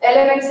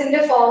എലമെന്റ്സിന്റെ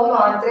ഫോം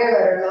മാത്രമേ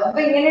വരുള്ളൂ. അപ്പൊ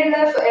ഇങ്ങനെയുള്ള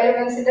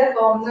എലമെന്റ്സിന്റെ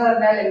ഫോം എന്ന്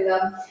പറഞ്ഞാൽ എന്താ?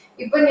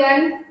 ഇപ്പൊ ഞാൻ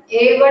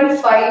A1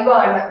 5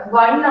 ആണ്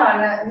 1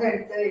 ആണ് എന്ന്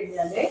എടുത്തു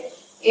കഴിഞ്ഞാല്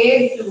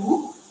A2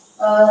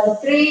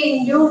 3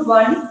 ×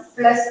 1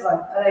 +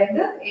 1,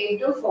 അതായത്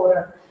A2 4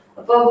 ആണ്.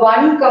 അപ്പൊ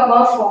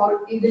 1,4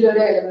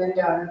 ഇതിലൊരു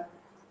എലമെന്റ് ആണ്.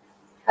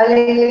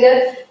 അല്ലെങ്കിൽ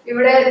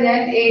ഇവിടെ ഞാൻ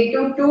A2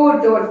 2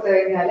 ഇട്ട് കൊടുത്തു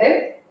കഴിഞ്ഞാല്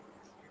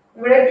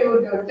ഇവിടെ 2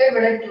 ഇട്ട് കൊടുത്ത്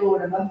ഇവിടെ 2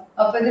 ഇടണം.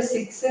 അപ്പൊ ഇത്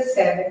 6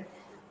 7.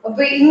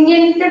 അപ്പൊ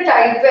ഇങ്ങനത്തെ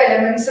ടൈപ്പ്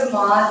എലമെന്റ്സ്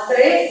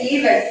മാത്രമേ ഈ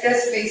വെക്റ്റർ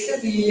സ്പേസ്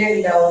ബിയിൽ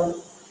ഉണ്ടാവുള്ളൂ.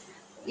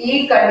 ഈ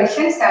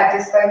കണ്ടീഷൻ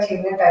സാറ്റിസ്ഫൈ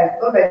ചെയ്യുന്ന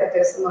ടൈപ്പ്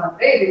വെക്റ്റേഴ്സ്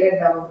മാത്രമേ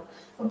ഇതിലുണ്ടാവുള്ളൂ.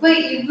 അപ്പൊ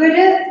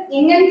ഇവര്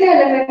ഇങ്ങനത്തെ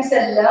എലമെന്റ്സ്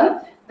എല്ലാം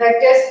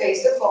വെക്റ്റർ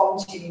സ്പേസ് ഫോം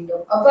ചെയ്യുന്നു.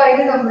 അപ്പൊ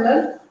അതിന് നമ്മള്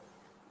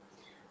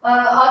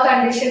ആ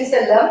കണ്ടീഷൻസ്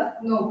എല്ലാം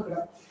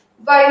നോക്കണം.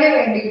 അപ്പൊ അതിന്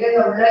വേണ്ടിയിട്ട്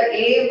നമ്മൾ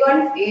A1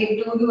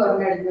 A2 എന്ന്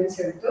പറഞ്ഞ എലിമെന്റ്സ്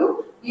എടുത്തു,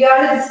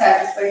 ഇയാള് ഇത്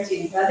സാറ്റിസ്ഫൈ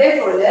ചെയ്യുന്നു.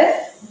 അതേപോലെ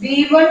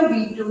B1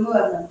 B2 എന്ന്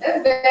പറഞ്ഞിട്ട്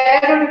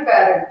വേറൊരു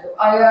പേർ എടുത്തു,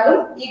 അയാളും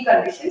ഈ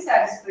കണ്ടീഷൻ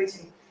സാറ്റിസ്ഫൈ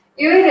ചെയ്യും.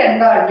 ഇവർ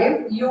രണ്ടാളുടെയും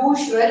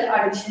യൂഷ്വൽ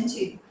അഡിഷൻ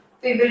ചെയ്യും.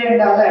 അപ്പൊ ഇവർ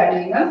രണ്ടാളും ആഡ്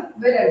ചെയ്യണം,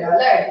 ഇവർ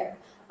രണ്ടാളും ആഡ് ചെയ്യണം.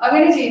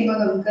 അങ്ങനെ ചെയ്യുമ്പോൾ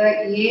നമുക്ക്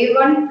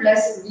A1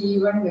 +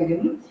 B1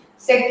 വരും,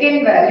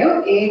 സെക്കൻഡ് വാല്യൂ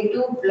A2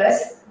 +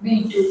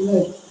 B2 എന്ന്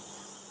വരും.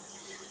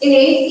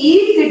 ഇനി ഈ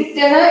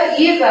കിട്ടുന്ന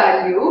ഈ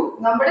വാല്യൂ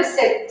നമ്മുടെ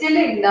സെറ്റിൽ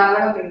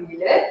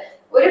ഉണ്ടാകണമെങ്കിൽ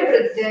ഒരു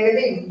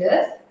പ്രത്യേകതയുണ്ട്.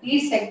 ഈ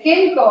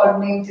സെക്കൻഡ്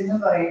കോർഡിനേറ്റ് എന്ന്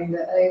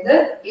പറയുന്നത്, അതായത്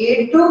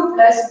A2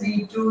 +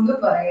 B2 എന്ന്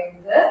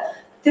പറയുന്നത്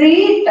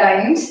 3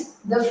 ടൈംസ്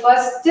ദ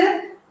ഫസ്റ്റ്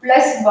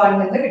 +1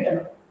 എന്ന്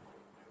കിട്ടണം.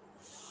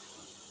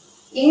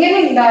 ഇങ്ങനെ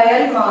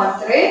ഉണ്ടായാൽ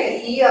മാത്രമേ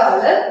ഈ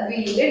ആള്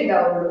ബിയിൽ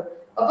ഉണ്ടാവുള്ളൂ.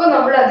 അപ്പൊ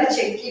നമ്മൾ അത്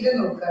ചെക്ക് ചെയ്ത്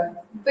നോക്കാം.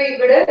 ഇപ്പൊ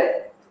ഇവിടെ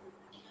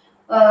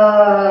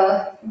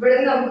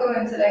നമുക്ക്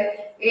മനസ്സിലായി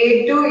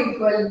A2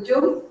 =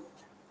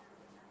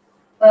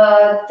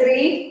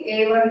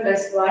 3A1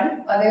 + 1,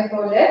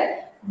 അതേപോലെ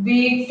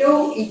B2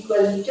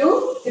 =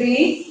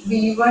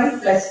 3B1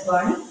 +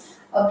 1.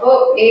 അപ്പോ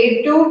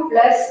A2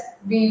 +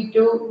 B2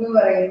 എന്ന്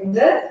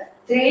പറയുന്നത്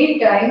 3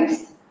 ടൈംസ്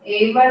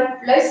A1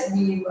 +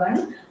 B1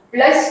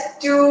 +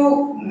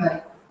 2.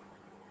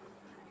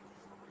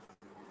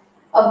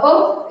 അപ്പൊ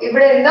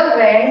ഇവിടെ എന്താ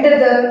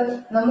വേണ്ടത്?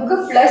 നമുക്ക്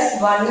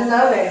 +1 എന്നാ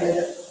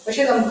വേണ്ടത്,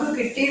 പക്ഷെ നമുക്ക്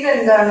കിട്ടിയത്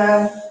എന്താണ്?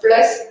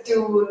 +2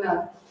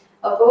 എന്നാണ്.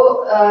 അപ്പോ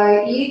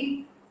ഈ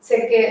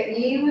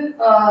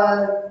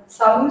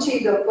സം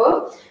ചെയ്തപ്പോ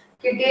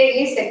കിട്ടിയ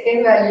ഈ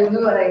സെക്കൻഡ് വാല്യൂ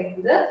എന്ന്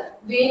പറയുന്നത്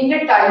ബിന്റെ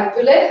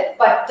ടൈപ്പില്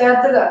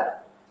പറ്റാത്തതാണ്.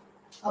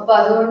 അപ്പൊ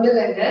അതുകൊണ്ട്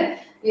തന്നെ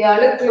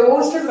ഇയാള്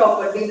ക്ലോസ്ഡ്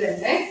പ്രോപ്പർട്ടി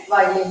തന്നെ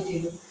വയലേറ്റ്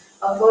ചെയ്തു.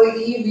 അപ്പോ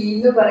ഈ ബി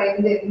എന്ന്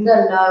പറയുന്നത്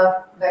എന്തല്ല?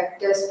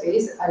 വെക്റ്റർ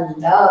സ്പേസ്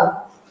അല്ല.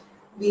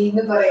 ബി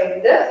എന്ന്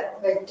പറയുന്നത്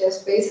വെക്റ്റർ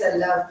സ്പേസ്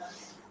അല്ല.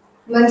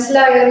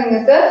 മനസ്സിലായോ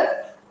നിങ്ങൾക്ക്?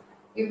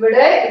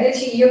 ഇവിടെ ഇത്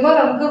ചെയ്യുമ്പോൾ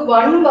നമുക്ക്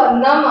 1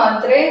 വന്നാൽ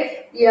മാത്രമേ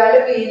ഇയാള്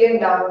ബിയിൽ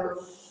ഉണ്ടാവുള്ളൂ.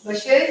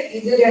 പക്ഷെ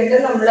ഇത് രണ്ടും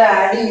നമ്മൾ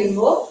ആഡ്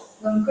ചെയ്യുമ്പോൾ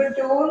നമുക്ക്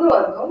 2 എന്ന്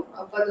വന്നു.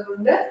 അപ്പൊ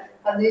അതുകൊണ്ട്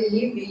അത്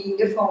ഈ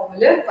ബിന്റെ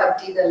ഫോമില്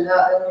പറ്റിയതല്ല.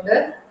 അതുകൊണ്ട്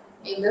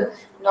ഇത്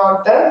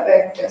not A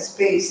vector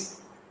space.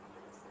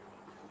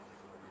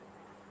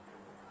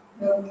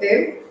 Okay.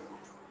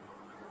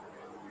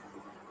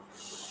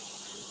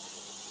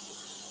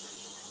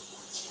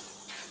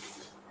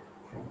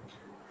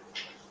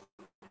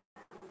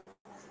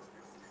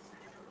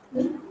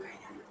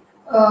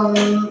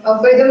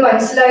 അപ്പൊ ഇത്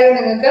മനസ്സിലായോ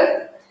നിങ്ങൾക്ക്?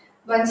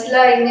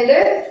 മനസ്സിലായെങ്കിൽ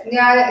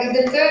ഞാൻ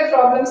ഇതിലത്തെ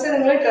പ്രോബ്ലംസ്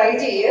നിങ്ങൾ ട്രൈ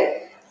ചെയ്യേ.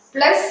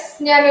 പ്ലസ്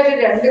ഞാനൊരു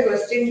 2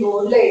 ക്വസ്റ്റ്യൻ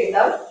ബോർഡിൽ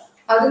എഴുതാം,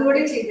 അതും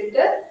കൂടി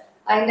ചെയ്തിട്ട്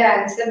അതിന്റെ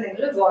ആൻസർ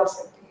നിങ്ങൾ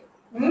വാട്സ്ആപ്പ്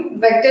ചെയ്യും.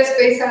 വെക്ടർ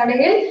സ്പേസ്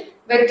ആണെങ്കിൽ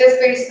വെക്ടർ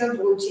സ്പേസ്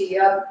പ്രൂവ്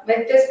ചെയ്യാം.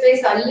 വെക്ടർ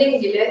സ്പേസ്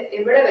അല്ലെങ്കിൽ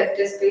എവിടെ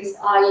വെക്ടർ സ്പേസ്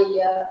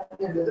ആയില്ല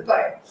എന്നുള്ളത്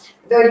പറയാം.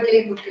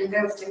 ഇതൊരിക്കലും ബുക്കിന്റെ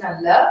ക്വസ്റ്റ്യൻ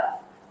അല്ല.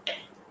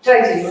 ട്രൈ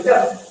ചെയ്യും കേട്ടോ.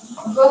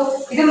 അപ്പൊ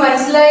ഇത്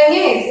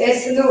മനസ്സിലായെങ്കിൽ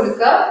എസ് എന്ന്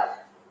കൊടുക്കുക.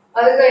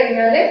 അത്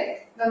കഴിഞ്ഞാല്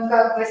നമുക്ക്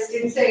ആ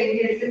ക്വസ്റ്റ്യൻസ്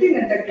എഴുതിയെടുത്തിട്ട്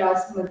ഇന്നത്തെ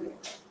ക്ലാസ് മതി.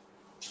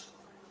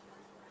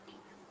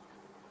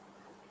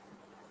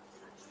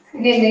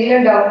 ഇനി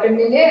എന്തെങ്കിലും ഡൗട്ട്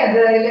ഉണ്ടെങ്കിൽ അത്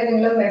അതിൽ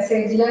നിങ്ങൾ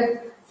മെസ്സേജിൽ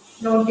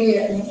നോട്ട്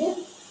ചെയ്യുകയാണെങ്കിൽ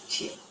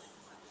ചെയ്യും.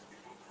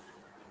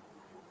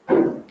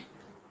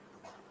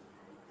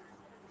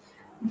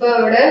 ഇപ്പൊ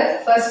ഇവിടെ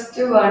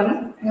ഫസ്റ്റ് വൺ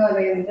എന്ന്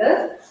പറയുന്നത്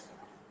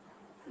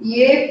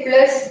എ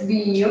പ്ലസ്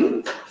ബിയും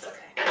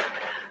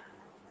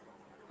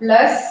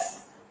പ്ലസ്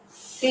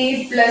സി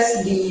പ്ലസ്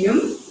ഡിയും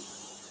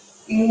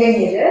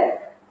ഉണ്ടെങ്കിൽ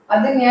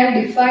അത് ഞാൻ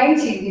ഡിഫൈൻ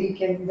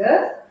ചെയ്തിരിക്കുന്നത്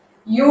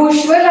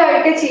യൂഷ്വൽ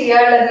ആയിട്ട്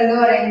ചെയ്യാനുള്ളത് എന്ന്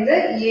പറയുന്നത്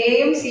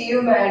എയും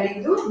സിയും ആഡ്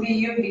ചെയ്തു,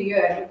 ബിയും ഡിയും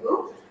ആഡ് ചെയ്തു.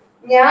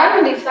 ഞാൻ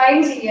ഡിഫൈൻ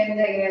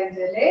ചെയ്യേണ്ടത്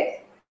എങ്ങനെയാണെന്ന് വെച്ചാല്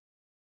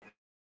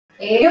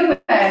എയും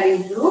ആഡ്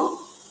ചെയ്തു,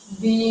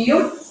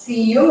 ബിയും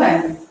സിയും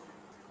ആഡ് ചെയ്തു.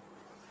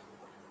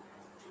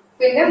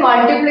 പിന്നെ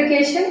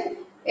മൾട്ടിപ്ലിക്കേഷൻ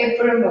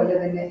എപ്പോഴും പോലെ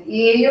തന്നെ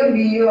എയും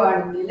ബിയും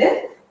ആണെങ്കിൽ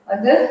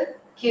അത്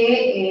കെ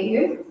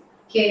എയും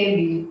കെ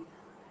ബിയും.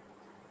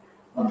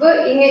 അപ്പൊ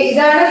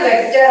ഇതാണ്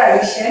വെക്ടർ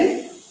അഡിഷൻ.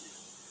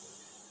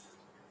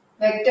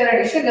 വെക്ടർ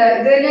അഡിഷൻ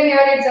ഇതിൽ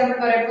ഞാൻ എക്സാമ്പിൾ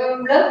പറയുമ്പോൾ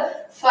നമ്മള്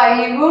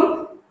 5ഉം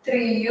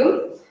 3ഉം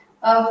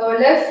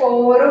അതുപോലെ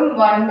 4ഉം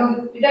 1ഉം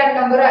ഈ രണ്ട്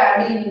നമ്പർ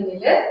ആഡ്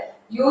ചെയ്യുന്നെങ്കിൽ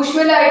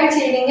യൂഷ്വൽ ആയിട്ട്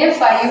ചെയ്യണമെങ്കിൽ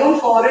 5ഉം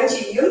 4ഉം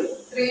ചെയ്യും,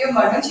 3ഉം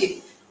 1ഉം ചെയ്യും.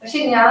 പക്ഷെ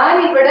ഞാൻ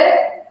ഇവിടെ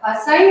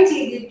അസൈൻ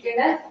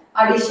ചെയ്തിരിക്കുന്ന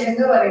അഡിഷൻ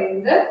എന്ന്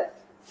പറയുന്നത്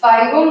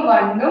 5ഉം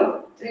 1ഉം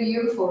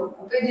 3ഉം 4ഉം.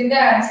 അപ്പൊ ഇതിന്റെ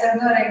ആൻസർ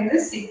എന്ന് പറയുന്നത്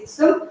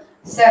 6ഉം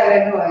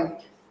 7ഉം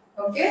ആയിരിക്കും.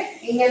 ഓക്കെ,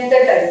 ഇങ്ങനത്തെ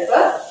ടൈപ്പ്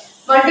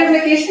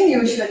മൾട്ടിപ്ലിക്കേഷൻ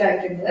യൂഷ്വൽ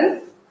ആയിട്ടുണ്ട്.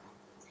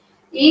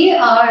 ഈ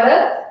ആള്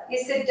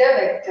is it A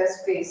vector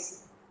space?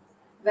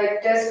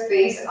 Vector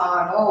space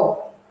ആണോ?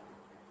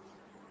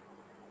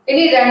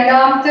 ഇനി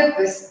രണ്ടാമത്തെ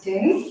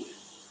ക്വസ്റ്റ്യൻ,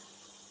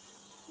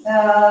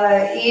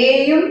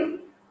 എയും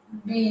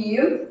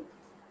ബിയും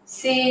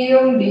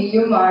സിയും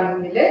ഡിയും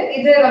ആണെങ്കിൽ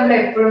ഇത് നമ്മൾ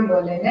എപ്പോഴും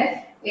പോലെ തന്നെ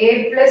എ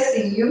പ്ലസ്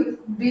സിയും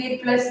ബി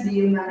പ്ലസ്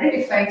ഡിയും എന്നാണ്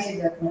ഡിഫൈൻ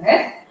ചെയ്തിരിക്കുന്നത്.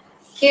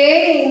 കെ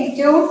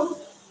ഇൻറ്റു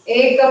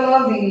എ കമ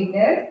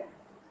ബിന്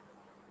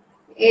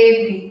എ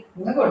ബി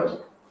എന്ന് കൊടുത്തു.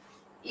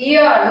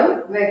 ഇയാളും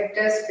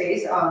വെക്ടർ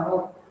സ്പേസ് ആണോ?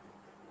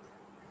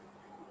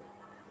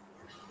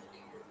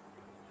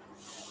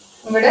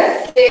 ഇവിടെ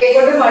എ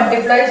കൊണ്ട്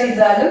മൾട്ടിപ്ലൈ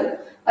ചെയ്താലും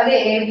അത്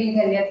എ ബി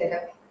തന്നെയാ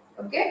തരാം.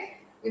 ഓക്കെ,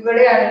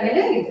 ഇവിടെ ആണെങ്കിൽ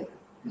ഇത്,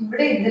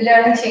 ഇവിടെ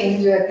ഇതിലാണ്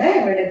ചേഞ്ച് വരുന്നത്,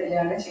 ഇവിടെ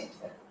ഇതിലാണ് ചേഞ്ച്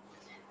വരുന്നത്.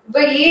 അപ്പൊ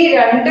ഈ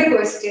രണ്ട്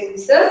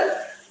ക്വസ്റ്റ്യൻസ്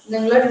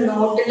നിങ്ങൾ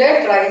നോട്ടില്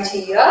ട്രൈ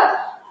ചെയ്യുക.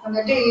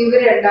 എന്നിട്ട്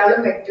ഇവർ രണ്ടാളും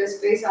വെക്ടർ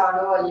സ്പേസ്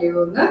ആണോ അല്ലയോ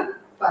എന്ന്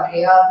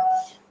പറയാ.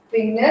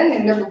 പിന്നെ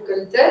നിങ്ങളുടെ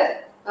ബുക്കിലത്തെ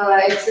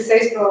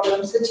എക്സസൈസ്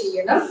പ്രോബ്ലംസ്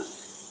ചെയ്യണം.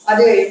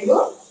 അത്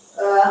കഴിയുമ്പോൾ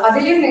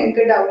അതിലും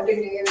നിങ്ങൾക്ക് ഡൗട്ട്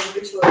ഉണ്ടെങ്കിൽ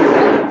നിങ്ങൾക്ക്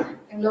ചോദിക്കാം.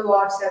 നിങ്ങൾ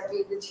വാട്സാപ്പ്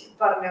ചെയ്ത്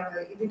പറഞ്ഞാൽ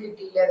മതി, ഇത്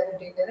കിട്ടിയില്ല അത്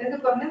കിട്ടിയില്ല എന്ന്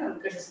പറഞ്ഞാൽ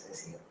നമുക്ക് ഡിസ്കസ്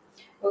ചെയ്യാം.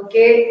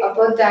 ഓക്കെ,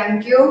 അപ്പോൾ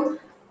താങ്ക് യു.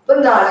 അപ്പൊ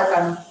നാളെ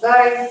കാണാം.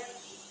 By.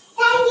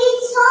 Thank you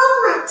so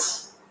much.